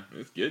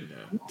 it's good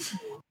now.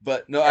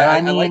 But no, I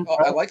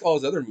like all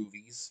his other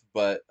movies.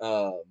 But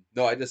no,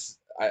 I just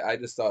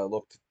thought it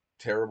looked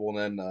terrible.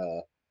 And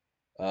then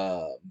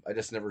I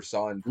just never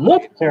saw him.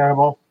 Looked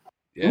terrible.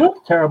 Yeah.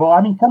 Looked terrible. I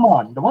mean, come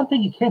on. The one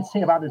thing you can't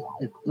say about it is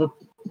it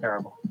looked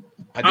terrible.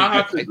 I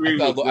thought it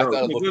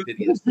looked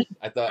hideous.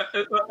 I thought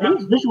it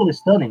was visually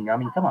stunning. I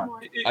mean, come on.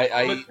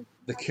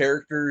 The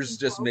characters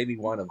just made me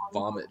want to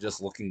vomit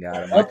just looking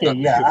at them. Okay,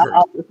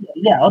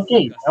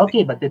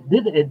 okay, but it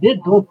did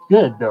look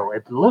good though.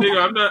 It looked.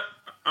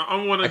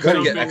 I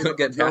couldn't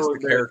get past the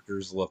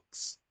characters'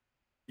 looks.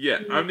 Yeah,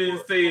 I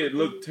didn't say it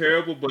looked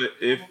terrible, but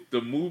if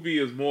the movie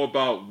is more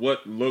about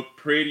what looked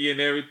pretty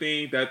and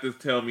everything, that just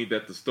tell me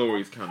that the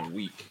story is kind of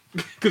weak.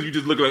 Because you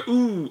just look like,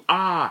 ooh,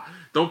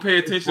 don't pay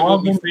attention to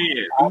what we're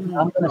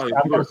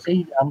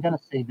saying. I'm gonna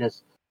say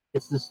this.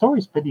 It's the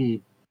story's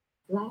pretty.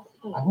 I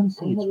wouldn't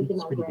say it's weak.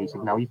 It's pretty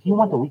basic. Now, if you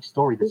want a weak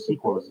story, the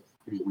sequel is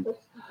pretty weak.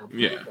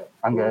 Yeah.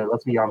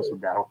 Let's be honest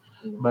with that.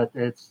 But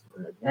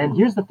and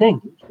here's the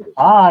thing.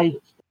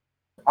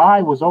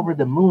 I was over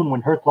the moon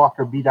when Hurt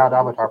Locker beat out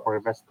Avatar for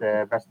best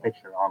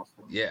picture,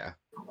 honestly. Yeah.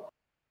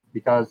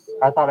 Because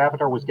I thought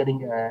Avatar was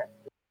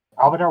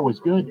was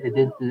good. It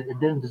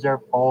didn't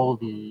deserve all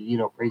the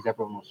praise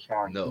everyone was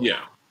showering. No.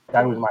 Yeah.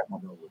 That was my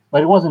point.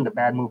 But it wasn't a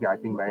bad movie, I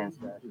think, by any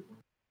stretch.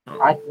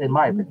 In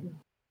my opinion.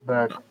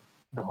 But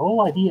the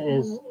whole idea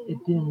is it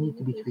didn't need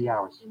to be 3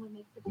 hours.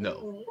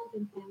 No.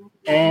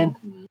 And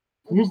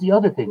here's the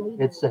other thing.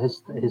 It's a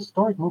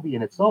historic movie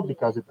in itself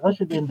because it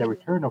ushered in the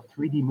return of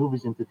 3D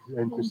movies into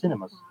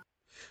cinemas.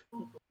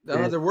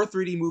 No, there were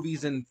 3D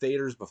movies in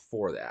theaters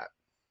before that.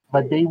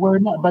 But they were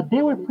not. But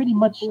they were pretty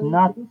much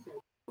not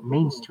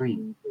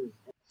mainstream.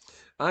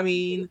 I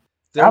mean,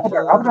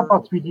 Avatar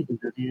brought 3D to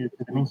the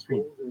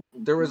mainstream.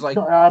 There was like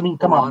So, I mean,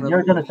 come on, Moana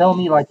you're gonna tell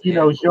me like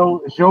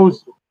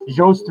Zhou's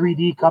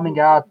 3D coming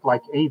out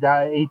like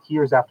 8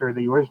 years after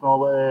the original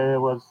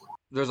was.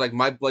 There's like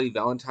My Bloody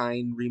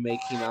Valentine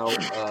remake came out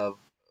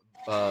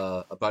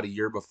about a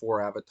year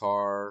before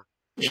Avatar,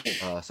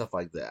 stuff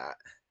like that.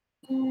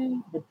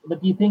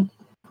 But do you think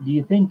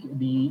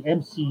the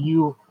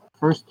MCU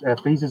first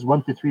phases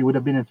 1 to 3 would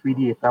have been in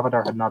 3D if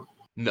Avatar had not?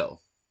 No.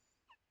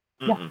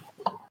 Yeah.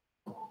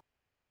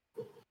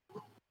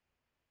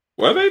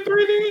 Were they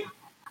 3D?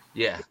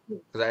 Yeah,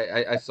 because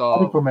I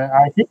saw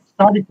I think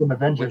starting from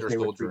Avengers Winter they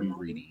were Soldier in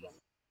 3D. 3D.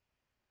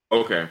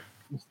 Okay.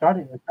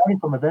 Starting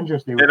from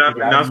Avengers they were And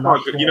 3D. I saw,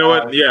 you know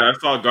what? Yeah, I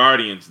saw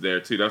Guardians there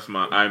too. That's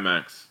my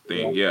IMAX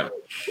thing. Yeah.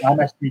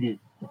 IMAX 3D.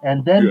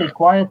 And then they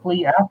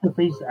quietly after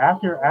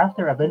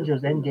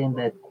Avengers Endgame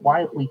they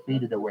quietly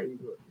faded away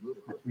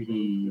the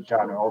 3D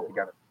genre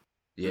altogether.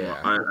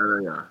 Yeah.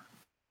 Yeah.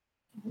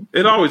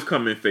 It always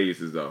come in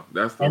phases though.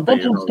 That's the And thing.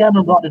 then James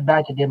Cameron brought it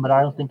back again, but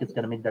I don't think it's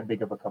gonna make that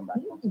big of a comeback.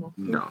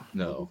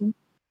 No.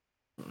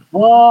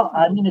 Well,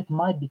 I mean it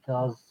might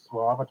because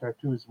Avatar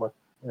 2 is what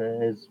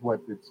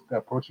it's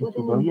approaching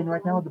 2 billion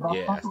right now at the box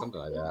Yeah, office. something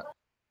like that.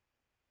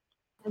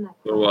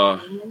 So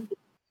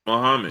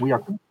Mohammed. We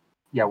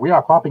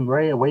are popping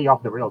way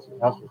off the rails.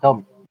 Tell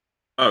me.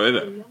 Oh, is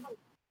it?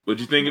 What'd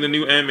you think of the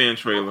new Ant-Man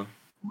trailer?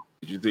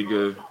 Did you think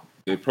of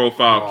the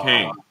profile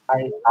Kang?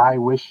 I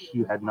wish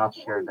you had not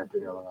shared that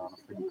trailer,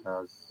 honestly,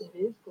 because,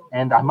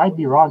 and I might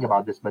be wrong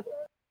about this, but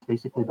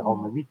basically the whole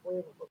movie.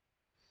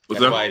 That's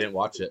why I didn't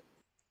watch it.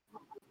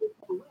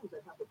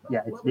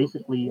 Yeah, it's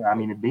basically, I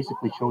mean, it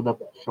basically showed,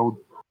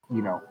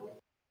 you know,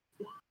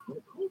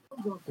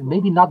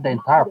 maybe not the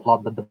entire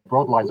plot, but the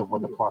broad lines of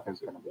what the plot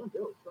is going to be.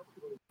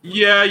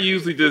 Yeah, I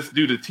usually just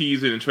do the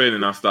teaser and trailer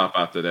and I'll stop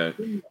after that.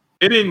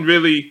 It didn't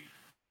really.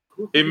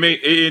 It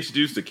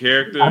introduced the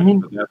character. I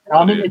mean,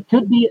 it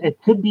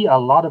could be a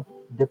lot of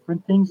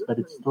different things, but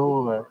it's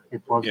still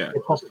it was.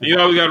 You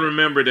always got to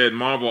remember that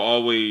Marvel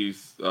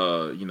always,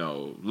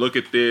 look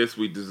at this.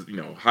 We just,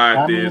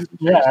 hide this.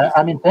 Yeah,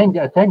 I mean, thank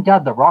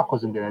God The Rock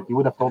wasn't in it. He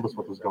would have told us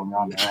what was going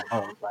on there.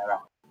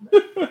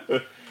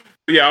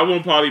 Yeah, I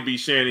won't probably be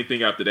sharing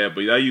anything after that,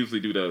 but I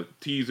usually do the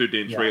teaser,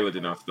 then trailer,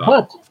 then I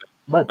stop.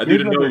 But I do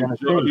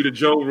the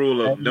Joe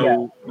rule of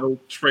no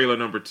trailer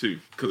number 2,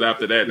 because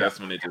after that, that's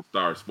when it just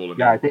starts spoiling.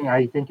 Yeah,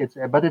 I think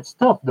it's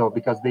tough though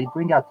because they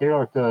bring out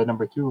trailer to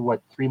number 2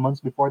 3 months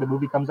before the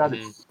movie comes out.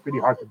 Mm-hmm. It's pretty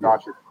hard to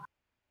dodge it.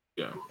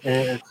 Yeah.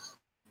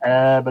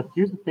 But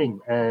here's the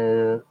thing.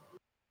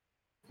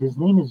 His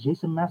name is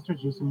Jason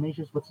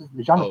Majors. What's his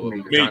name? Jonathan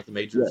Majors. Jonathan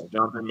Majors. Yeah,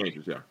 Jonathan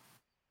Majors. Yeah.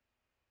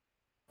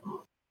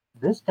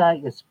 This guy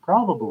is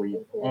probably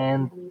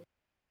and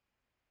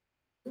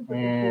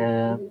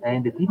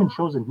it even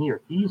shows in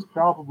here. He's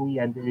probably,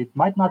 and it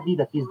might not be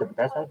that he's the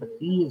best at, but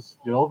he is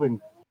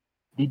delivering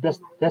the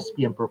best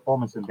thespian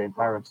performance in the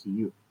entire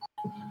MCU.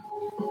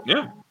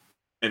 Yeah,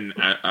 and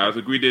I was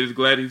agreed that he's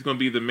glad he's going to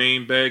be the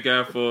main bad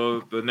guy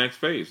for the next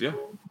phase. Yeah.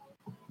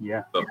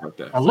 Stuff like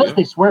that. Unless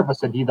they swerve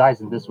us and he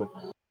dies in this one.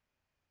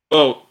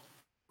 Well,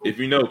 if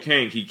you know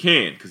Kang, he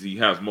can because he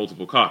has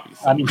multiple copies.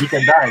 I mean, he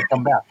can die and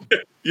come back.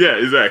 Yeah,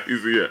 exactly.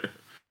 Yeah.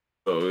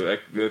 So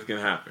that can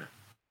happen.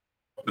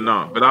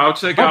 But I'll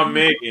check out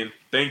Megan.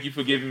 Thank you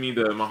for giving me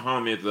the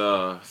Muhammad's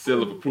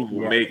seal of approval,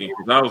 Megan.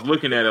 Because I was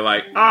looking at it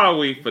like I'll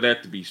wait for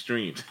that to be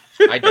streamed.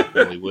 I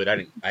definitely would.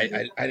 I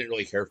didn't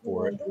really care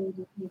for it.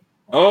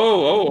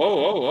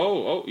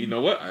 Oh! You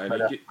know what?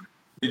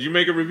 Did you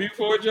make a review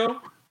for it,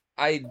 Joe?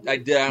 I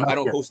did. I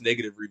don't post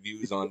negative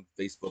reviews on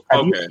Facebook.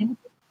 Okay. And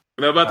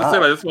I'm about to say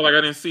that's why I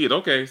didn't see it.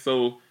 Okay,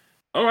 so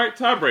all right,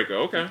 tiebreaker.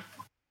 Okay.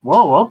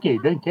 Whoa. Okay.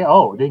 Didn't care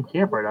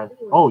for that.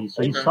 Oh,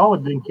 so you saw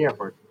it, didn't care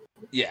for it.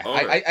 Yeah,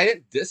 I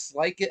didn't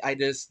dislike it. I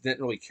just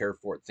didn't really care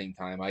for it at the same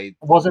time.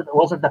 Was it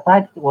the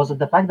fact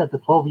that the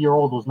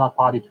 12-year-old was not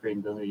potty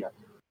trained yet?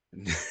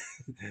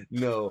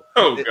 No.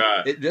 Oh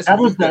God. Because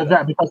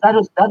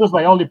that was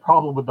my only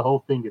problem with the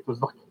whole thing. It was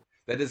like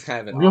that is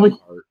kind of an really.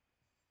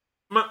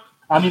 Art.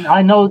 I mean,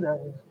 I know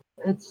that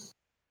it's,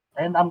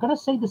 and I'm gonna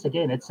say this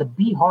again. It's a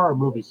B horror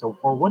movie, so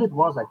for what it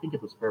was, I think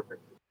it was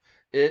perfect.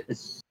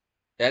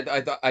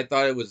 I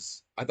thought it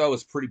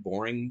was pretty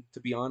boring, to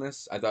be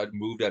honest. I thought it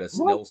moved at a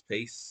snail's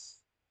pace.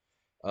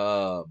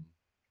 And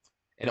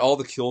all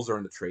the kills are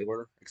in the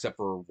trailer except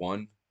for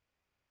one.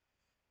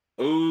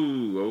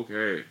 Oh,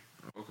 okay.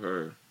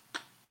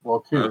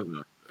 Well,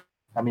 2.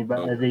 I mean,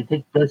 but they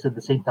take place at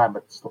the same time,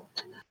 but still.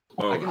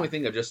 I can only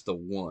think of just the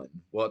one.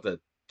 We'll have to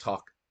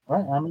talk.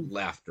 Right. I mean,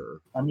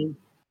 laughter. I mean,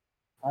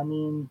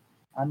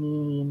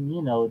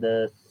 you know,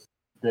 the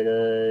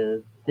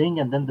thing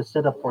and then the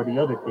setup for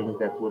the other thing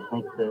that would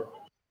make the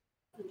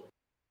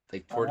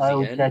like towards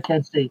the end. I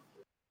can't say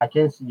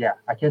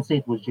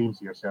it was James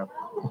here. So.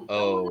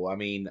 Oh, I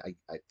mean,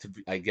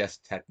 I guess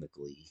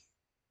technically.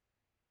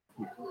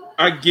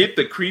 I get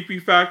the creepy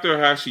factor,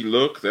 how she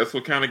looks. That's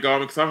what kind of got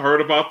me, because I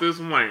heard about this.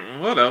 I'm like,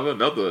 whatever,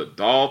 another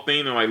doll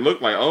thing, and I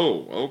look like,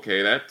 oh,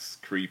 okay, that's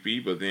creepy.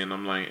 But then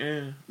I'm like,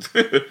 I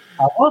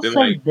will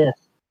say this: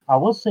 I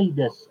will say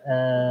this: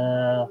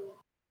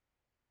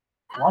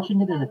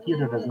 watching it in the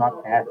theater does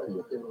not add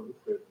to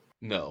it.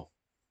 No.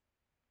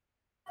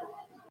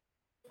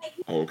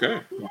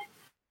 Okay.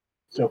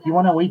 So if you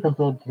want to wait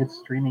until it hits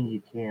streaming,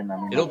 you can. I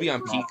mean, It'll be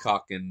on it's not-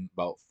 Peacock in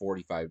about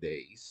 45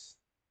 days.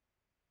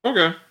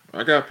 Okay.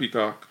 I got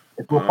Peacock.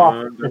 It will pop.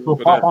 Just It will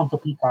for pop that. onto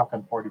Peacock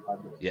in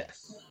 45 days.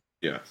 Yes.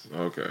 Yes.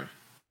 Okay.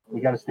 We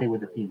got to stay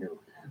with the theme here.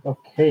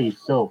 Okay,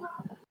 so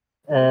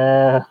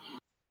where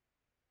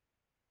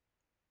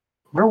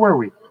were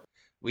we?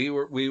 We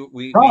were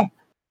Don.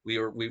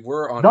 we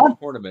were on Don. a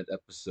tournament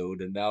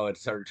episode, and now it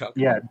started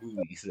talking Yeah. about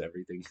movies and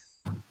everything.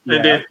 Yeah,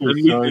 and then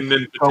okay, so and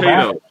then go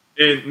back. potato.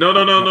 And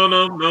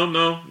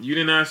no. You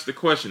didn't ask the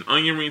question.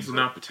 Onion rings are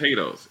not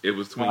potatoes. It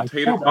was between I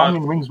tater said tots.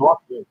 onion rings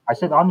walk. I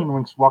said onion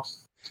rings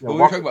walks. But we were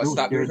walks talking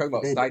about through we were here talking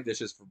about today. side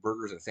dishes for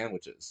burgers and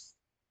sandwiches.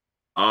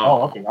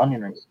 Oh, okay,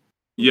 onion rings.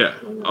 Yeah.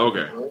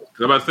 Okay. Because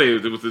I'm about to say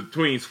it was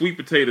between sweet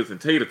potatoes and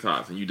tater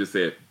tots, and you just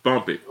said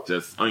bump it,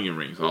 just onion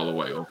rings all the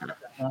way. Okay.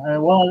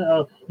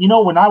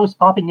 When I was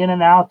popping in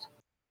and out,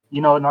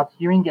 not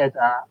hearing it,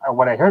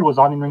 what I heard was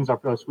onion rings are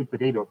for sweet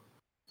potato.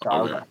 So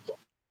I was Okay. like,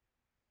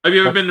 Have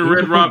you ever but been to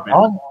here's Red the thing,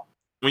 Robin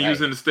when you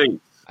was in the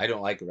States? I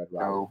don't like a Red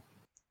Robin. No,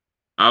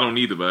 I don't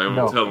either, but I want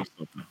No. to tell them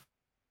something.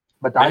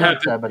 but They I had like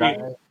this that. But thing-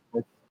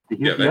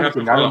 here's they the other have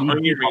thing. something I called don't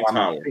an need onion beef ring on my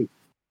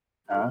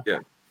tower.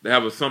 steak. They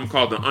have something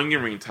called the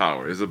onion ring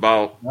tower. It's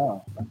about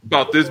No,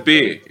 this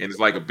big, and it's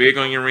like a big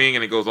onion ring,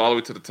 and it goes all the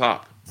way to the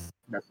top.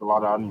 that's a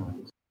lot of onion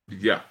rings.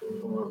 Yeah.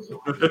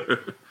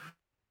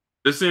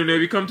 Listen,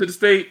 if you come to the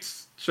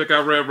States, check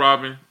out Red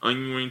Robin,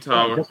 Onion Ring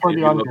Tower. Just for If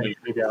the you onion love rings,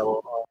 maybe I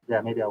will.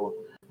 Maybe I will.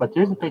 But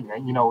here's the thing.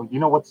 You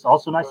know what's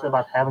also nice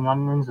about having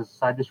onion rings as a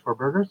side dish for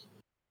burgers?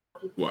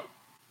 what?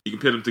 You can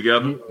put them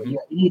together?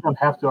 You don't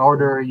have to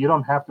order. You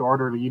don't have to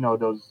order.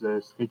 Those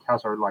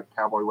steakhouse or like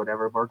Cowboy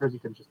whatever burgers. You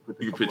can just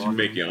put. You can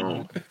make your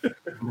own.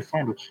 in the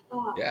sandwich.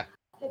 Yeah.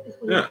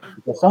 Yeah.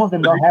 Because some of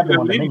them But don't you have can them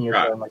on the mini menu.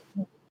 fry. So I'm like,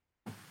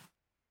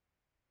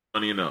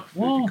 Funny enough.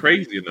 Yeah.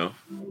 Crazy enough.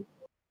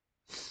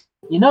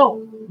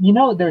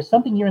 There's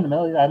something here in the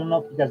middle. I don't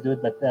know if you guys do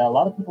it, but a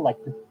lot of people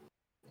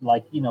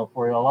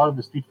for a lot of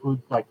the street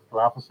food, like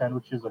falafel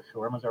sandwiches or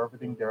shawarmas or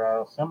everything, there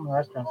are some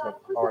restaurants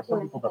or some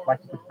people that like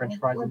to put French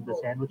fries in the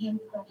sandwich.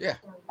 Yeah.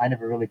 I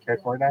never really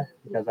cared for that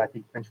because I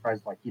think French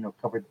fries,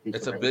 cover the taste.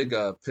 It's of a big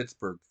everything.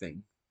 Pittsburgh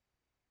thing.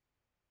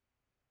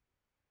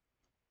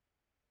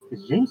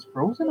 Is James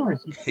frozen or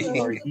is he?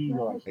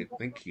 I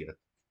think he.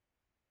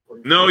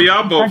 No,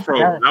 y'all both French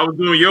frozen. I was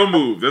doing your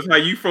move. That's how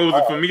you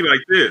frozen for me like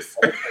this.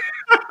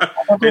 I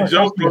thought they And were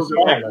Joe casting a frozen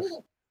spell like on us.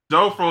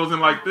 Joe frozen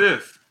like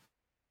this.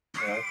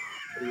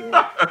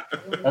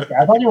 Okay,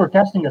 I thought you were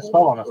casting a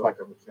spell on us, like.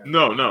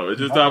 No. It's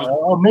just I was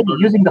Or maybe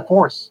using the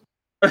force.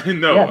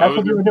 no. Yeah, I that's was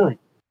what you were doing.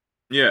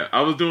 Yeah,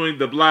 I was doing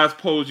the blast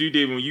pose you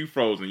did when you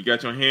frozen. You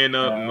got your hand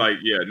up and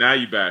now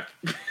you back.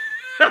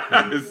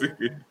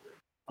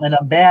 And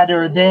I'm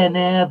better than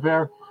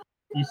ever.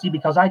 You see,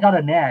 because I got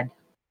a nag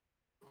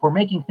for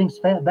making things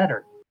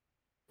better.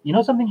 You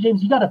know something,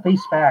 James? You got to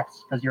face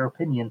facts because your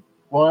opinion.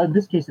 Well, in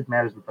this case, it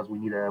matters because we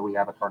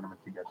have a tournament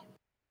together.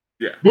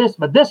 Yeah.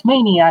 This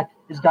maniac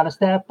is gonna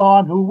step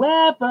on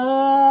whoever.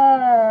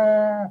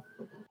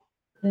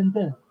 And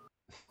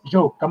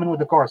Joe, come in with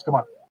the chorus. Come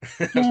on.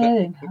 I was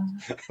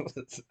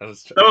trying,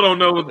 Still don't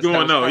know what's I was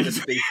going on. trying to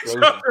stay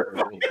frozen for a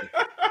little bit.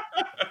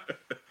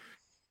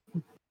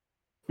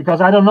 Because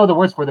I don't know the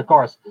words for the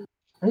chorus.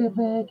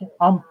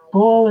 I'm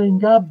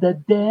pulling up the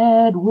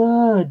dead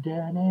wood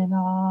and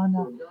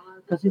on.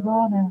 Because you're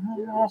gonna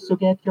have to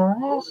get your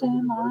ass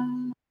in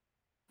line.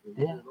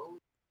 Yeah.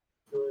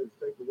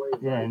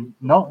 Yeah, and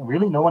no,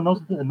 really, no one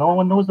knows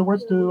the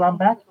words to "I'm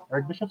Back."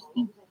 Eric Bishop's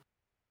theme.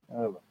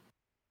 Oh.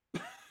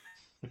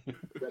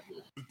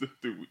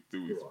 do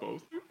we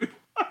supposed to?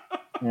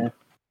 Yeah.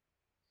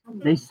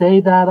 They say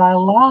that I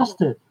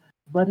lost it,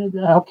 but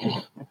okay.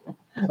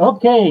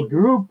 Okay,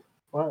 group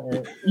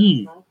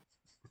E.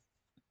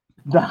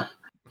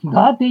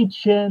 Dante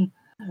Chen,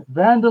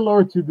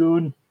 Vandalore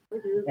Tugun,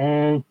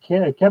 and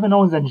Kevin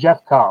Owens and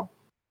Jeff Cobb,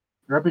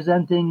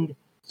 representing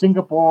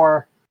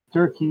Singapore,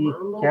 Turkey,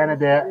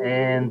 Canada,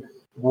 and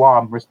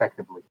Guam,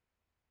 respectively.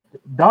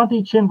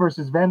 Dante Chen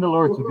versus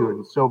Vandalore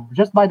Tugun. So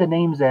just by the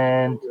names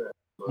and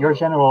your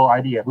general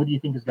idea, who do you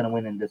think is going to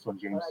win in this one,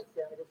 James?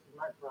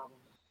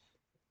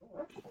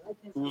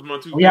 Who's my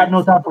two? We have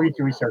no time for you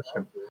to research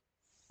them.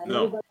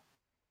 No.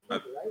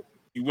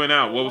 You went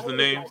out. What was the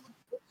name?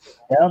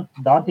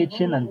 Dante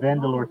Chen and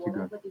Vandalore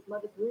Tugun.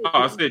 Oh,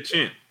 I said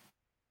Chin.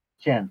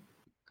 Chen.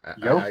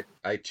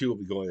 I too will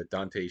be going with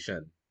Dante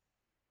Shen.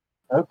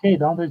 Okay,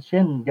 Dante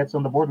Chen gets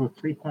on the board with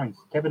 3 points.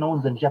 Kevin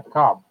Owens and Jeff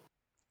Cobb.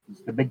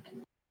 It's the big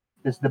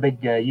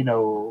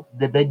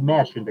the big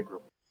match in the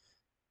group.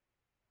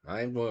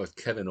 I'm going with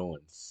Kevin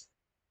Owens.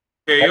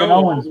 Kevin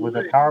Owens with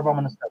a powerbomb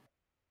and a step.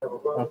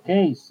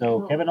 Okay,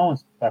 so Kevin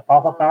Owens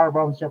pop-up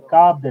powerbombs Jeff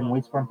Cobb, then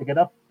waits for him to get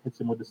up, hits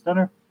him with the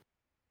stunner.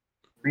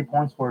 3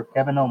 points for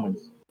Kevin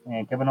Owens.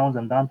 And Kevin Owens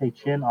and Dante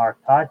Chen are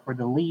tied for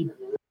the lead.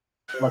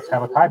 Let's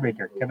have a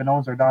tiebreaker. Kevin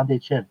Owens or Dante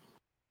Chen?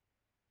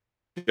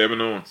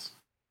 Kevin Owens.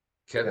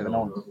 Kevin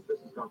Owens.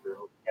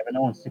 Kevin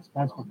Owens, 6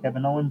 points for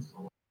Kevin Owens.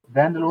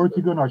 Vandal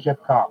Ortegon or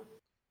Jeff Cobb?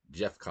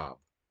 Jeff Cobb.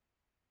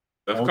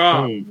 Jeff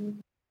Cobb. Okay.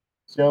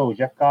 So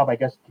Jeff Cobb, I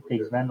guess,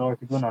 takes Vandal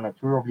Ortegon on a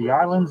tour of the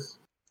islands.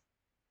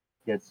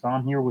 Gets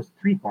on here with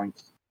 3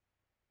 points.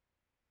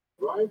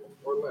 Right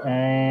or left?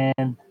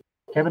 And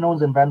Kevin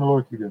Owens and Vandal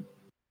Ortegon.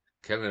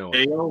 Kevin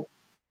Owens. KO.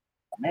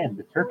 Man,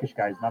 the Turkish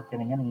guy is not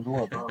getting any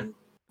love.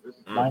 This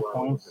is 9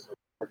 points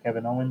for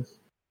Kevin Owens.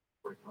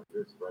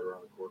 It's right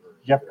around the corner.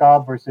 Jeff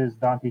Cobb versus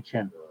Dante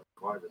Chin.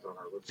 Clive is on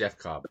our list. Jeff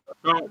Cobb.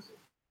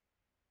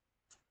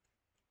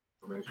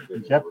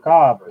 Jeff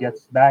Cobb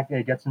gets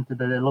into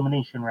the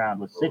elimination round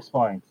with 6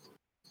 points.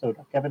 So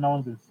Kevin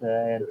Owens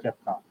and Jeff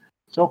Cobb.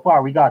 So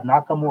far, we got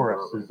Nakamura,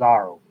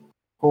 Cesaro,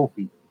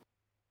 Kofi,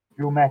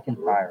 Drew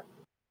McIntyre,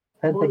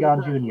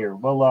 Pentagon Jr.,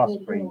 Will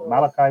Ospreay,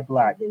 Malachi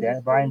Black,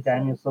 Bryan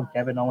Danielson,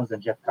 Kevin Owens,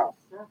 and Jeff Cobb.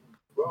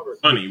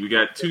 Funny, we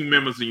got 2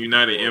 members of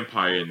United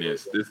Empire in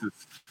this. This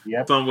is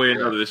some way or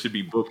another that should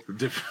be booked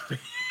differently.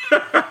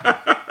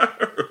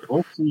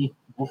 We'll see.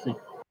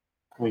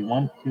 Wait,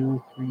 1,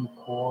 2, 3,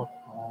 4,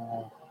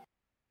 5.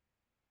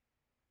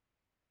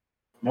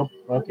 Nope.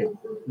 Okay.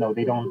 No,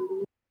 they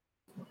don't.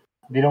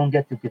 They don't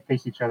get to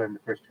face each other in the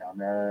first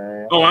round.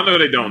 I know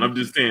they don't. I'm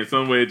just saying,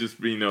 some way, just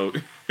Yeah,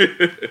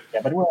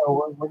 but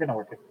we're gonna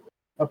work it.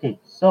 Okay,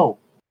 so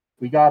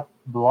we got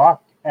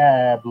block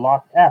F.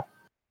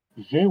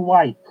 Jay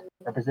White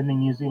representing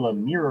New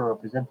Zealand, Miro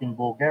representing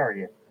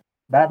Bulgaria,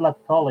 Bad Luck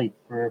Fale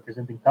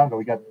representing Tonga.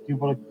 We got 2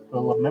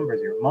 full of members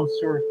here.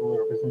 Mansoor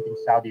representing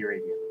Saudi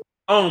Arabia.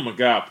 Oh my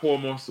God, poor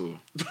Mansoor.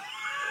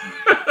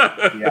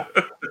 Yeah,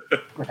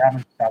 what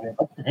happened to Saudi?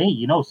 But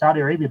hey, Saudi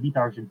Arabia beat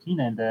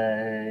Argentina in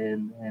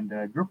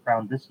the group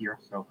round this year.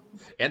 So,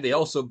 and they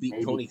also beat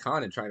Tony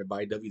Khan in trying to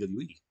buy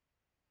WWE.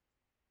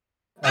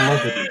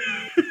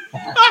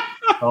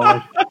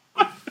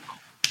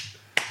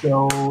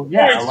 So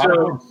yeah, a lot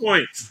of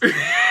points.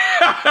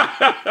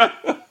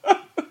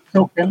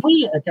 So can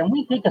we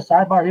take a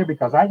sidebar here,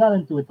 because I got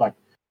into it like,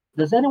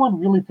 does anyone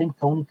really think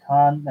Tony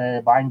Khan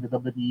buying the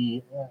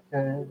WWE?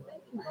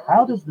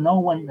 How does no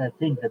one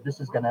think that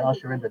this is going to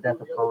usher in the death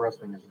of pro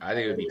wrestling? I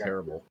think it would be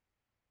terrible.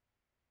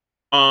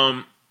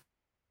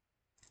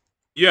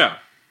 Yeah,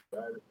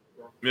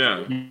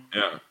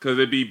 because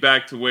it'd be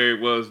back to where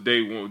it was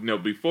day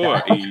one,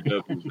 before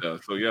AEW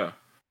stuff.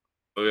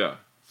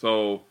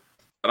 So,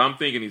 but I'm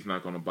thinking he's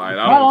not going to buy it.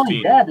 I don't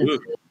see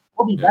it.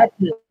 We'll be back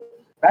to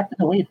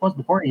the way it was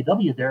before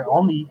AEW. There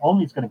only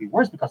it's going to be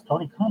worse because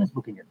Tony Khan is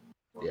booking it.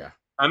 Yeah,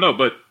 I know,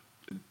 but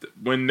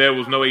when there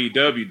was no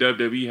AEW,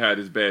 WWE had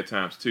its bad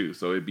times too,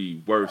 so it'd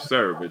be worse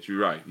served. But you're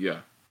right,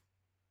 yeah.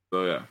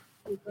 So yeah.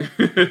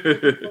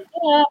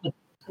 Yeah,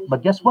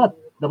 but guess what?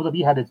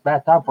 WWE had its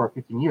bad time for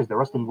 15 years. The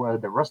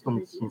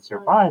wrestling scene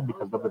survived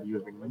because WWE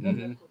was bringing it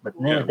in. But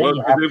then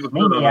you have it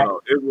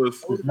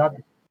was not.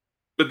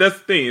 But that's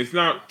the thing. It's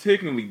not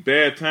technically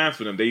bad times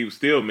for them. They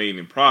still made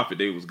in profit.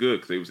 They was good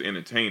because they was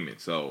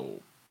entertainment.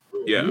 So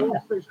yeah.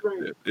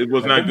 It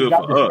was not good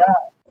for us.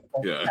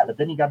 Yeah, but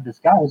then you got this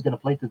guy who's going to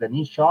play to the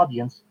niche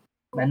audience,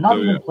 and not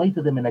even play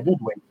to them in a good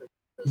way.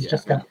 He's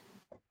just going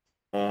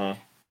to.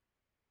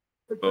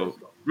 So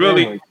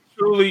really,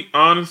 truly,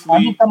 honestly, I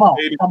mean, come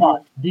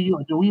on.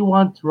 Do we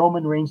want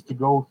Roman Reigns to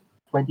go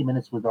 20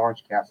 minutes with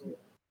Orange Cassidy?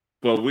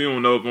 Well, we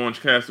don't know if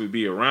Orange Cassidy would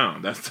be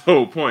around. That's the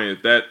whole point.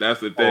 If it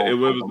was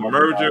a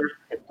merger,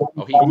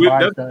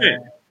 that's it.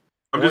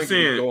 I'm just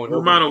saying,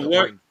 no matter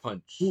what,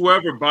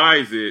 whoever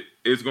buys it,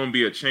 it's going to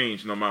be a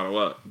change no matter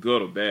what,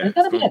 good or bad.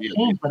 There's going to be a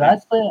change, but I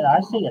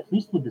say at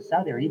least with the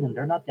Saudi Arabian,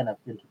 they're not going to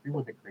interfere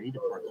with the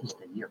creative for at least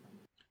a year.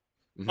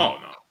 Mm-hmm. Oh,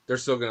 no. They're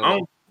still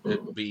going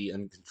to be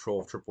in control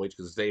of Triple H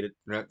because they're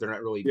not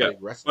really big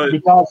wrestlers.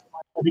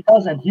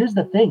 Because and here's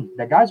the thing: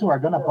 the guys who are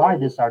going to buy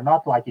this are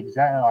not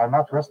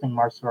not wrestling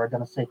marks who are going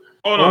to say,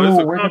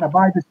 we're going to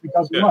buy this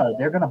because what?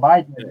 They're going to buy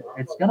it.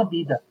 It's going to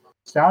be the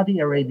Saudi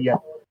Arabia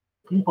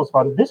People's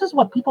Fund. This is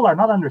what people are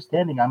not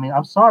understanding. I mean,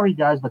 I'm sorry,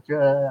 guys, but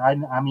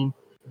I mean,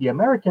 the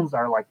Americans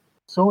are like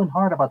so in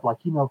hard about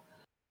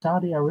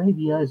Saudi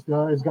Arabia is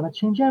going to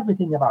change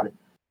everything about it.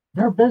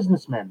 They're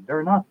businessmen.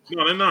 They're not.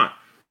 No, they're not.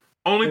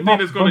 Only thing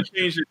that's going to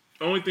change it.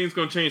 Only thing that's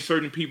going to change.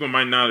 Certain people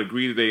might not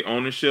agree to their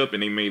ownership,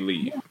 and they may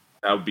leave. Yeah.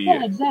 That would be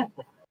it.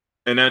 Exactly.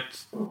 And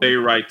that's their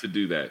right to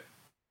do that.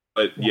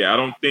 But I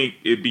don't think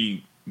it'd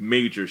be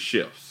major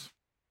shifts.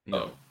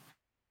 No.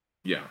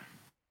 Yeah.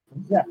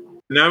 Exactly.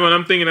 Now, what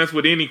I'm thinking, that's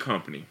with any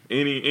company.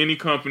 Any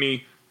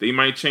company, they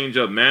might change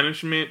up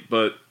management,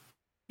 but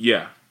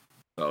yeah.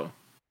 So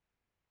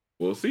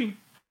we'll see.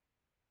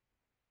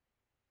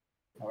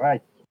 All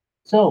right.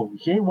 So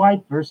Jay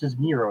White versus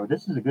Miro.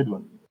 This is a good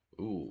one.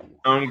 Ooh.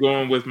 I'm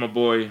going with my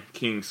boy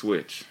King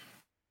Switch.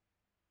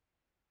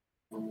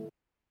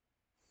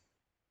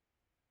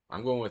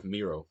 I'm going with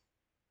Miro.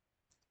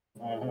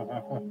 I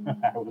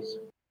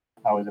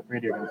was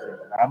afraid you were going to say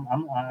that. I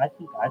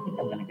think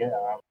I'm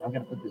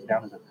going to put this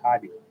down as a tie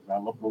because I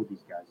love both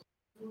these guys,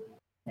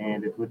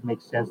 and it would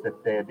make sense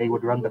that they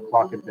would run the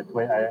clock at the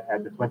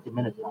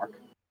 20-minute mark.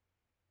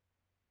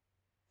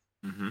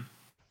 Mm-hmm.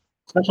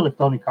 especially if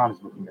Tony Khan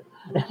is looking at.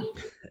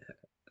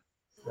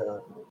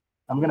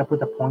 I'm gonna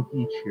put a point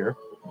each here,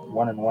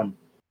 1-1,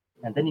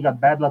 and then you got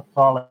Bad Luck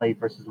Fale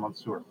versus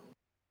Mansoor.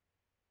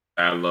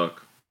 Bad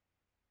luck.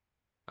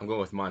 I'm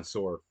going with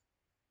Mansoor.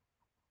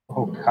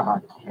 Oh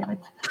God, damn it!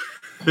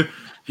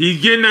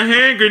 He's getting a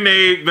hand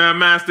grenade,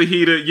 Master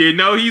Heater. You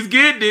know he's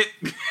getting it.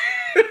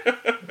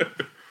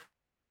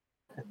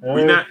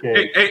 We not.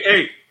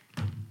 Hey.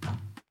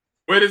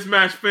 Where this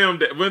match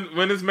filmed at?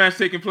 When this match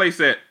taking place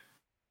at?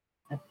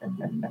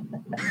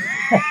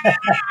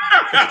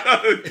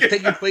 It's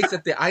taking place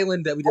at the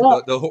island that we did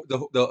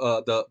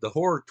the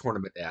horror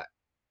tournament at,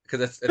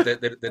 because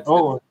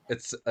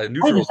it's a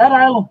neutral. Wait, is that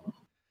island?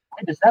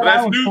 Is that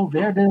island still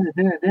there?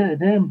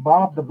 Didn't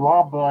Bob the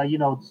Blob,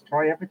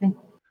 destroy everything?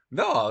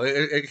 No,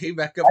 it came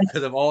back up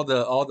because of all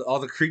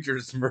the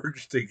creatures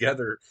merged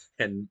together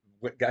and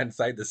got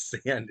inside the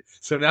sand.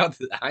 So now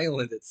the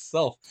island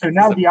itself. So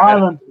now the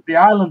island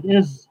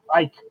is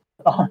like.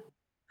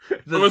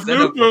 It's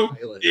neutral.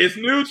 It's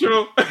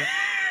neutral. Okay,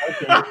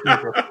 it's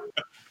neutral.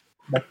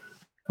 But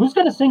who's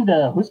gonna sing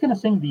the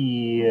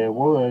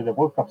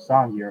World Cup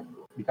song here?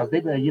 Because they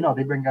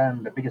bring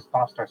on the biggest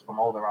pop stars from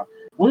all around.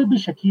 Will it be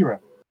Shakira?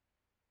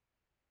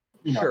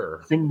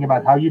 Sure. Singing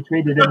about how you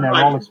traded in a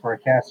Rolex for a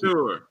Casio.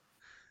 Sure.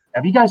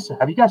 Have you guys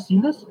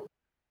seen this?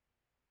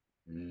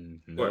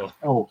 No.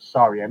 Oh,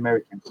 sorry,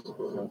 Americans.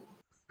 So.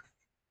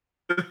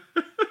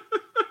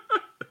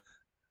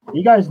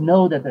 You guys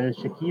know that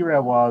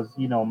Shakira was,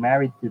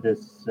 married to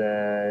this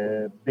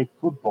big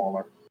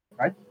footballer,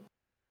 right?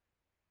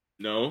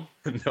 No.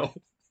 No.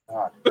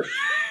 God.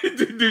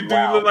 do you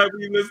look like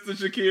we listen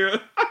to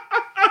Shakira?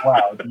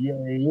 Wow.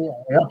 Yeah.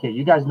 Okay,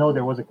 you guys know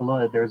there's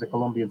a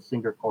Colombian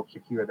singer called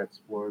Shakira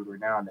that's world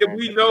renowned. Yeah,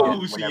 we know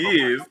who she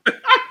is.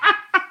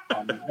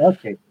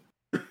 Okay.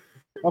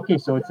 Okay,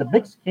 so it's a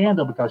big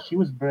scandal because she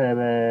was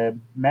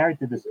married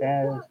to this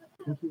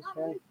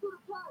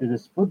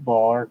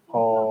footballer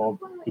called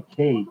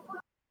Piqué,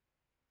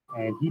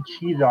 and he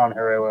cheated on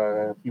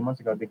her a few months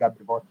ago. They got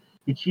divorced.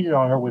 He cheated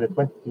on her with a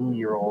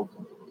 22-year-old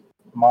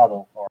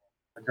model or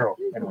a girl,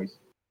 anyways.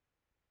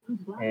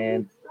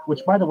 And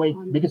which, by the way,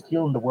 biggest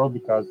deal in the world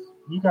because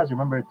you guys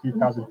remember in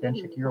 2010,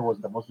 Shakira was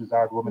the most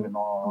desired woman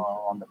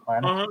on the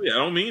planet. Yeah, I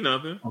don't mean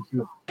nothing. And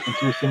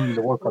she was singing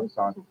the World Cup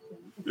song.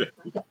 Yeah.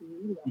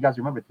 You guys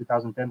remember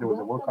 2010? There was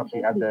a World Cup. She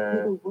had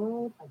the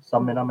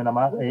Samina,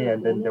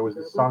 and then there was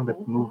the song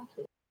that moved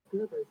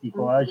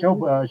people.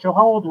 Joe,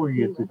 how old were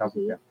you in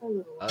 2010?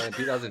 In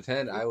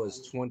 2010, I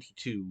was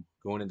 22,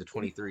 going into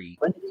 23.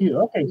 22.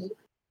 Okay.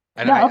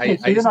 And yeah,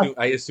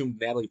 I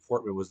assumed Natalie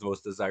Portman was the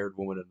most desired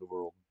woman in the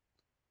world.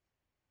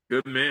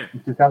 Good man.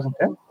 In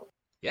 2010?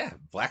 Yeah,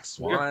 Black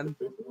Swan.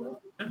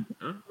 Yeah.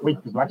 Wait,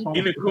 is Black Swan?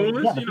 In the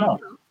coolest, yeah, no.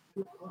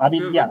 I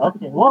mean, yeah,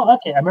 okay. Well,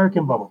 okay,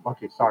 American Bubble.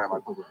 Okay, sorry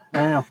about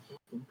that.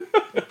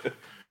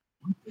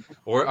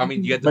 Or, I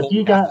mean, you had the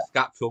whole cast of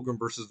Scott Pilgrim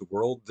versus the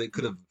World. They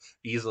could have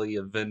easily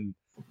have been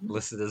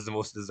listed as the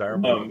most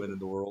desirable woman in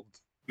the world.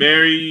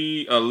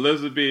 Mary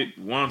Elizabeth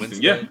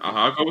Winston. Yeah,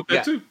 I'll go with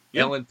that too.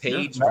 Yeah. Ellen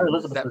Page Mary from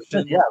Elizabeth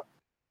Inception.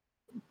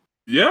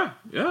 Yeah.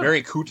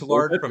 Mary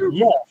Coutillard from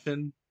Yeah.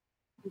 Inception.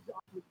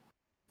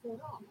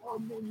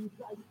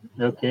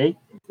 Okay.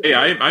 Hey,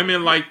 I'm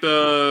in like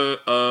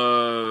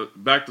the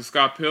back to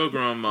Scott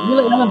Pilgrim.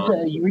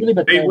 Ellen Page? Well,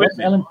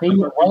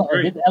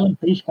 did Ellen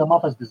Page come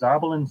off as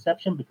desirable in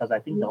Inception? Because I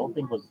think the whole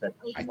thing was that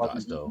she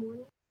wasn't. So.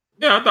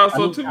 Yeah, I thought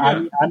so too.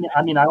 Yeah.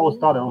 I always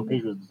thought Ellen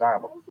Page was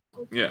desirable.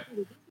 Yeah.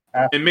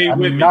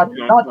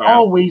 Not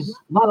always.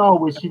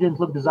 She didn't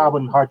look desirable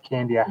in Hard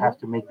Candy. I have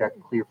to make that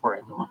clear for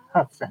everyone.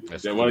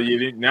 Yeah, well,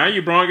 now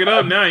you brought it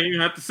up. Now you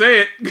have to say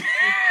it.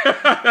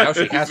 Now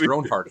she has her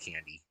own Hard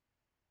Candy.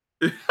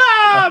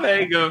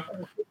 There you go.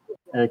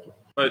 Okay.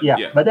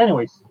 But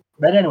anyways,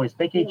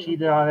 Piqué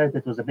cheated on it.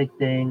 It was a big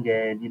thing,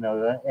 and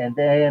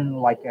then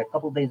like a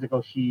couple of days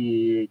ago,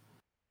 she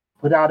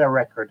put out a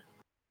record.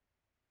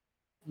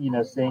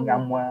 Saying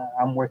I'm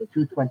worth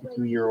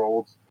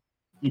 222-year-olds.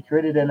 He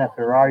traded in a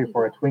Ferrari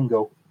for a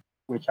Twingo,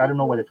 which I don't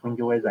know what a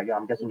Twingo is.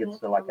 I'm guessing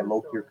it's like a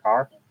low-tier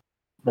car.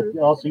 But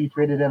also he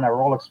traded in a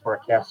Rolex for a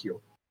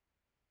Casio.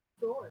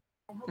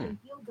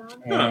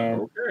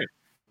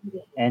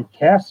 And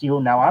Casio,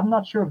 now I'm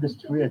not sure if this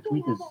tweet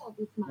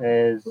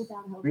is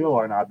real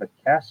or not, but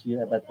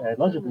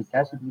allegedly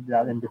Casio tweeted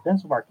out, in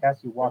defense of our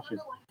Casio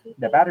watches,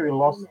 the battery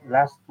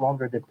lasts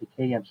longer than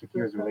Piqué and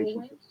Shakira's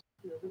relationships.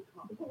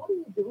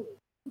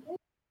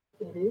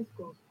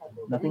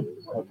 Nothing?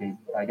 Okay,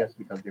 I guess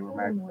because they were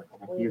married for a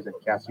couple of years and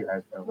Casio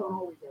has the...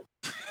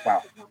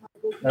 Wow.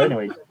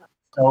 Anyways,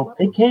 so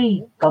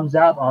Piqué comes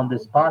out on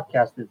this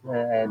podcast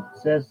and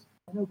says,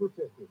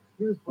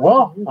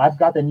 well, we've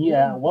got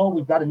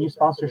a new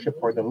sponsorship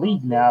for the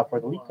league now, for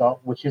the League Cup,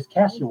 which is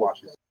Casio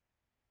watches.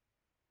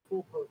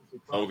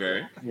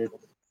 Okay.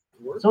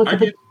 So it's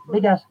a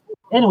big ass.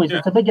 Anyways,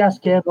 it's a big ass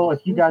scandal.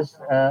 If you guys,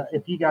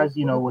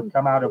 would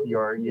come out of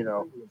your,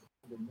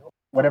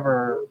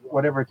 whatever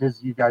it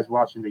is you guys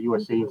watch in the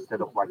USA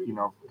instead of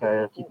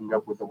keeping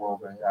up with the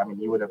world. I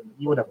mean, you would have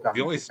done.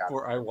 The only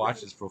sport I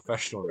watch is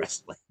professional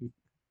wrestling.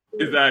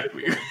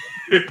 Exactly.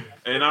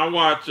 And I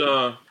watch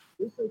The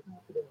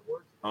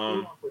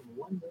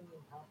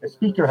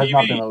speaker has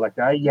not been TV.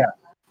 elected. Yeah.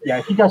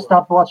 He got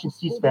stopped watching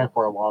C-SPAN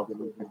for a while.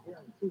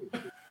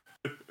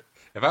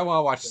 If I want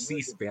to watch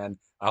C-SPAN,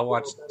 I'll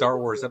watch Star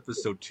Wars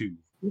Episode 2.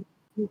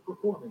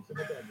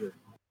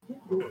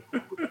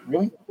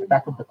 Really?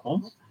 Back with the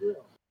clones?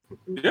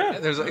 Yeah,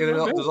 There's all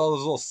those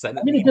little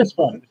Senate. I mean, it is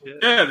fun.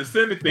 yeah, the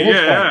Senate thing. It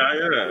is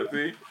Yeah.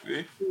 See.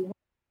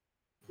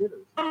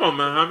 Come on,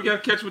 man. You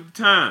gotta catch with the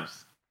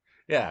times.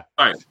 Yeah.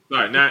 All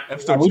right. Now,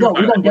 Episode We 2 don't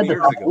get 20 the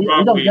years time. ago. We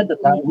don't get the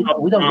time.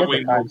 We don't get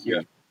the times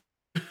here.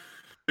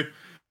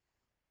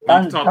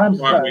 Times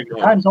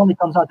only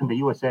comes out in the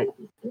USA.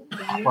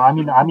 Well, I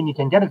mean, you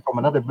can get it from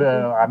another.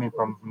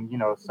 From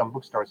some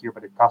bookstores here,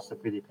 but it costs a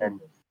pretty penny.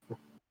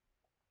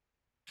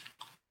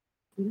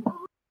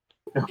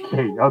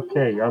 Okay.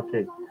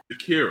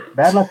 Shakira.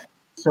 Bad luck.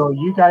 So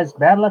you guys,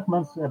 bad luck,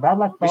 We should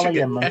Tully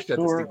get and Kesha to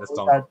Mansoor. sing the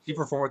song. She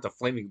performed with the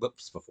Flaming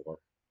Lips before.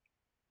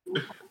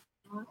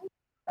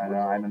 I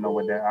don't know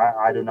what that.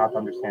 I do not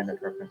understand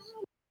that reference.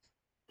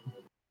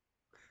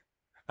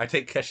 I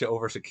take Kesha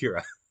over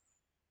Shakira.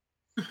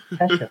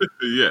 Kesha.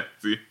 Yeah,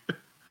 see.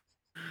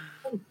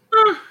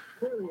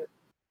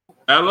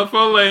 Ella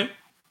Foley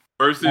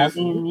versus I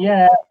mean,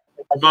 yeah.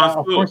 Of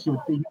Mansoor. course, you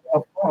would think.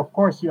 Of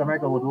course,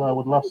 America would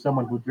love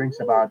someone who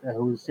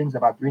who sings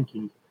about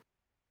drinking.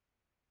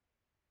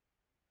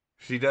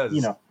 She does.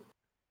 You know.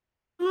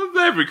 That's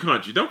every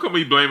country. Don't come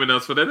me blaming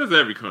us for that. That's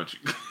every country.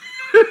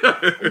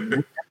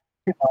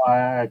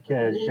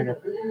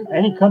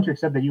 Any country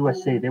except the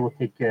USA, they would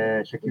take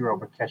Shakira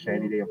over Kesha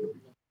any day of the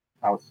week.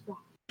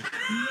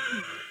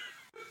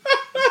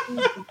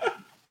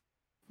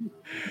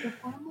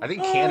 I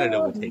think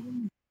Canada would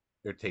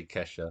take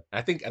Kesha.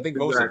 I think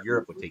most of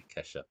Europe would take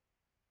Kesha.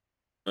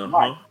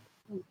 Uh-huh.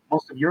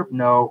 Most of Europe,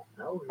 no.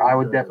 I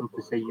would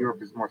definitely say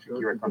Europe is more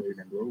Shakira country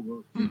than.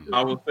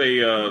 I would say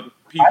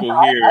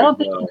people here. I don't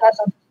think you guys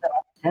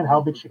understand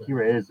how big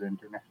Shakira is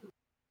internationally.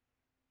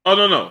 Oh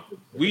no,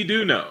 we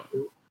do know.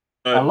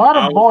 A lot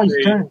of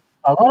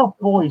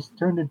boys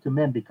turned into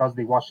men because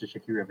they watched the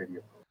Shakira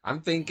video.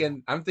 I'm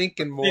thinking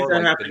more that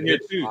like the happened here,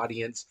 niche too.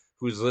 audience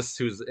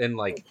who's in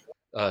like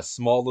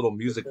small little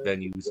music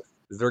venues.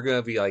 They're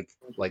gonna be like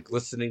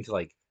listening to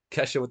like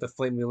Kesha with the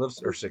Flaming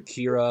Lips or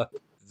Shakira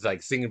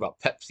like singing about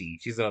Pepsi.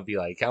 She's gonna be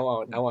like, I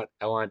want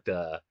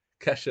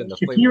Kesha and the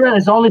Flaming Shakira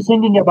Lips. is only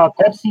singing about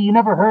Pepsi. You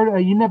never heard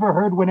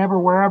Whenever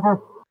Wherever.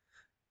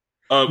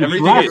 We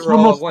Everything did. Everywhere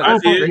All at Once. I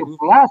That's a did. great You movie.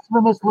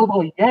 blasphemous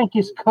little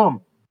Yankees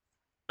come.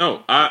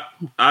 No,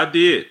 I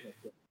did,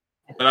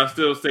 but I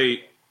still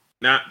say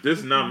not. This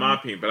is not my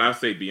opinion, but I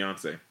say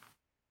Beyonce.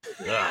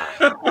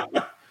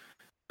 I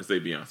say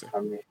Beyonce.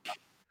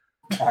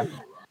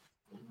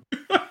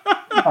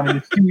 I mean,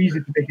 it's too easy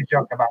to make a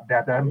joke about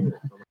that.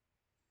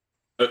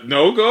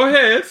 No, go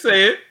ahead,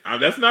 say it.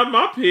 That's not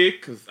my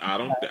pick because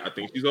I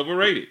think she's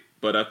overrated.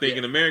 But I think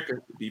in America,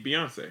 it'd be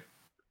Beyonce.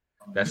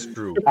 That's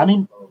true. I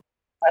mean,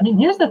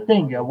 here's the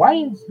thing. Why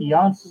is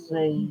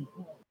Beyonce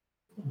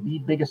the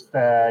biggest,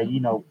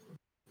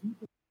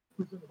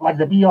 like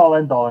the be all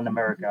end all in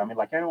America? I mean,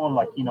 like everyone,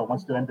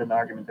 wants to end an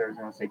argument. They're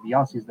going to say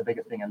Beyonce is the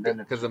biggest thing, and then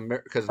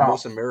Because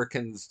most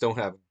Americans don't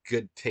have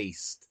good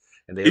taste,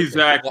 and they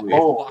Exactly. they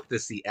flock to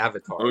see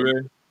Avatar.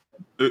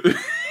 Okay.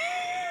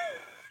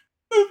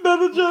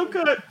 Another joke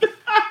cut.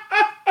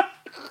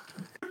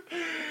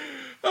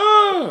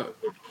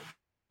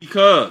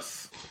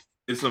 Because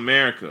it's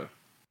America.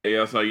 Hey,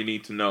 that's all you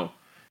need to know.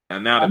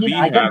 And now I the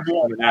get Beehive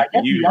coming after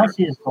you.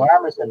 Beyonce is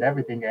glamorous and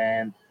everything,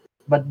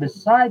 but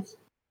besides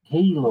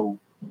Halo,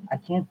 I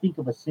can't think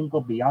of a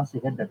single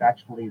Beyonce hit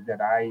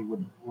that I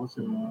would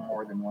listen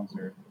more than once.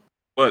 Or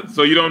What?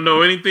 So you don't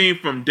know anything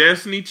from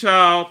Destiny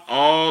Child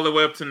all the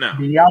way up to now?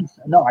 Beyonce?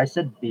 No, I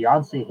said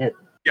Beyonce hit.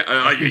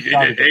 Yeah,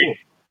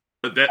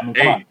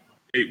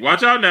 hey,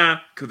 watch out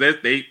now, because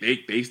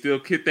they still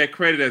get that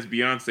credit as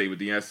Beyonce with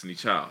the Destiny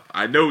Child.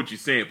 I know what you're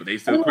saying, but they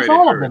still It's credit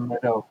all her. of them,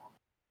 though.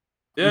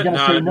 Yeah, You're gonna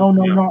nah, say no.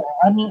 yeah.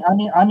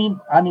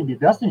 I mean, the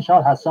Dustin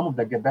Child has some of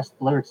the best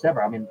lyrics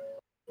ever. I mean,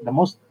 the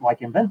most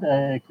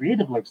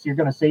creative lyrics. You're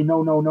gonna say no.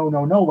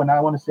 When I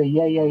want to say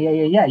yeah.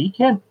 You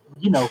can't,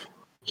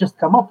 just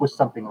come up with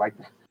something like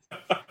that.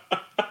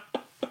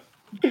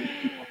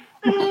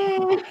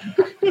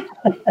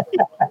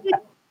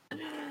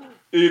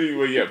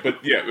 Anyway, and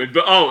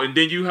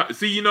then you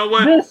see, you know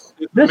what?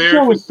 This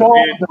show is so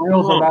off the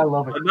rails, Hold and I on.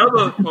 love it.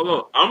 Hold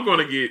on.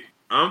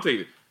 I'm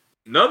taking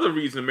another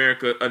reason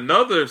America,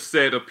 another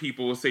set of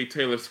people will say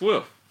Taylor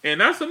Swift.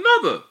 And that's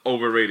another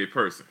overrated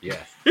person. Yeah.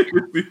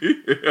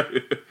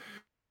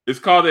 It's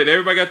called that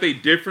everybody got their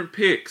different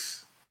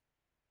picks.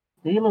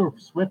 Taylor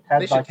Swift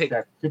had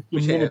that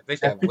 15 minutes. They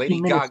should have Lady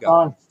 15 minutes Gaga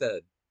song.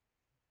 instead.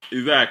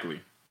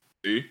 Exactly.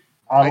 See?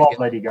 I love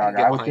Lady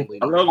Gaga. I would take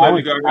Lady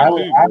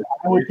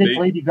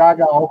Lady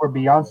Gaga over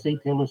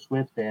Beyonce, Taylor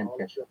Swift, and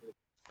Kesha.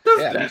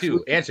 Yeah, me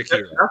too. And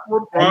Shakira. That's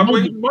what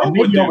Broadway's wrong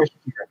with them.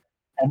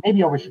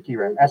 Maybe over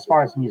Shakira, as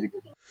far as music.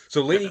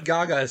 So Lady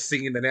Gaga is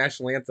singing the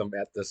national anthem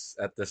at this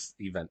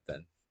event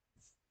then.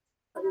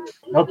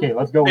 Okay,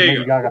 let's go with There you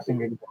Lady go. Gaga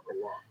singing.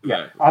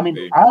 Yeah. I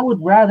mean, I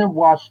would rather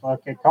watch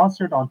like a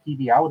concert on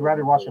TV. I would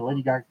rather watch a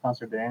Lady Gaga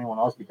concert than anyone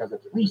else because at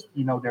least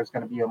there's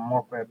going to be a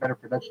better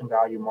production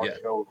value, more Yeah.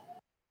 shows.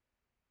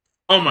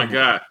 Oh my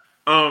God.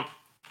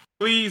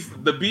 Please,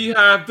 the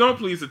Beehive, don't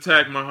please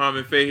attack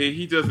Muhammad Fahy.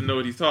 He doesn't know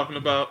what he's talking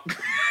about.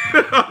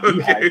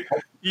 Okay.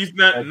 He's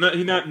not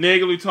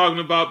negatively talking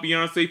about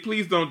Beyonce.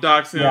 Please don't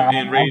dox him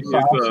and raise his.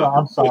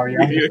 I'm sorry.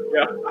 I'm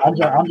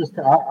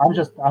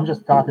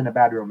just caught in a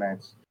bad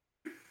romance.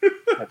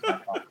 That's my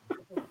fault.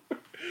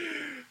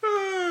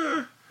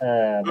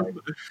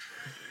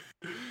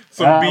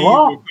 Some bees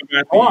will come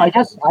after you.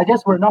 I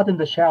guess we're not in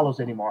the shallows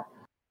anymore.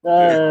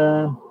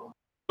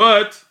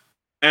 But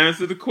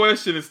answer the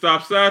question and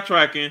stop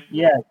sidetracking.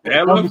 Yeah,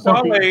 tell me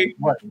something.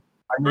 What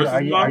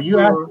are you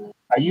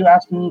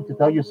asking me to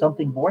tell you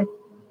something, boy?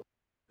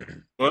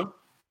 What?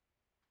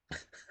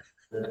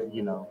 I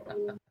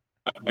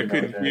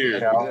couldn't hear.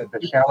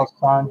 The shallow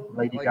song,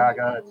 Lady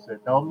Gaga.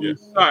 Tell me.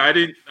 Sorry, I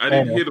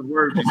didn't hear the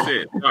words you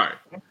said. Sorry,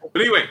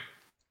 but anyway.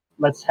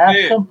 Let's have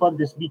some fun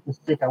this discus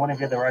stick. I want to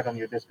get it right on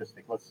your discus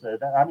stick. Let's.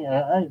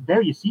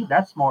 There you see.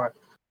 That's more.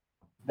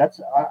 That's.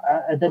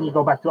 Then you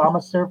go back to I'm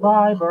a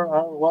Survivor.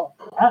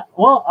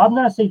 I'm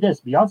gonna say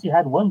this. Beyonce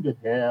had one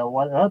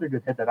other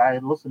good hit that I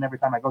listen every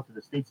time I go to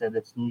the States, and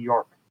it's New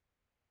York.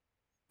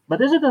 But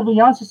is it a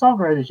Beyonce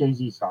song or a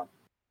Jay-Z song?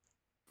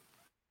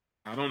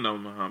 I don't know,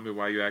 Muhammad.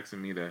 Why are you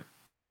asking me that?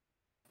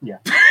 Yeah,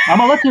 I'm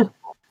gonna let you.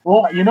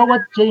 Well, you know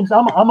what, James?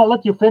 I'm gonna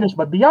let you finish.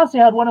 But Beyonce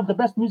had one of the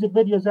best music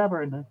videos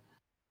ever.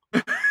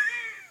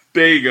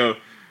 There you go.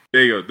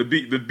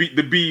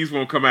 The bees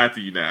won't come after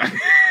you now.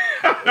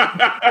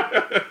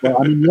 Well,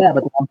 I mean, yeah,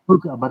 but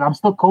I'm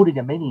still coding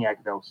a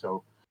maniac though.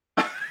 So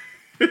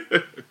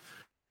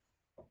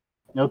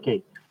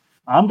okay,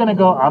 I'm gonna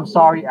go. I'm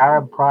sorry,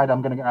 Arab Pride.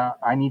 I'm gonna.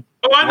 I need.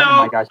 Oh, I know.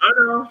 My guys. I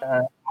know.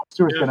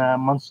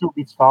 Mansoor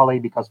beats Fale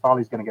because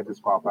Fale's gonna get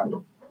disqualified. I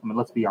mean,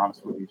 let's be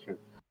honest with you, sure.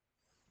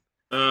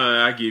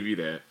 I give you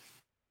that.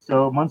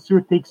 So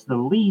Mansoor takes the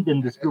lead in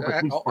this group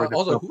at least for the.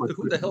 Also,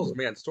 who the hell's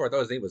Mansoor? I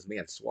thought his name was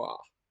Mansoir.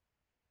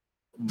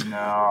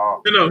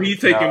 No, he's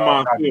taking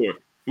Mansoor.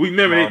 We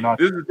remember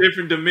this is a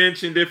different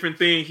dimension, different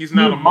thing. He's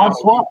not a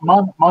model.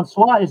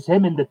 Mansoor is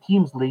him in the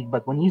teams league,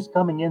 but when he's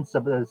coming in,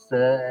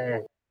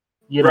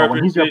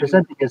 when he's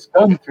representing his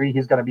country,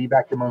 he's gonna be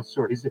back to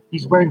Mansoor.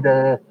 He's wearing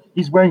the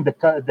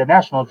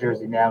national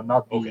jersey now,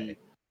 not the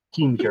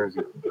team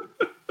jersey.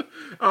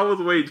 I was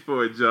waiting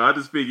for it, Joe. I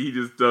just figured he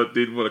just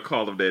didn't want to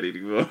call him that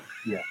anymore.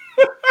 Yeah.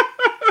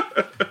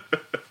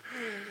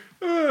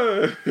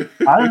 I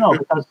don't know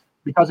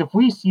because if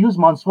we use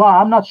Mansoor,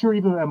 I'm not sure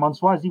even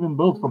Mansoor is even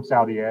built from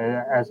Saudi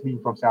as being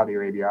from Saudi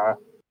Arabia.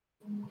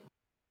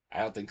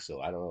 I don't think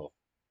so. I don't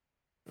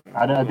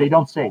know. They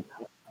don't say.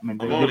 I mean,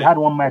 they've had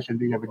one match and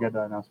they never get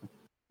the announcement.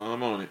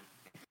 I'm on it.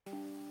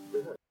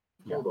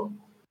 Yeah.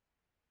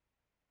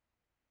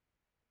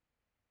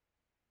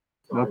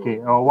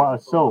 Okay.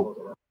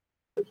 So,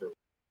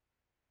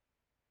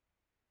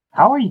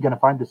 how are you going to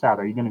find this out?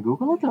 Are you going to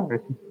Google it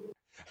or?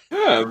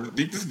 Yeah,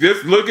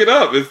 just look it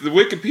up. It's the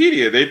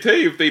Wikipedia. They tell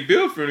you if they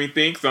build for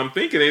anything. So I'm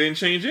thinking they didn't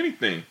change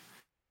anything.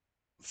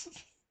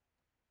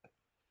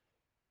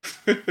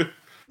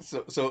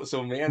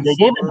 So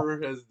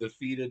Mansoor has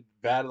defeated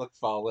Bad Luck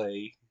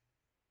Fale.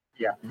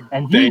 Yeah,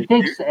 and he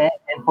takes and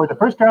for the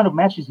first round of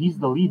matches, he's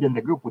the lead in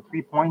the group with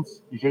 3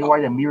 points. Jay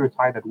White and Miro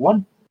tied at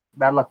 1.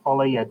 Bad Luck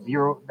Fale at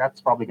 0.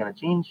 That's probably going to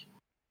change.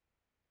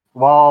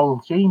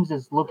 While James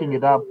is looking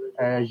it up,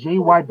 Jay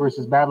White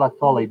versus Bad Luck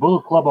Fale,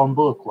 Bullet Club on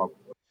Bullet Club.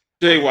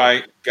 Jay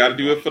White, got to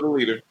do it for the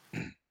leader.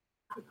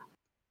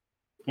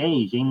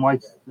 Hey, Jay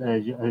White takes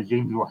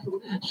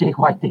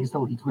the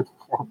lead with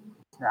 4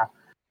 points now.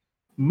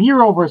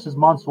 Miro versus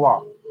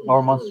Mansoor,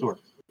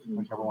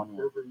 whichever one.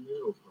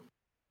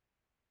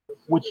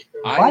 Which,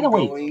 by the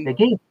way,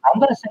 I'm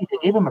gonna say they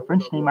gave him a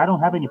French name. I don't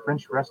have any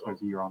French wrestlers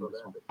here on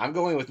this one. I'm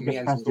going with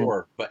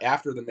Mansoor, but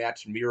after the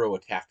match, Miro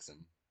attacks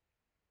him.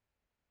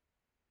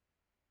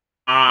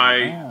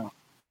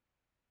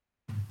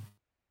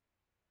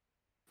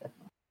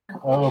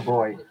 Oh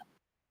boy.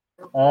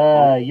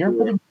 You're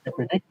putting a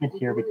predicament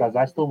here because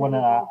I still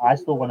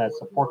wanna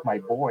support my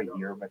boy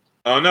here, but.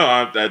 Oh no,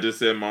 I just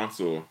said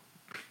Mansoor.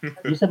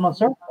 You said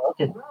Mansoor?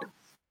 Okay.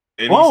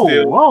 And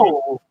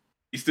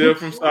he's still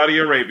from Saudi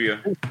Arabia.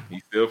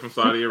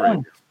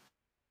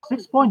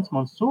 6 points.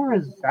 Mansoor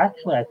is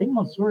actually, I think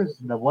Mansoor is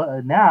the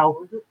one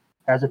now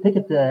has a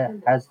ticket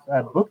has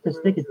booked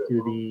his ticket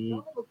to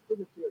the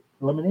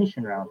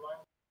elimination round.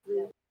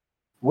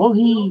 Will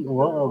he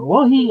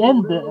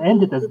end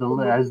it as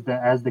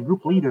the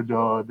group leader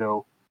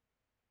though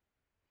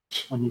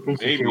when he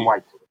faces Jay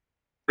White?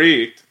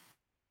 Rigged.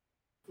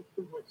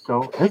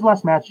 So his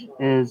last match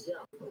is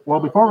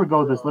before we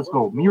go let's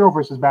go. Miro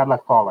versus Bad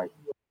Luck Fale.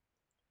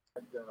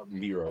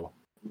 Miro.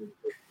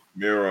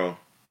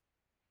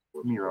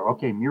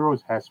 Okay, Miro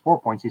has 4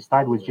 points. He's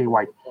tied with Jay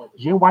White.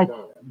 Jay White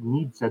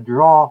needs a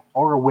draw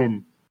or a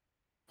win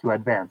to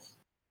advance.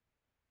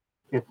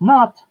 If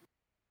not,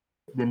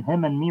 then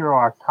him and Miro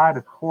are tied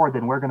at 4,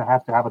 then we're gonna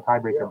have to have a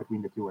tiebreaker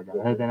between the two again.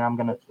 And then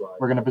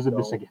we're gonna visit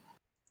this again.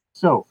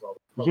 So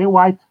Jay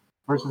White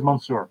versus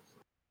Mansoor.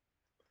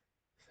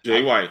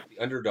 Jay White. The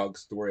underdog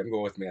story. I'm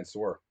going with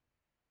Mansoor.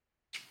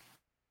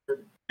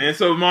 And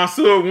so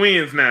Mansoor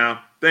wins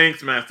now.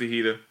 Thanks, Master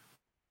Heater.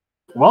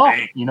 Well,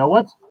 Dang. you know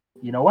what?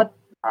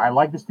 I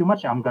like this too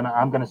much. I'm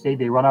gonna say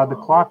they run out the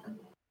clock.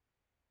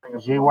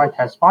 Jay White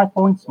has 5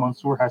 points.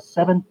 Mansoor has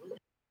 7.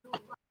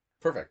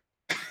 Perfect.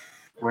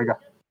 There we go.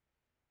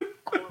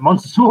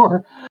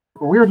 Mansoor,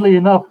 weirdly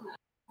enough,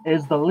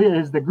 is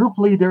the group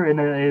leader in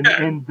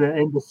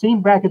the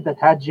same bracket that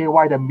had Jay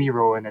White and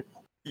Miro in it.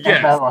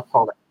 Yes. That's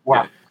all that.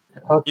 Wow.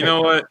 Okay. You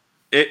know what?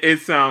 It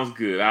sounds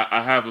good.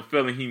 I have a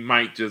feeling he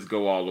might just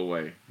go all the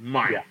way.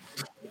 Might.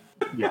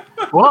 Yeah.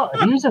 Well,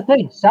 here's the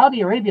thing: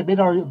 Saudi Arabia beat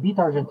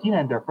Argentina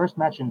in their first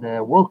match in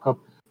the World Cup,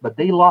 but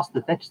they lost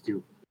the next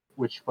two,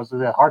 which was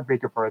a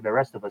heartbreaker for the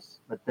rest of us.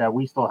 But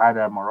we still had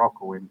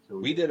Morocco in. So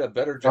We did a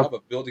better job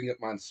of building up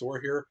Mansoor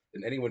here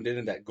than anyone did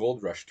in that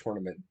Gold Rush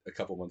tournament a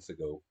couple months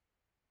ago.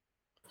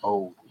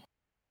 Oh,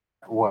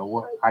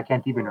 well, I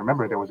can't even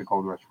remember there was a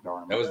Gold Rush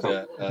tournament. That was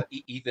the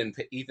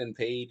Ethan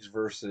Page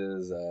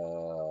versus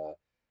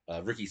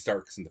Ricky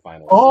Starks in the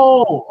finals.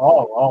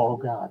 Oh,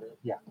 God,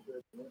 yeah.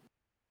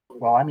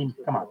 Well, I mean,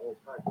 come on.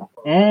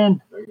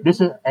 And this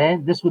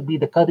would be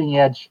the cutting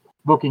edge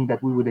booking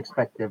that we would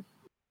expect if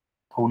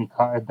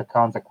the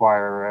Khans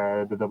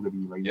acquire the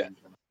WWE. Ladies and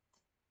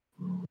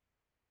gentlemen.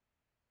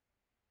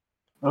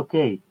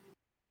 Okay.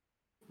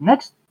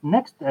 Next,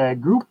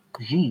 Group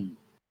G.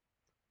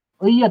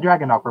 Ilya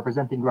Dragunov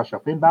representing Russia,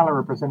 Finn Balor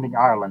representing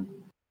Ireland,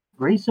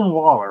 Grayson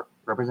Waller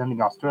representing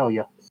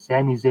Australia,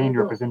 Sami Zayn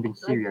representing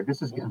Syria.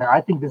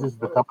 I think this is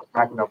the toughest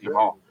bracket of them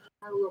all.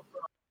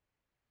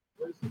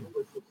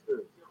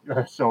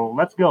 So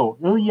let's go.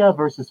 Ilya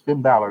versus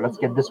Finn Balor. Let's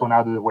get this one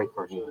out of the way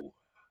first.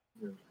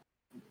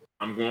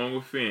 I'm going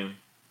with Finn.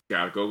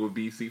 Gotta go with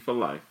BC for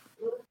life.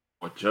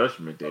 Or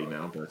Judgment Day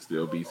now, but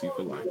still BC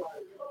for life.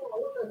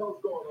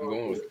 I'm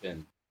going with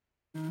Finn.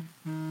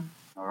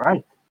 All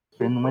right.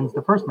 Finn wins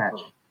the first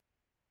match.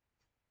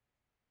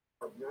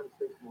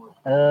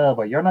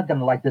 But you're not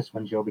gonna like this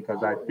one, Joe,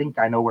 because I think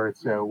I know where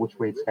it's which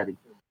way it's heading.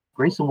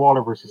 Grayson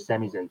Waller versus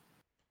Sami Zayn.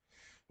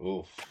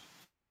 Oof.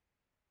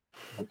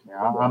 Okay,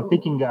 I'm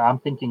thinking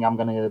I'm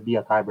gonna be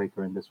a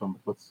tiebreaker in this one,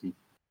 but let's see.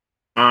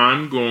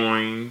 I'm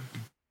going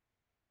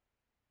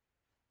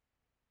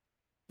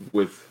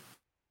with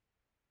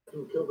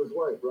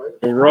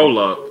a roll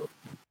up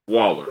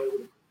Waller.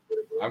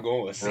 I'm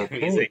going with Sami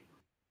Okay. Zayn.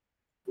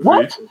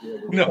 What?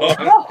 No.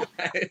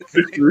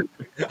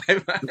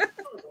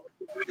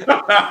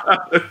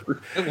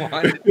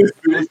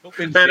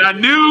 And I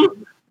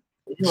knew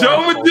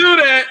Joe would do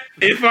that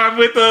if I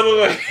went the other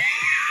way.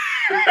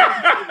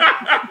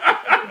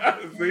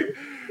 See?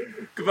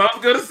 Because I was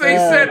going to say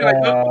Cedric.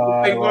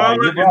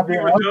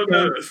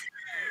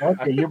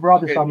 Okay, you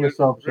brought this on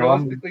yourself, Joe.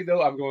 Realistically,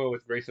 though, I'm going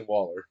with Grayson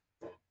Waller.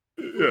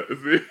 Yeah,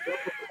 see?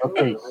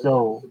 Okay,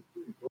 so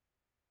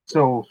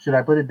should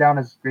I put it down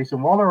as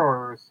Grayson Waller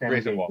or Sami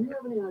Grayson Zayn? Waller.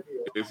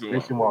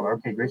 Grayson Waller.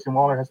 Okay, Grayson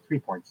Waller has 3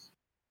 points.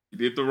 You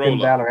did the Finn roll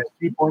up. Balor has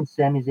 3 points.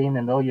 Sami Zayn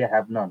and Ilya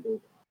have none.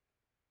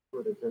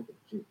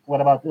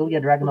 What about Ilya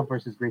Dragunov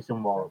versus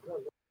Grayson Waller?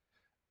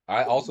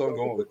 I also am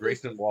going with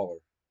Grayson Waller.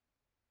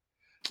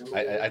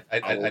 I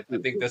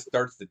think this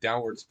starts the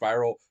downward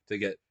spiral to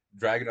get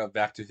Dragunov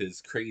back to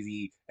his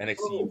crazy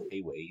NXT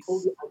UK ways.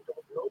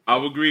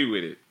 I'll agree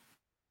with it.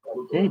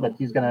 Okay, but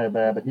he's gonna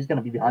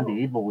be behind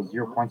the 8 ball with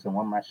 0 points and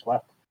 1 match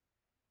left.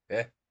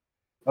 Yeah.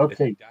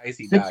 Okay, If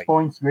he 6 dies.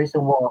 points,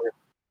 Grayson Waller.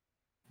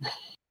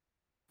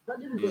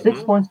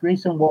 6 points,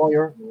 Grayson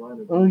Waller.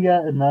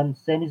 Ilya none.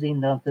 Sami Zayn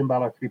none. Finn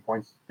Balor 3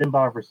 points. Finn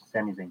Balor versus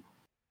Sami Zayn.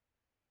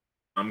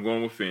 I'm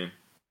going with Finn.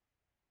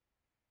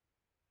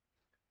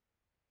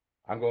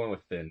 I'm going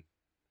with Finn.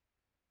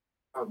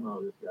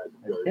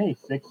 Okay,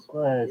 6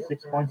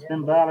 points,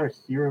 Finn Balor,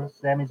 0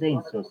 Sami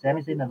Zayn. So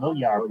Sami Zayn and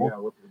Ilya are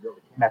both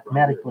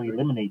mathematically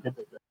eliminated,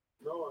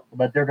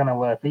 but they're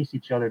gonna face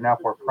each other now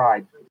for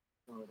pride.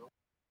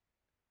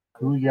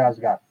 Who you guys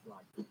got?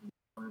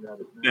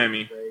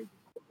 Sammy.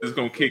 This is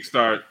going to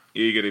kickstart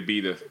Ilya to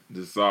be the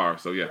czar.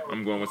 So, yeah,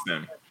 I'm going with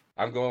Sammy.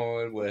 I'm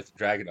going with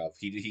Dragunov.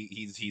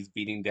 He's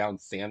beating down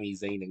Sami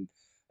Zayn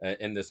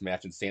in this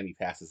match, and Sami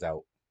passes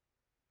out.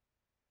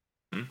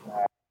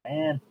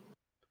 Man,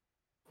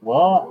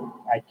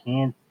 well, I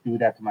can't do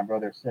that to my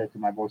brother, to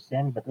my boy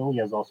Sammy, but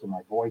Ilya is also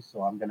my boy,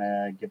 so I'm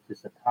gonna give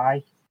this a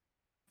tie,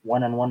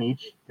 1-1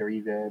 each.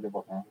 They're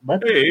both.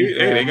 But Hey,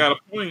 they got a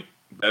point.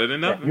 Better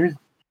than nothing. Here's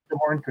the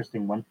more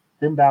interesting one: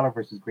 Finn Balor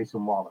versus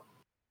Grayson Waller.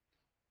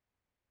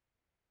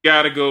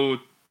 Gotta go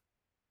with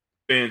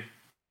Finn.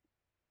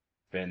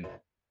 Finn.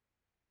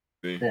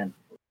 Finn.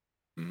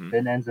 Mm-hmm.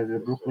 Finn ends as a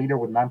group leader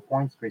with 9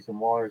 points. Grayson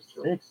Waller is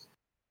 6.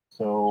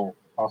 So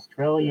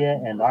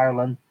Australia and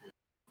Ireland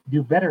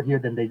do better here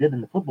than they did in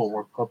the Football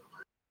World Cup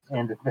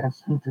and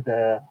advance into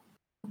the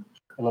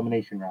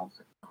elimination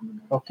rounds.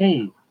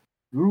 Okay,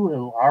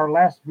 our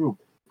last group,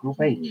 Group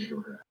H.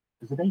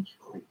 Is it H?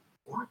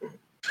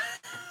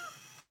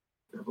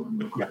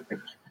 Yeah.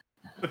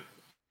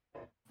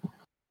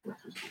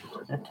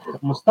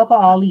 Mustafa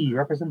Ali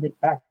representing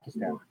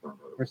Pakistan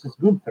versus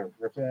Gunther.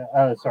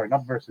 Sorry,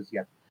 not versus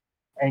yet.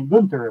 And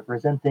Gunther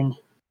representing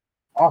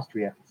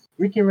Austria.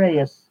 Ricky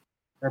Reyes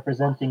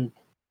representing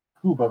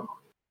Cuba.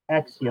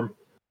 Axiom.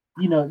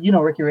 You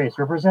know Ricky Reyes.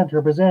 Represent.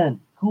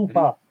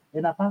 Cuba.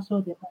 En la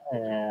paso de.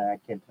 I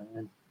can't.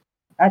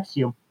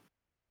 Axiom.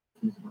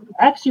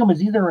 Axiom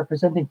is either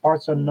representing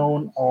parts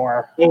unknown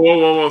or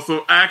Whoa.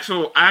 So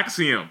actual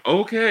Axiom.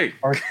 Okay.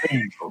 or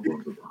Spain.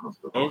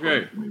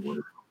 Okay.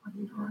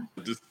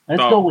 Just Let's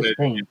thought go with that-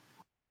 Spain.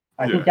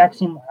 I Yeah. think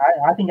Axiom.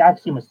 I think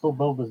Axiom is still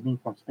billed as being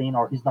from Spain,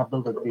 or he's not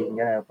billed as being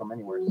from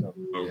anywhere. So,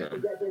 Okay.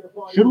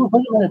 should we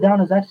put him down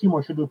as Axiom,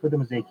 or should we put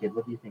him as A Kid?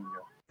 What do you think,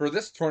 Joe? For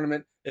this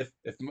tournament, if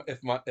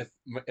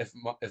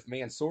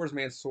Mansoor's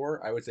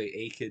Mansoor, I would say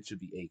A Kid should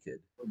be A Kid.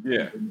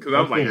 Yeah. Because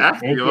I was like, Okay,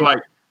 Axiom.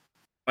 AK.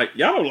 Like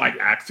y'all don't like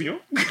Axiom.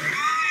 Okay.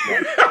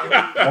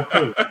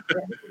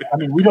 I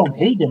mean, we don't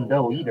hate him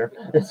though either.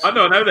 I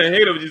know now they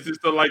hate him, you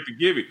just don't like to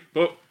give it.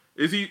 But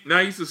is he now?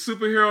 He's a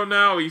superhero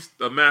now. Or he's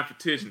a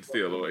mathematician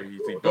still, or he's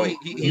No, both?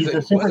 he's a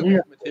was a superhero.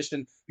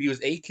 mathematician. He was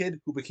A Kid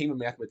who became a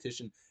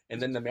mathematician,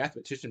 and then the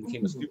mathematician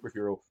became a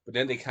superhero. But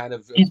then they kind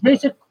of He's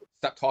basic.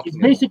 stopped talking.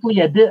 He's basically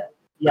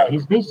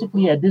he's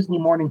basically a Disney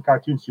morning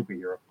cartoon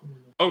superhero.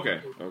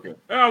 Okay.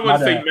 I wouldn't Not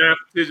say a-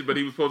 mathematician, but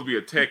he was supposed to be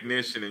a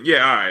technician. And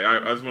yeah, all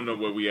right. I just want to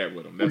know where we at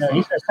with him. That's all.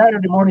 He's a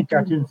Saturday morning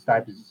cartoon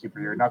type of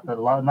superhero,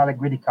 not a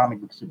gritty comic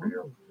book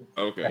superhero.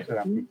 Okay. That's what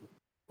I'm thinking.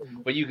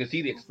 But you can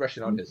see the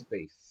expression on his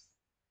face.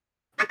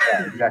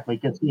 Yeah, exactly. You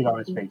can see it on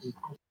his face.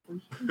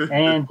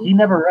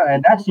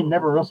 And Axiom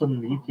never wrestled in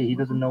the UK. He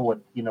doesn't know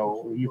what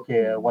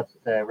UK what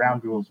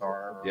round rules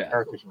are. Or Yeah.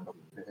 Heritage.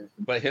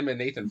 But him and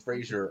Nathan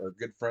Frazier are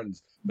good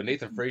friends. But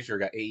Nathan Frazier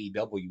got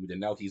AEW'd,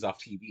 and now he's off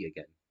TV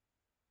again.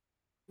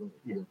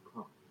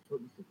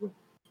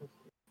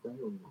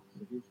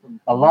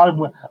 A lot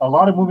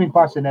of moving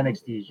parts in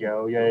NXT,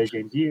 Joe. Yeah,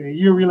 James,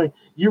 you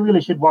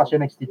really should watch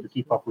NXT to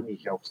keep up with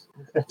these jokes.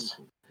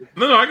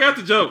 No, I got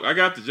the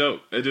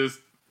joke. It just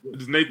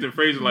Nathan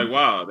Frazier, like,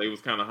 wow, they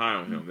was kind of high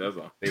on him. That's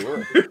all. They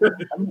were.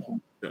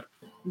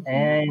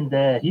 And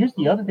here's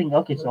the other thing.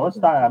 Okay, so let's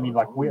start. I mean,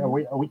 like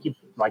we keep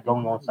like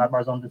going on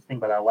sidebars on this thing,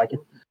 but I like it.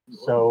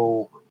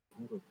 So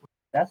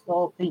that's the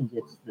whole thing.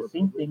 It's the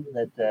same thing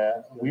that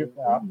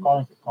I'm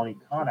calling Tony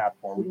Khan out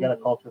for. We got to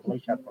call Triple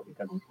H out for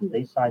because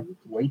they signed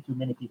way too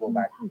many people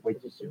back way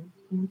too soon.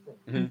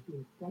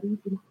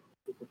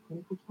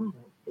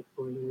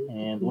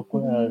 And look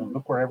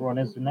where everyone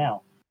is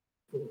now.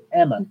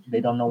 Emma, they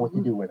don't know what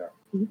to do with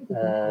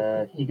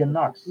her. Keegan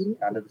Knox,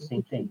 kind of the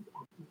same thing.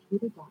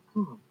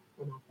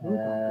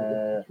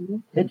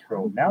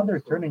 Hitro, now they're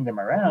turning them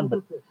around,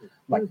 but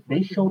like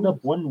they showed up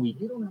 1 week,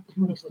 2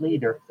 weeks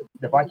later,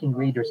 the Viking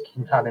Raiders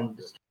came out and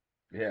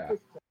Yeah.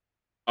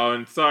 Oh,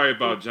 and sorry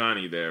about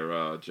Johnny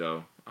there,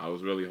 Joe. I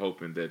was really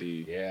hoping that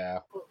he Yeah.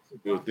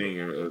 do a thing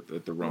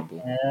at the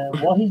Rumble.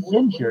 well, he's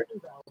injured,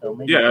 so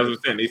maybe Yeah, as I was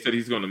saying, they said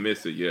he's going to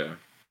miss it. Yeah.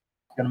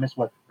 he's gonna miss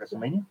what,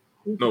 WrestleMania?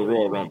 No,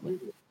 Royal Rumble.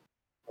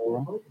 Or-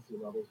 I don't want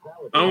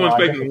Well, I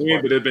to guess expect him to it's win,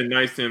 for- but it'd been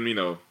nice to him,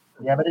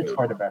 Yeah, but it's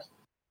for the best.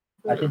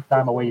 I think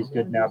time away is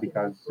good now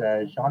because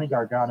Johnny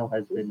Gargano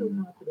has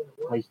been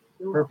placed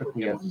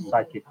perfectly as a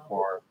sidekick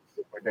for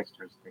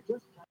Dexter's thing.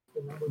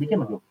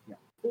 Became a good, yeah.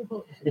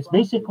 It's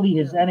basically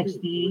his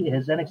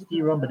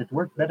NXT run, but it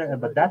worked better.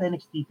 But that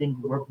NXT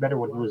thing worked better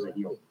when he was a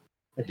heel.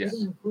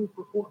 Yes.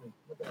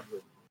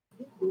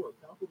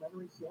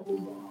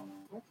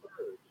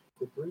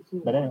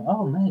 But anyway,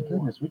 oh my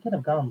goodness, we could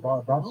have gotten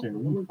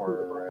Bronson Reed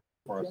for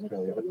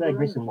Australia, but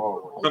Grayson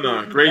Waller.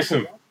 No,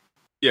 Grayson.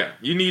 Yeah,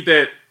 you need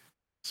that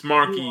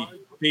smarky.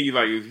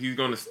 He's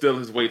going to steal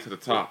his way to the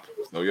top.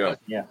 So yeah.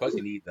 Yeah. Plus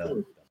you need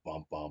the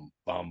bum bum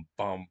bum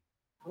bum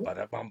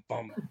bada bum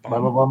bum Bum,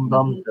 bum bum,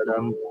 bum,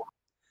 da-dum.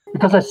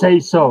 Because I say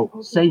so.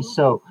 Say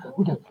so.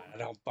 We got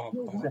bada bum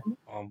bum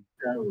bum.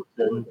 dun,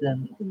 dun,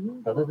 dun,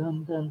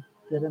 dun, dun,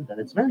 dun, dun.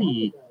 It's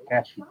very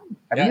catchy.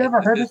 Have Yeah, you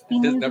ever heard it's this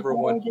theme his music? number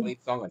one Morgan?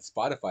 played song on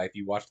Spotify. If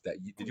you watched that,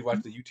 did you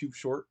watch the YouTube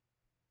short?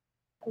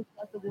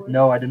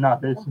 No, I did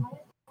not.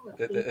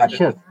 I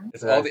should.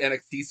 It's all the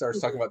NXT stars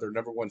talking about their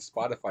number one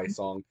Spotify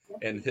song,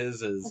 and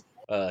his is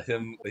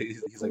him.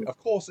 He's like, "Of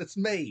course, it's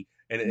me,"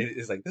 and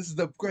it's like, "This is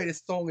the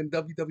greatest song in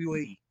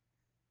WWE."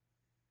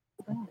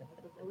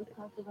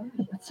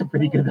 That's a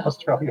pretty good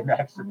Australian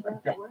accent.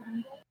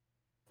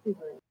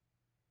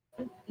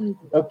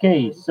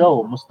 Okay,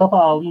 so Mustafa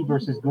Ali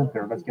versus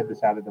Gunther. Let's get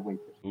this out of the way.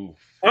 Ooh.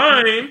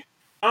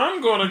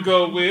 I'm going to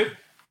go with.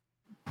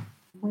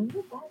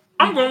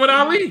 I'm going with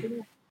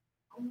Ali.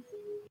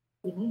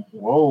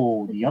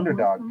 Whoa, the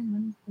underdog.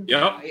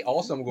 Yep. I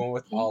also am going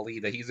with Ali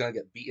that he's gonna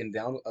get beaten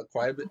down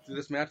quite a bit through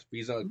this match, but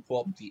he's gonna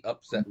pull up the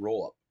upset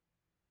roll up.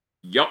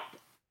 Yep.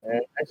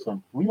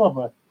 Excellent. We love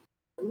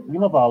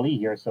Ali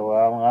here, so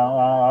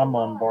I'm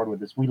on board with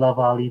this. We love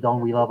Ali,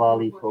 don't we? Love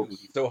Ali, folks.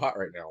 He's so hot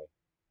right now.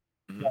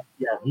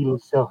 Yeah, he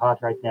looks so hot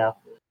right now.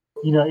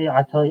 You know,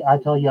 I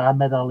tell you, I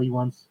met Ali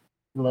once.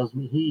 He loves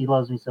me. He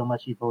loves me so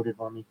much. He voted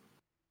for me.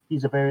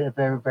 He's a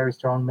very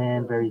strong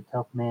man, very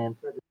tough man.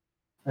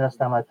 Last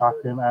time I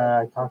talked to him,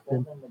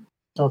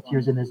 saw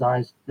tears in his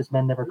eyes. This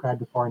man never cried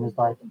before in his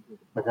life.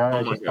 But I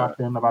Oh my just God. talked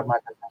to him about my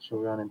potential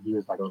run, and he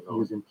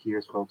was in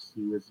tears, folks.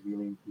 He was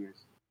really in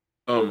tears.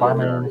 Oh Buy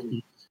my my God.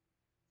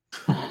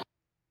 NFTs.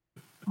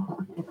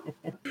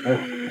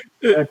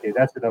 Okay,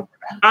 that's enough.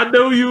 I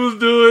knew you was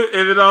doing,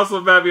 and it also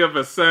made me up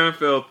a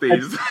Seinfeld thing.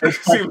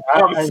 It's like,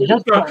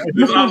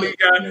 This Ali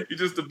guy, you're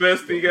just the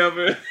best thing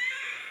ever.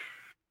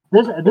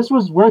 This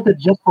was worth it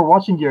just for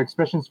watching your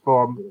expressions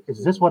from.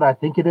 Is this what I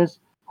think it is?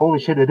 Holy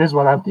shit! It is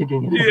what I'm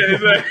thinking it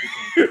is.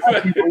 Yeah,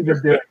 I can't believe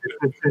it's there.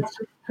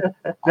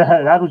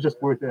 That was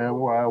just worth it.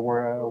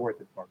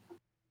 For.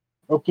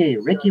 Okay,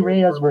 Ricky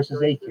Reyes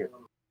versus A-Kid.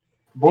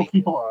 Both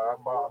people.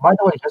 By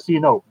the way, just so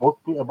you know,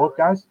 both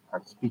guys are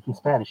speaking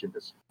Spanish in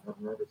this.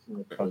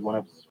 Because one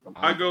of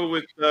I go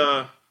with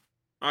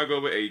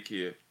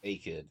A-Kid.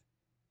 A-Kid.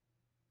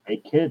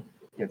 A-Kid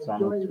gets on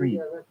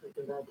 3.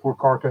 For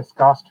Carlos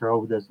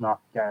Castro does not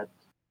get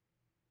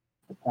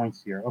the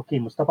points here. Okay,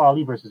 Mustafa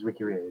Ali versus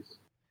Ricky Reyes.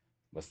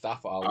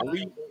 Mustafa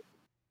Ali.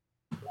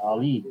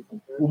 Ali.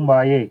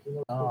 Umaye.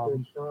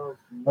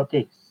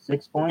 Okay,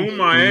 6 points.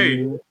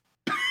 Umaye.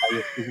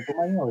 Is it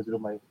Umaye or is it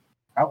Umaye?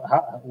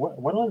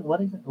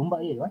 What is it?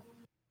 Umaye, what?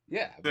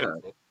 Yeah.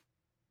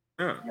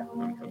 Yeah.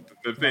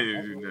 The thing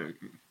is,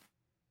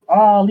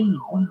 Ali.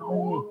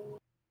 Umaye.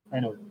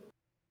 Anyway.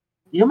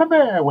 You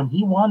remember when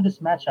he won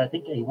this match? I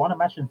think he won a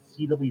match in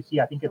CWC.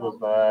 I think it was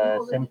the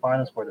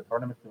semifinals for the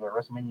tournament for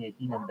WrestleMania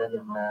 18, and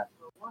then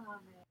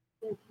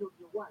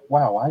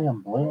wow, I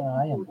am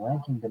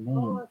blanking the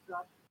name.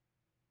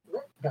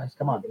 Guys,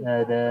 come on,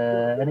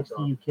 the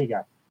NXT UK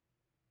guy.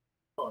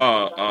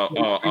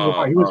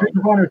 He was Ring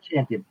of Honor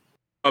champion.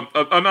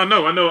 I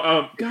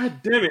know.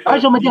 God damn it,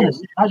 Nigel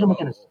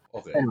McGuinness.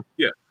 Okay. Anyway,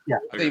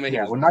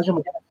 Yeah. When Nigel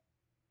McGuinness.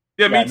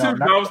 Yeah, me Yeah, too.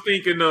 no, I was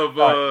thinking of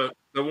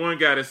the one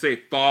guy that say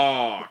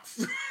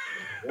Fox.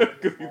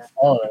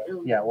 Oh,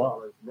 yeah.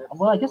 Well,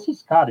 I guess he's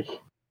Scottish,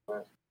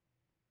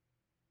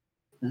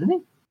 isn't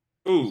he?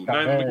 Ooh,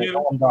 Nigel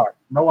McGuinness.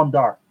 Noam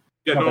Dar.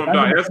 Yeah, No, Noam but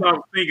Dar. That's what I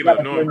was thinking of.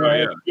 Noam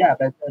Dar. Yeah.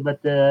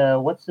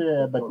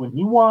 But when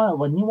he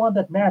won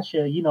that match,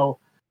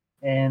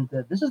 and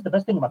this is the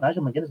best thing about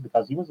Nigel McGuinness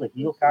because he was a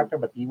heel character,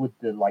 but he would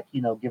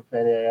give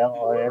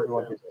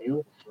everyone his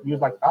due. He was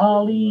like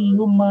Ali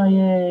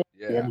Umaye,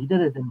 and he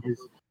did it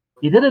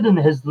in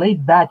his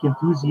laid back,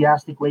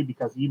 enthusiastic way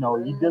because he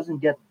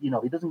doesn't.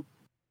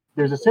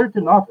 There's a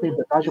certain octave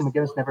that Nigel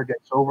McGuinness never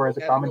gets over as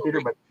a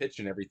commentator, but pitch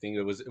and everything.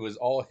 It was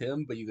all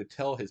him, but you could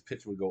tell his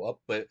pitch would go up,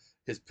 but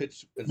his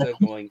pitch instead of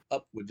going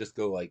up would just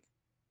go like,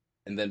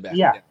 and then back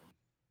down.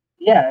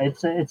 Yeah,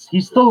 it's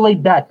he's still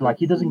laid back. Like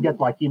he doesn't get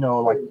I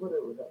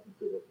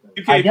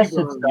guess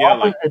it's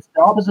the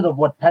opposite of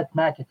what Pat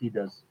McAfee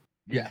does.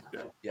 Yeah.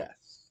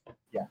 Yes.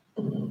 Yeah.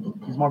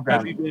 He's more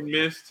grounded. Has he been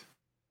missed?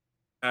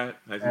 I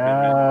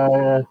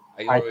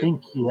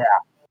think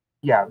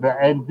yeah.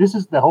 And this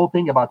is the whole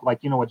thing about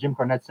what Jim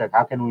Cornette said.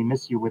 How can we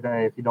miss you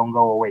if you don't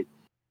go away?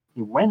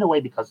 He went away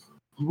because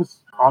he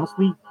was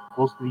honestly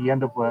close to the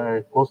end of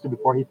close to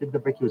before he took the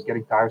break. He was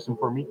getting tiresome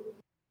for me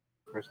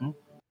personally.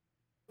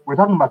 We're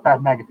talking about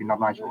Pat McAfee, not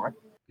Nigel, right?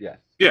 Yes.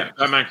 Yeah,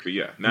 Pat McAfee.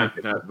 Yeah, not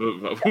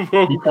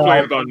complain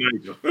about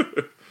Nigel.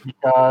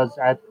 Because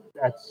at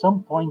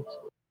some point,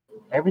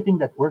 everything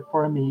that worked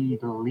for him, he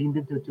leaned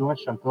into too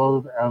much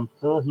until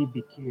he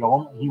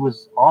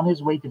was on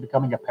his way to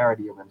becoming a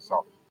parody of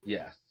himself.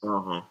 Yes.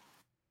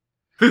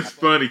 It's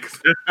funny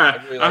because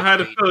I had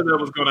a feeling that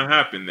was going to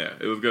happen. There,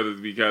 it was going to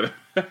be kind of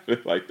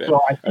like that.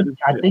 So I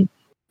think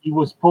he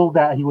was pulled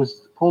out. He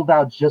was pulled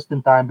out just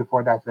in time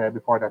before that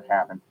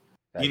happened.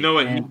 You know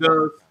what he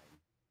does?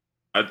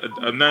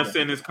 I'm not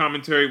saying his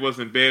commentary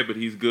wasn't bad, but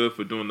he's good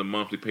for doing the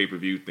monthly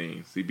pay-per-view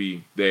things. He'd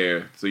be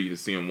there so you can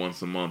see him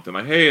once a month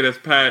and hey, that's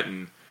Pat,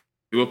 and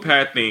do a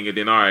Pat thing, and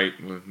then all right,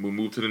 we'll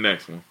move to the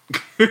next one.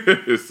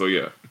 So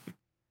yeah.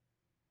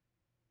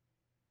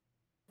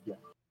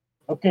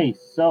 Okay,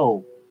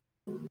 so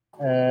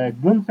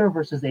Gunther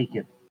versus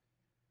A-Kid.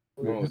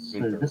 This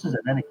is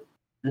an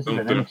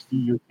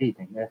NXT UK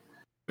thing. Yeah.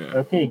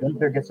 Okay,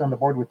 Gunther gets on the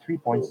board with 3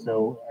 points,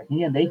 so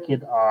he and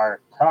A-Kid are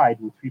tied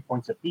with 3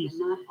 points apiece.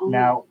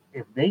 Now,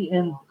 if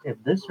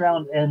this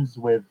round ends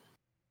with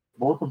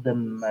both of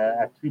them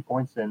at 3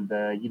 points and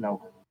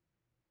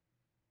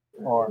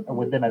or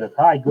with them at a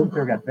tie,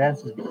 Gunther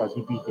advances because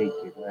he beat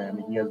A-Kid. I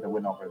mean, he has the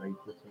win over the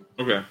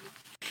Okay.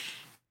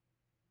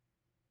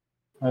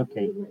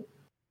 Okay.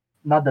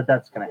 Not that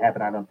that's going to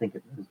happen. I don't think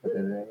it is. But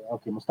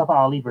okay, Mustafa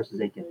Ali versus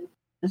A-Kid.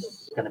 This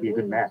is going to be a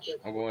good match.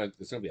 It's going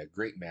to be a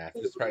great match.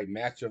 This is probably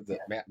match of the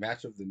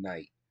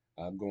night.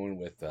 I'm going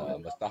with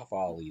Mustafa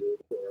Ali.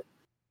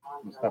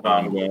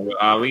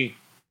 Ali.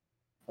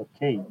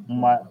 Okay,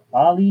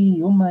 Ali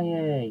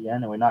Umaye.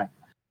 Anyway, 9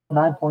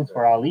 points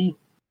for Ali,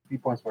 3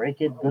 points for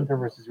A-Kid. Gunther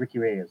versus Ricky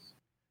Reyes.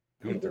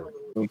 Gunther.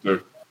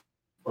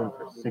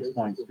 6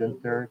 points.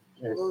 Gunther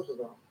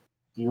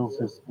steals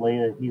his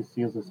play. He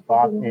steals his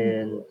spot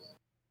in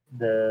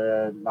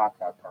the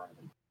knockout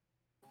tournament.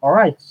 All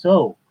right,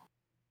 so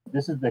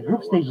This is the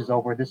group stage is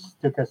over. This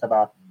took us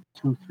about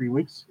 2-3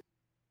 weeks.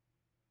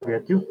 We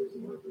had two,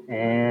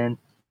 and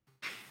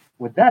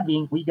with that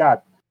being, we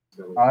got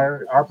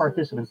our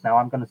participants now.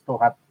 I'm gonna still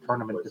have to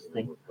tournament this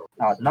thing.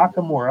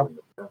 Nakamura,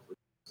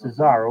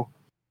 Cesaro,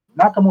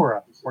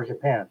 Nakamura for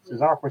Japan,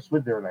 Cesaro for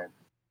Switzerland,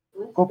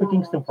 Kofi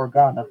Kingston for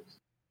Ghana,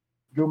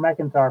 Drew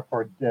McIntyre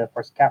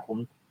for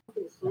Scotland.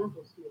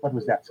 What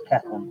was that?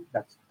 Scotland.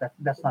 That's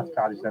not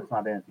Scottish. That's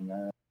not anything.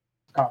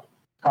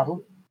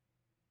 Scotland.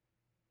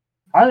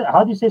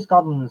 How do you say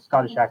Scotland in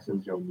Scottish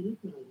accent, Joe?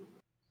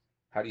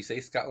 How do you say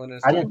Scotland in a I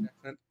Scottish didn't-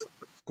 accent?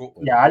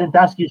 Scotland. Yeah, I didn't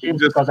ask you, James,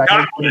 Just because I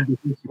didn't Scotland.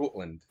 want to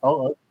Scotland.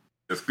 Oh,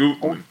 It's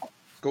Scotland.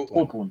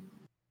 Scotland.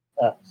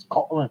 Scotland.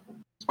 Scotland.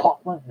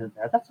 Scotland.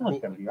 That's not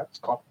going to be right.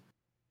 Scotland.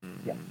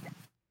 Yeah.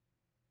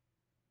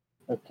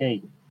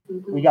 Okay.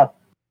 We got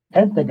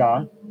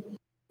Pentagon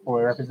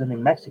for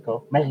representing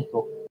Mexico.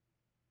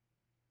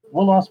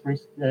 Will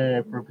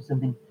Ospreay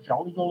representing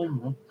Jolly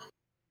England.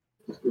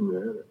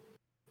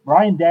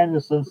 Brian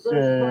Danielson's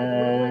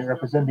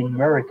representing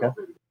America.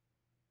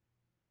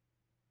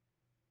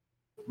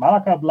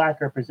 Malachi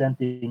Black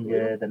representing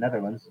the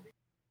Netherlands.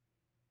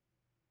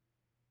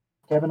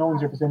 Kevin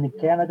Owens representing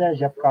Canada.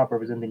 Jeff Cobb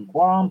representing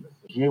Guam.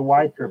 Jay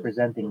White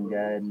representing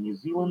New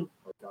Zealand.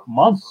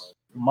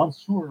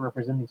 Mansoor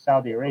representing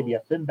Saudi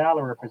Arabia. Finn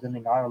Balor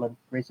representing Ireland.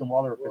 Grayson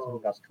Waller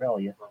representing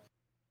Australia.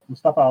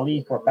 Mustafa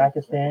Ali for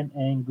Pakistan.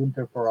 And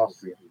Gunther for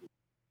Austria.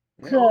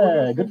 It's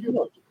a good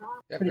field.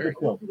 Yeah, Pretty very good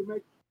field.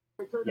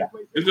 Yeah.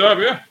 Good job,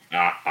 yeah.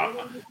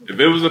 If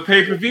it was a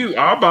pay-per-view,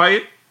 I'll buy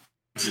it.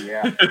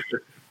 Yeah.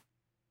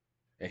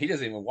 Yeah, he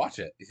doesn't even watch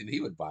it. He said he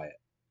would buy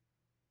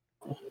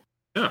it.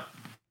 Yeah.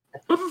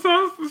 But it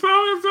sounds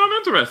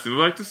interesting. I'd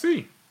like to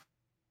see.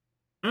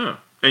 Yeah.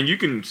 And you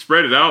can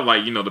spread it out,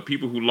 like, the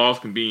people who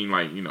lost can be in,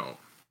 like,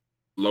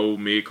 low,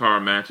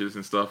 mid-card matches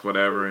and stuff,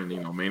 whatever, and,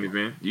 main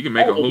event. You can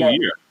make a whole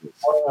year.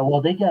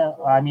 Well, they get,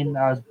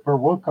 as per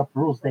World Cup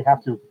rules, they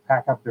have to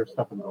pack up their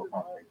stuff and go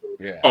home.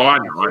 Yeah. Oh, I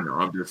know.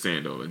 I'm just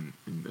saying, though, in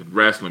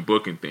wrestling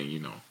booking thing, Yeah.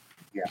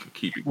 you can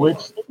keep it going.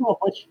 Which, speaking of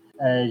which,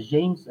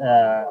 James,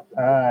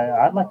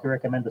 I'd like to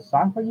recommend a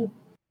song for you.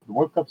 The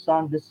World Cup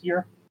song this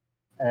year.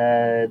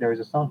 There is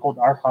a song called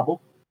Our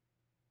Hubble.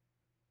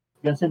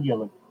 You can send you a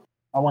link.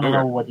 I want to Okay.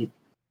 know what you.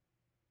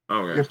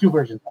 Okay. There's two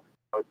versions.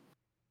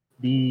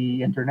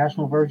 The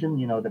international version,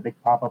 the big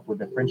pop up with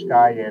the French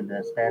guy and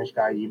the Spanish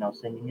guy,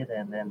 singing it,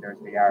 and then there's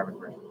the Arabic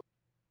version,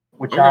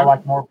 which I Okay.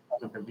 like more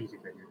because of the music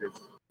video.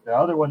 The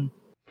other one,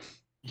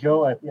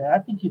 Joe, I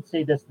think you'd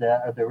say this: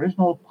 the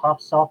original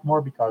pops off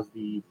more because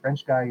the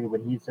French guy,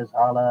 when he says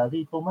 "Hala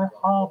Vico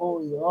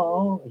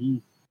Merhabo,"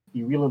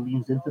 he really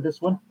leans into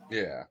this one.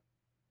 Yeah.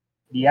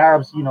 The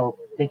Arabs,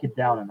 take it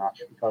down a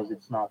notch because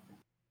it's not.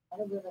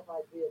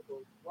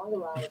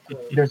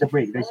 There's a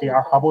break. They say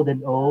 "Our Habo," then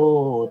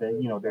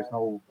there's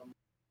no.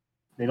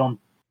 They don't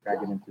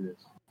drag it into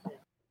this.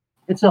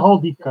 It's a whole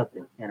deep cut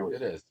thing. Anyways.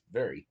 It is.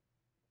 Very.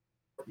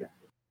 Yeah.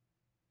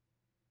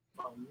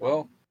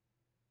 Well,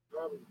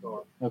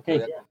 Okay.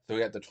 so we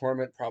got the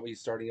tournament probably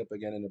starting up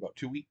again in about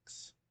 2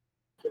 weeks.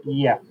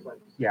 Yeah.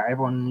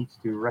 Everyone needs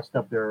to rest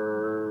up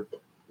their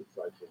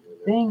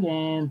thing,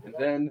 and And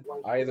then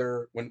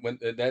either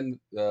then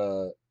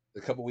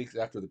a couple weeks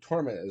after the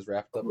tournament is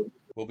wrapped up,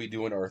 we'll be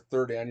doing our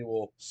third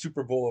annual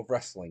Super Bowl of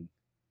Wrestling.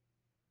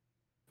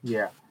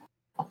 yeah.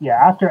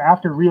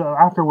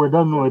 After we're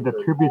done with the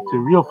tribute to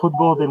real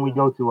football, then we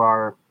go to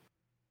our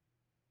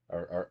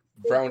Our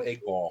brown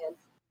egg ball.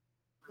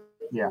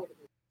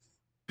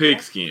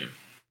 Pigskin.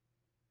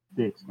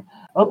 dicks.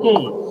 Okay,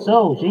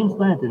 so James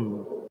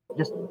Blanton,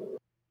 just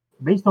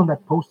based on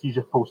that post you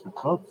just posted,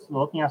 so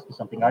let me ask you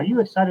something. Are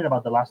you excited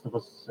about the Last of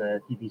Us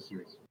TV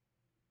series?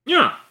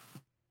 Yeah.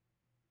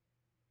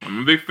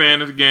 I'm a big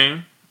fan of the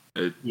game.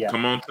 Yeah.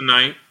 Come on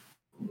tonight.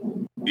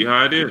 See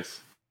how it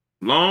is.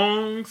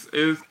 Longs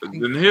is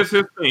then here's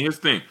his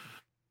thing.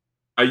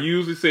 I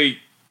usually say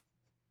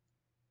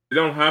they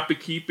don't have to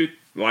keep it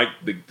like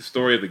the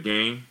story of the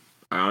game.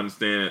 I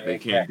understand that they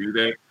can't do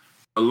that.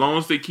 As long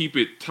as they keep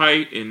it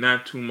tight and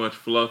not too much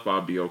fluff,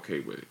 I'll be okay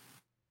with it.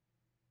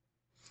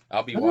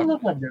 I'll be Doesn't watching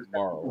look like it there's too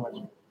tomorrow.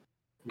 much.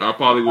 I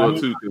probably will I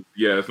mean- too. 'Cause,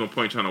 there's no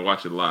point trying to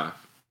watch it live.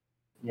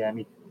 Yeah, I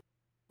mean,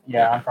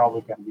 I'm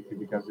probably gonna be too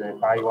because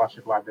if I watch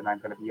it live, then I'm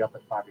gonna be up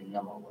at 5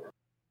 a.m.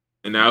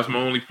 And that's my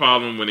only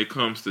problem when it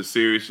comes to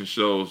series and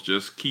shows.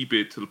 Just keep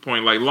it to the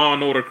point. Like Law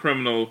and Order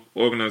Criminal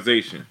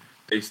Organization.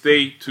 They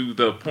stay to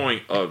the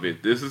point of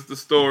it. This is the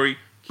story.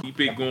 Keep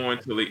it going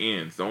till it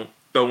ends. Don't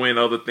throw in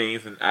other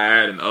things and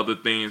add and other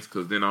things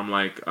because then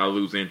I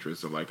lose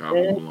interest. So I'll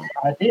move along.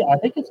 I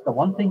think it's the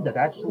one thing that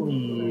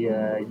actually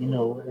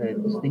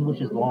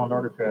distinguishes Law and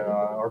Order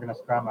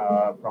organized crime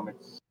from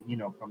its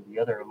from the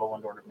other Law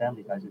and Order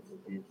family guys.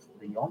 It's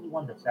the only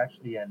one that's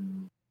actually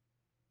an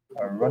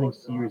a running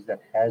series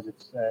that has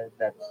its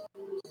that's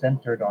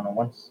centered on a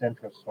one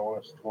central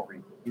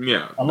story.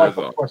 Yeah, Unlike, that's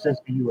of all. course,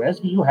 SVU.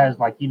 SVU has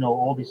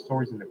all these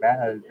stories in the back.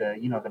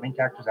 The main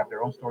characters have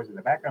their own stories in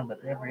the background,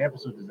 but every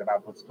episode is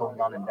about what's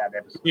going on in that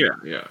episode.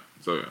 Yeah.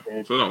 So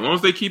It's, as long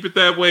as they keep it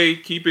that way,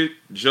 keep it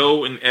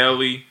Joe and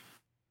Ellie,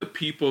 the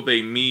people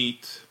they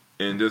meet,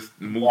 and just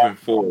moving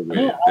forward with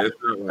it. That's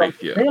not from like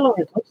the trailer,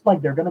 it looks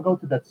like they're gonna go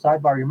to that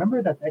sidebar.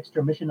 Remember that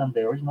extra mission on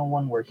the original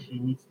one where she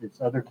meets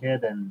this other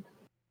kid and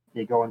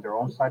they go on their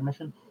own side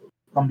mission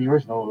from the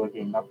original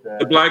game, not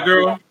the black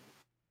girl.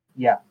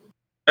 Yeah.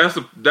 That's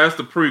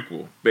the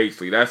prequel,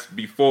 basically. That's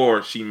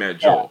before she met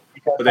Joel.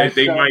 Because So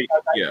they might,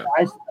 yeah.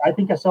 I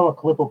think I saw a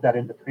clip of that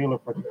in the trailer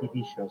for the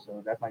TV show,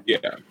 so that might be.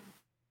 Yeah.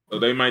 So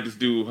they might just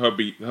do her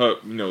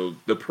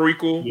the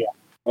prequel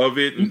of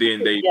it, and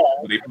then they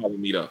probably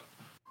meet up.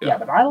 Yeah,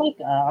 but I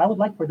would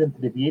like for them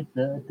to deviate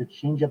to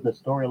change up the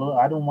story a little.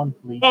 I don't want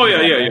to. Oh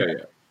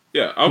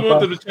yeah. I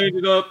want them to change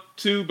it up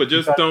too, but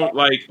just don't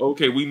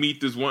okay, we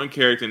meet this one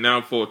character, and now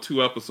for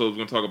 2 episodes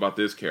we're gonna talk about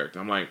this character.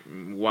 I'm like,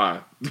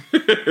 why?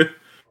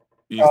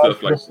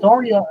 The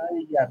story,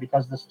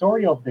 because the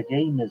story of the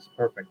game is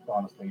perfect.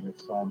 Honestly,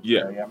 it's I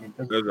mean,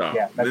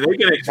 they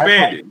can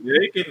expand it.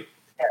 They can,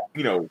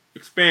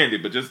 expand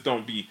it, but just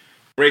don't be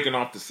breaking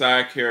off the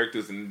side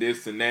characters and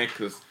this and that.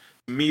 Because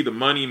to me, the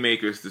money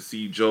maker is to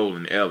see Joel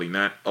and Ellie,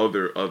 not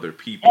other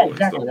people. Yeah,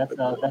 exactly. That's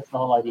the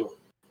whole idea.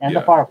 And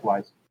the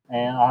Fireflies.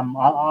 And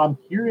I'm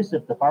curious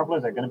if the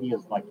Fireflies are going to be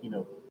as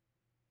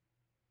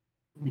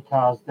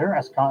because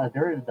they're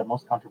the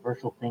most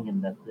controversial thing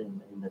in the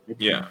video.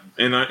 Yeah,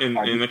 and I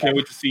can't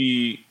wait to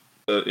see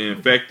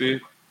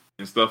Infected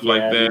and stuff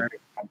like that.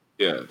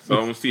 Yeah, so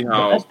I'm gonna see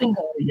how.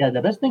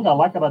 The best thing I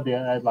like about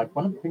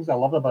one of the things I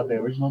love about the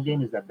original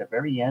game is that at the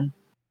very end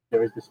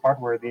there is this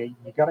part where you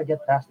gotta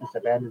get past this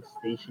abandoned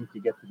station to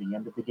get to the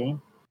end of the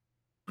game,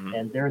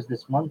 and there's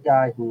this one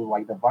guy who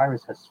the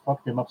virus has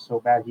fucked him up so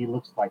bad he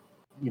looks like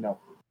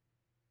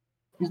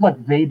he's like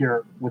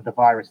Vader with the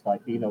virus.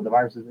 The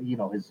virus is,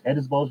 his head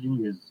is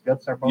bulging, his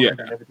guts are bulging,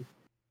 and everything.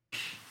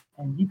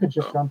 And you could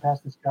just run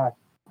past this guy.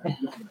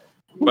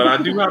 But I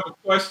do have a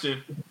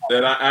question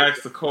that I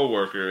asked a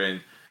coworker,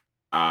 and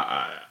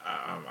I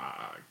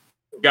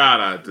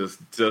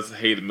just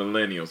hated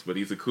millennials, but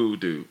he's a cool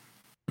dude.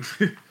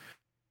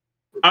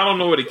 I don't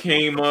know what it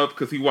came up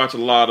because he watched a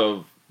lot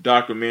of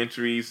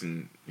documentaries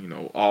and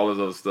all this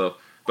other stuff.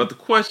 But the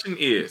question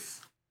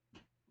is,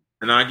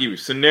 and I'll give you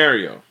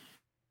scenario.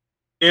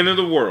 End of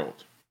the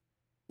world,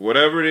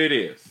 whatever it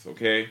is,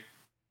 okay?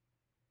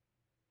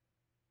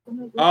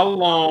 How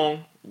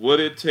long would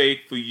it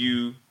take for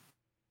you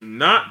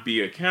not be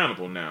a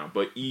cannibal now,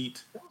 but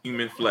eat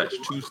human flesh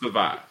to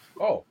survive?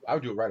 Oh, I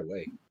would do it right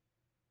away.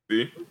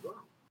 See?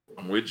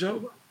 I'm with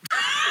Joe.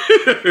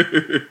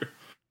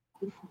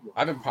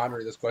 I've been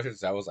pondering this question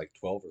since I was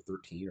 12 or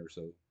 13 or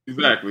so.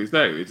 Exactly. It's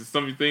just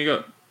something you think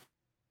up.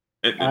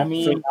 I'm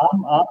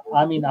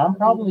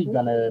probably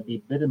gonna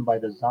be bitten by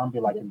the zombie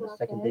in the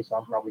second day, so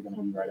I'm probably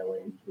gonna be right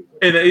away.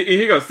 And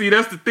here you go. See,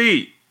 that's the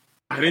thing.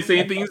 I didn't say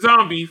anything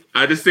zombies.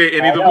 I just said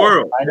end of the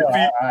world.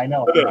 I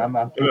know.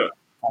 I'm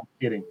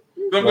kidding.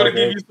 So I'm gonna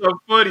give you something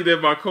funny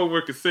that my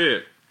coworker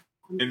said,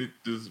 and it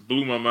just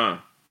blew my mind.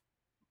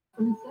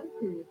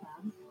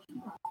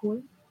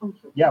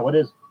 Yeah, what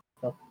is?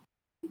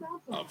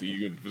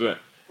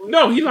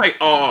 No, he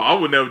I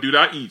would never do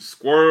that. I eat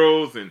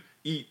squirrels and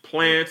eat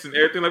plants and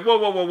everything.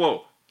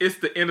 Whoa. It's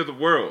the end of the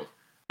world.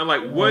 I'm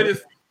like, what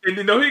is... And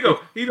then, here you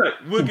go. He's like,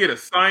 we'll get a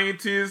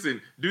scientist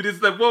and do this.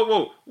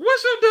 Whoa.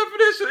 What's your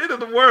definition of end of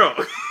the world?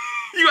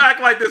 You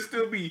act like there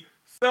still be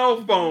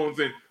cell phones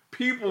and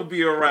people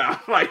be around.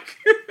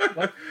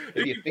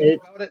 If you think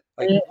about it,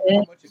 how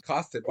much it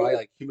costs to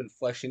buy human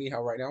flesh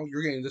anyhow right now,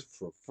 you're getting this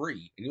for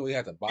free. And you only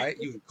have to buy it.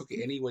 You can cook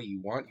it any way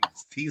you want. You can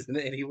season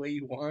it any way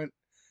you want.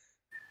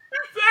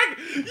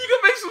 Exactly. You can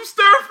make some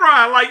stir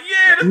fry.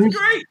 That's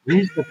great.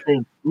 Here's the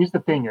thing.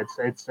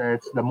 It's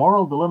the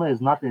moral dilemma is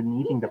not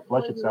in eating the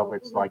flesh itself.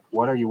 It's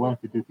what are you willing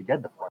to do to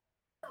get the flesh?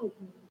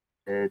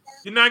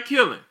 You're not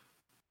killing.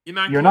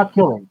 You're not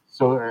killing.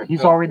 So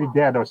he's already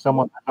dead, or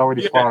someone has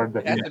already slaughtered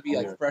the. It has to be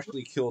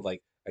freshly killed.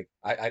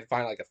 I'd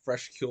find a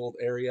fresh killed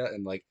area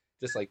and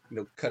just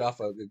cut off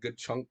a good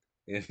chunk.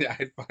 And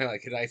I'd find a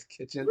nice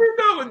kitchen. We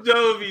know what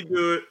Jovi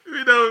do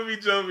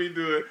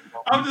it.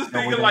 I'm just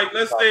thinking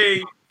let's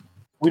say.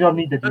 We don't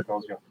need the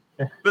details, Joe.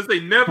 Let's say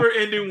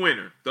never-ending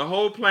winter. The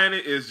whole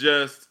planet is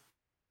just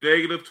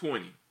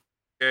 -20.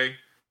 Okay,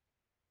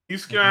 you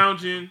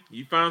scrounging.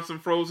 You found some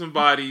frozen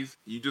bodies.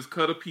 You just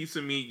cut a piece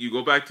of meat. You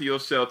go back to your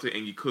shelter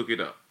and you cook it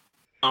up.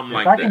 Something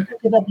like that. I can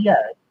cook it up, yeah.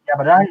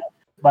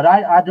 But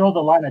I draw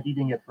the line at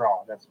eating it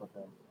raw. That's what.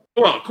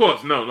 Well, of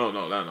course, no.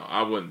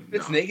 I wouldn't.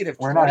 It's -20,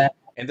 We're not.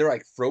 And they're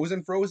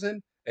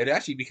frozen. It'd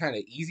actually be kind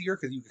of easier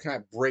because you can kind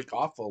of break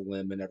off a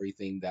limb and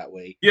everything that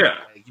way.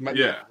 Yeah. You might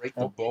be able to break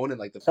the bone and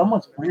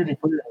Someone's clearly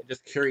put it.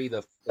 Just carry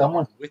the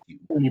someone's with you.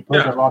 You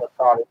put a lot of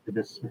thought into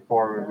this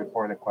before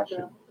the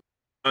question.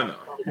 I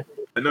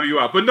know you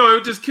are, but no, it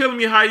was just killing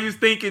me how you was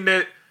thinking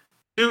that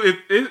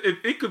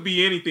it could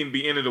be anything,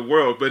 the end of the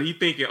world, but he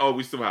thinking, oh,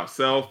 we still have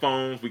cell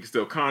phones, we can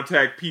still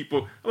contact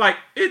people. Like,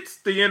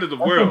 it's the end of the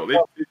world.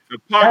 It's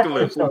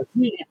apocalypse. So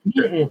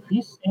if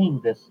he's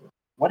saying this,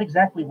 what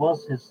exactly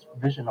was his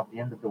vision of the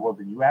end of the world?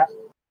 Did you ask?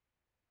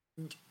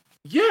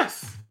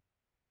 Yes.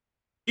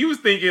 He was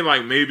thinking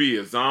like maybe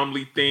a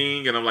zombie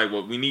thing, and I'm like,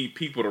 well, we need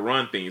people to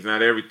run things.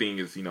 Not everything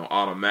is,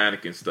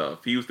 automatic and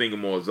stuff. He was thinking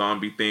more a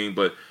zombie thing,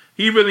 but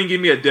he really didn't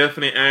give me a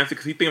definite answer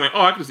because he thinking like,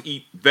 oh, I can just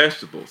eat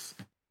vegetables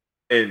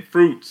and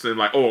fruits and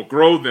like, or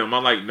grow them.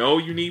 I'm like, no,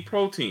 you need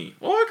protein.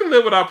 Well, I can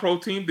live without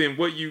protein. Then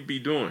what you be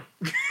doing?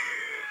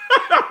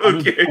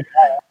 Okay.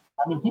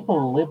 I mean,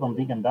 people live on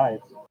vegan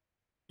diets.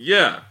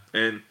 Yeah,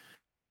 and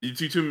you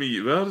teach me.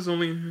 Well, there's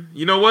only.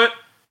 You know what?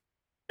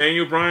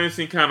 Daniel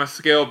Bryanson kind of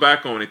scaled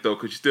back on it though,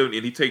 because and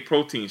he take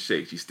protein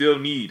shakes. You still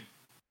need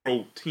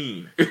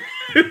protein.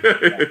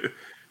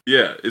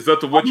 Yeah, it's up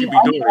to what you be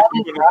doing.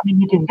 I mean,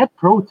 you can get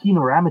protein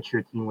or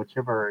amateur team,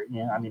 whichever.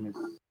 Yeah, I mean, it's.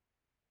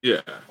 Yeah.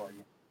 But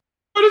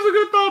it's a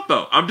good thought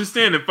though. I'm just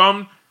saying,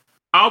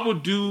 I will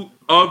do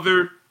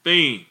other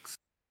things.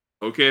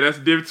 Okay, that's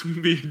the difference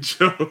between me and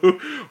Joe.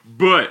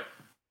 But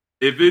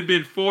if it'd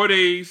been 4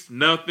 days,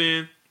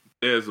 nothing,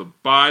 there's a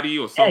body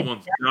or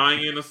someone's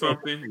dying or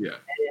something, yeah.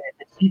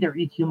 It's either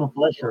eat human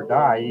flesh or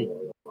die,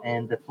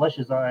 and the flesh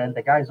is and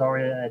the guy's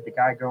already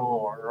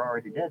girl are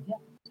already dead.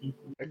 Yeah.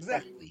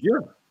 Exactly.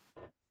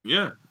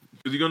 Yeah.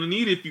 Because you're gonna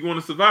need it if you want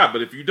to survive.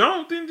 But if you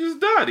don't, then just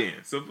die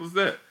then. Simple as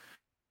that.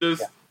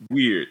 Just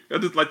weird. I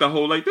just like the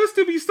whole there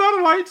still be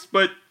satellites,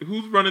 but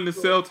who's running the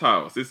cell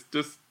towers? It's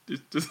just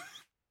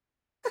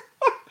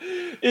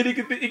and it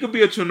could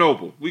be a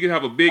Chernobyl. We could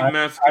have a big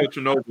mass scale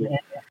Chernobyl.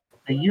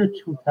 The year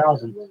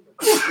 2000.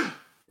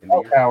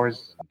 Cell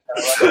towers.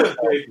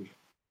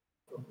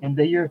 In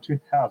the year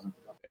 2000.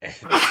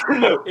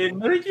 In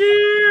the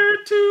year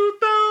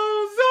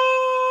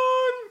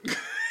 2000.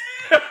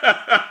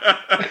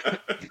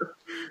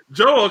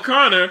 Joe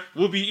O'Connor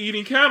will be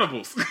eating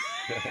cannibals.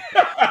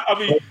 I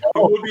mean, he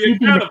will be a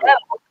cannibal.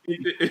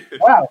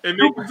 Wow. And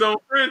make his own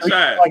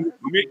franchise.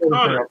 Mick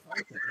Connor.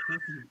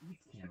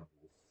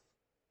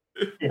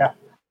 Yeah.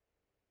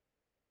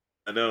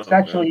 I know. It's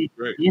actually,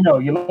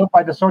 you live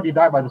by the sword, you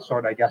die by the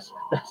sword, I guess.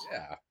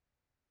 Yeah.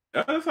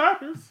 That just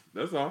happens.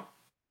 That's all.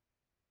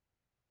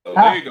 So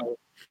there you go.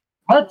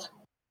 But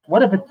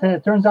what if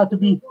it turns out to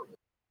be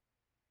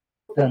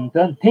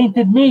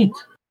tainted meat?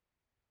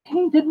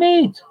 Tainted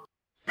meat.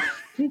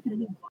 Tainted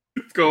meat.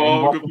 It's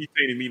going to be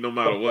tainted meat no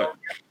matter what.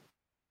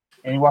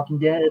 Any Walking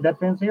Dead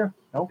fans here?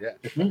 No? Yeah.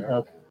 Just me?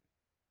 Okay.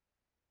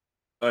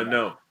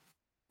 No.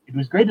 It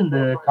was great in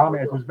the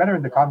comic. It was better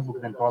in the comic book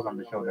than it was on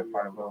the show. That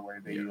part of where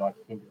they you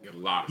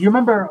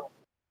remember,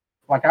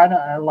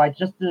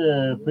 just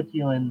to put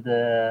you in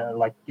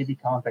the give you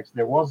context.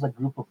 There was a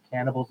group of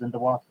cannibals in the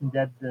Walking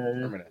Dead.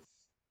 Terminus.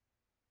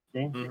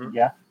 Mm-hmm.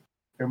 Yeah,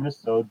 Terminus.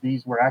 So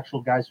these were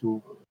actual guys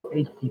who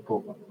ate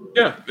people.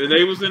 Yeah, and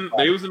they was in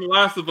The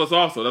Last of Us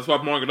also. That's why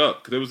I brought it up,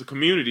 because there was a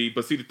community.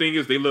 But see, the thing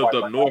is, they lived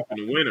up north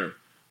in the winter,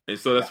 and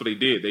so that's what they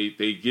did.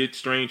 They get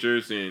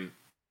strangers and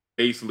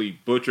basically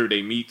butcher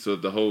their meat so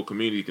the whole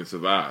community can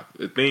survive.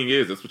 The thing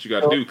is, that's what you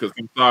got to do, because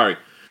I'm sorry,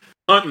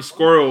 hunting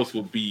squirrels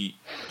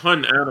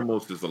hunting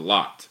animals is a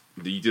lot.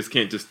 You just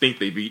can't just think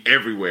they be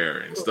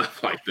everywhere and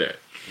stuff like that.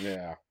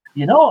 Yeah.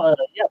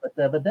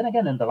 But then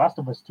again, in The Last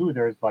of Us 2,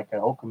 there's a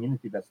whole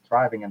community that's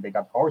thriving, and they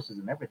got horses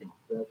and everything.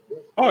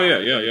 Oh yeah.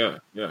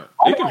 It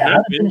can I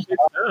happen.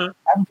 I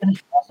haven't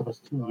finished The Last of Us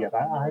 2 yet.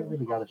 I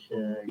really gotta.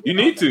 You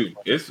need to.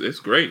 It's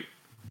great.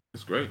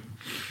 It's great.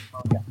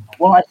 Yeah.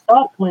 Well, I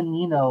stopped when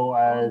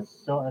a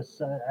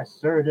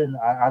certain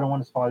I don't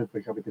want to spoil it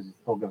for sure because it's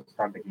still going to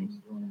start the games.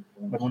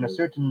 But when a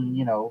certain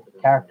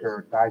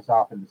character dies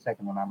off in the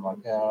second one, I'm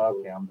like,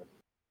 okay, I'm done.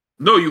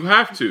 No, you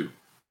have to.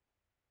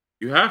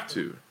 You have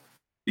to,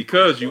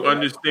 because you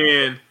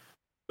understand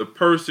the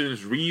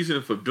person's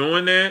reason for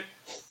doing that,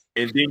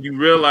 and then you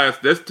realize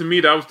that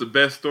was the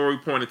best story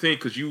point of thing,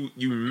 because you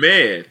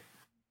mad,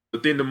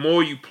 but then the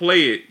more you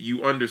play it,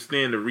 you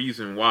understand the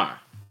reason why.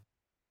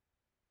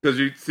 Because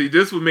you see,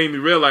 this what made me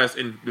realize,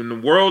 in the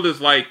world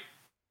is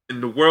in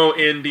the world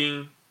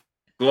ending,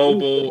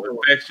 global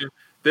infection,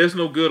 there's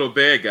no good or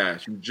bad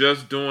guys. You're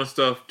just doing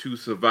stuff to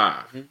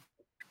survive.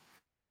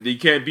 Mm-hmm. You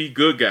can't be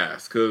good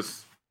guys,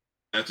 because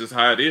that's just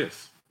how it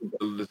is.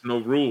 There's no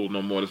rule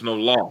no more. There's no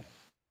law.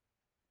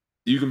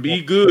 You can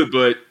be good,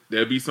 but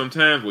there'll be some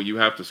times where you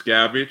have to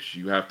scavenge,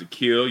 you have to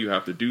kill, you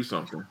have to do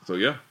something. So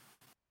yeah.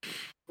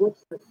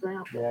 What's the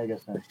sample? Yeah, I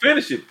guess so.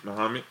 Finish it,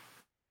 Muhammad.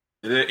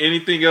 Is there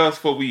anything else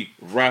before we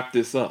wrap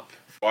this up?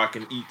 So I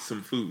can eat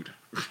some food.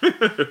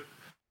 You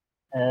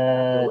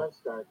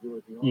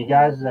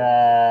guys,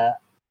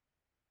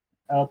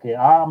 okay,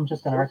 I'm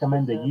just gonna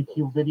recommend the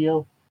YouTube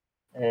video.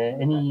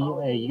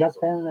 You guys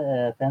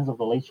fans of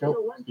The Late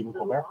Show, Stephen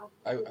Colbert?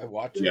 I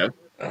watch it.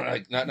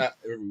 Not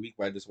every week,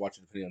 but I just watch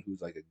it depending on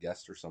who's a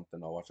guest or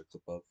something. I'll watch a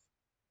clip of.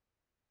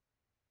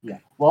 Yeah.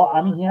 Well,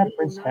 I mean, he had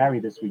Prince Harry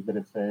this week, but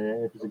it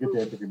was a good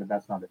interview, but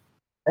that's not it.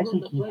 Next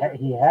week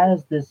he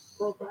has this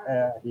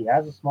he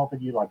has a small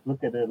video, like look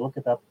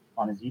it up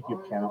on his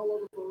YouTube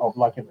channel, of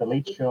like at the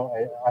Late Show.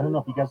 I don't know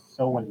if you guys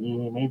saw when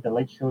he made the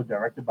Late Show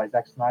directed by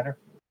Zack Snyder.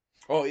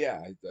 Oh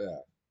yeah,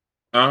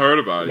 I heard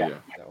about Yeah. it.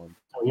 Yeah. that one.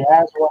 So he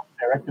has one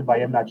directed by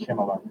M. Night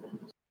Shyamalan.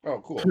 Oh,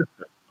 cool.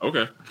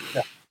 Okay.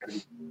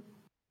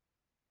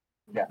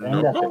 Yeah, No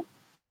and that's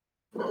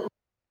problem.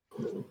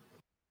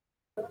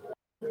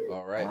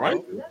 All right. All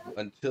right. Well,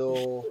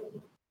 until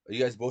are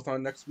you guys both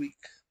on next week?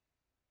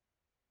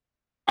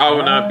 I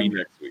will not be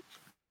next week.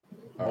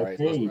 All right.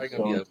 So it's Okay, probably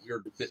gonna be so a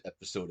weird bit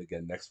episode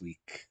again next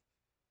week.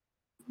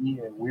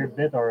 yeah, Weird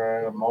Bit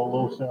or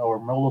Molo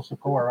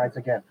Sokoa rides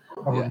again.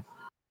 Yeah.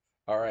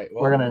 All right.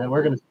 Well, We're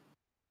gonna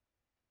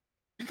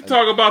You can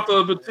talk about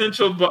the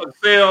potential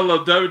sale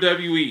of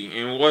WWE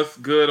and what's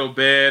good or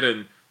bad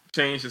and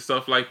change and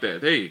stuff like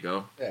that. There you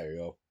go. there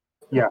you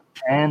go.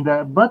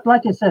 and but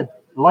like I said,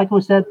 like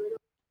we said,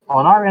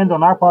 on our end,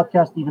 on our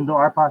podcast, even though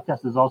our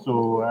podcast is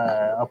also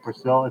up for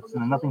sale, it's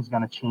nothing's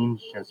gonna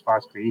change as far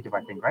as creative,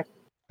 I think, right?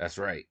 That's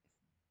right.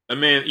 A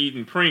man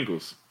eating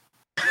Pringles.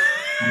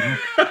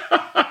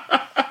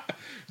 Mm-hmm.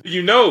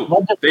 You know,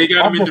 Not just- they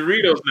got them in not just-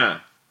 Doritos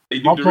now. They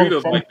do Not just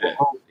Doritos any like that.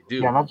 Pringles. They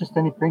do. Yeah, not just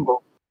any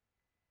Pringle.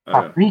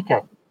 Uh,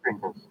 Paprika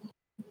Pringles.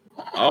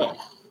 oh.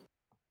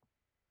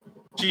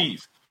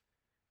 Jeez.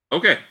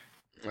 Okay.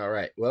 All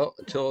right. Well,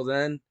 until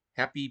then,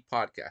 happy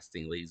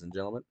podcasting, ladies and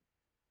gentlemen.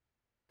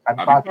 Happy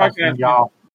Happy podcasting, podcasting. y'all.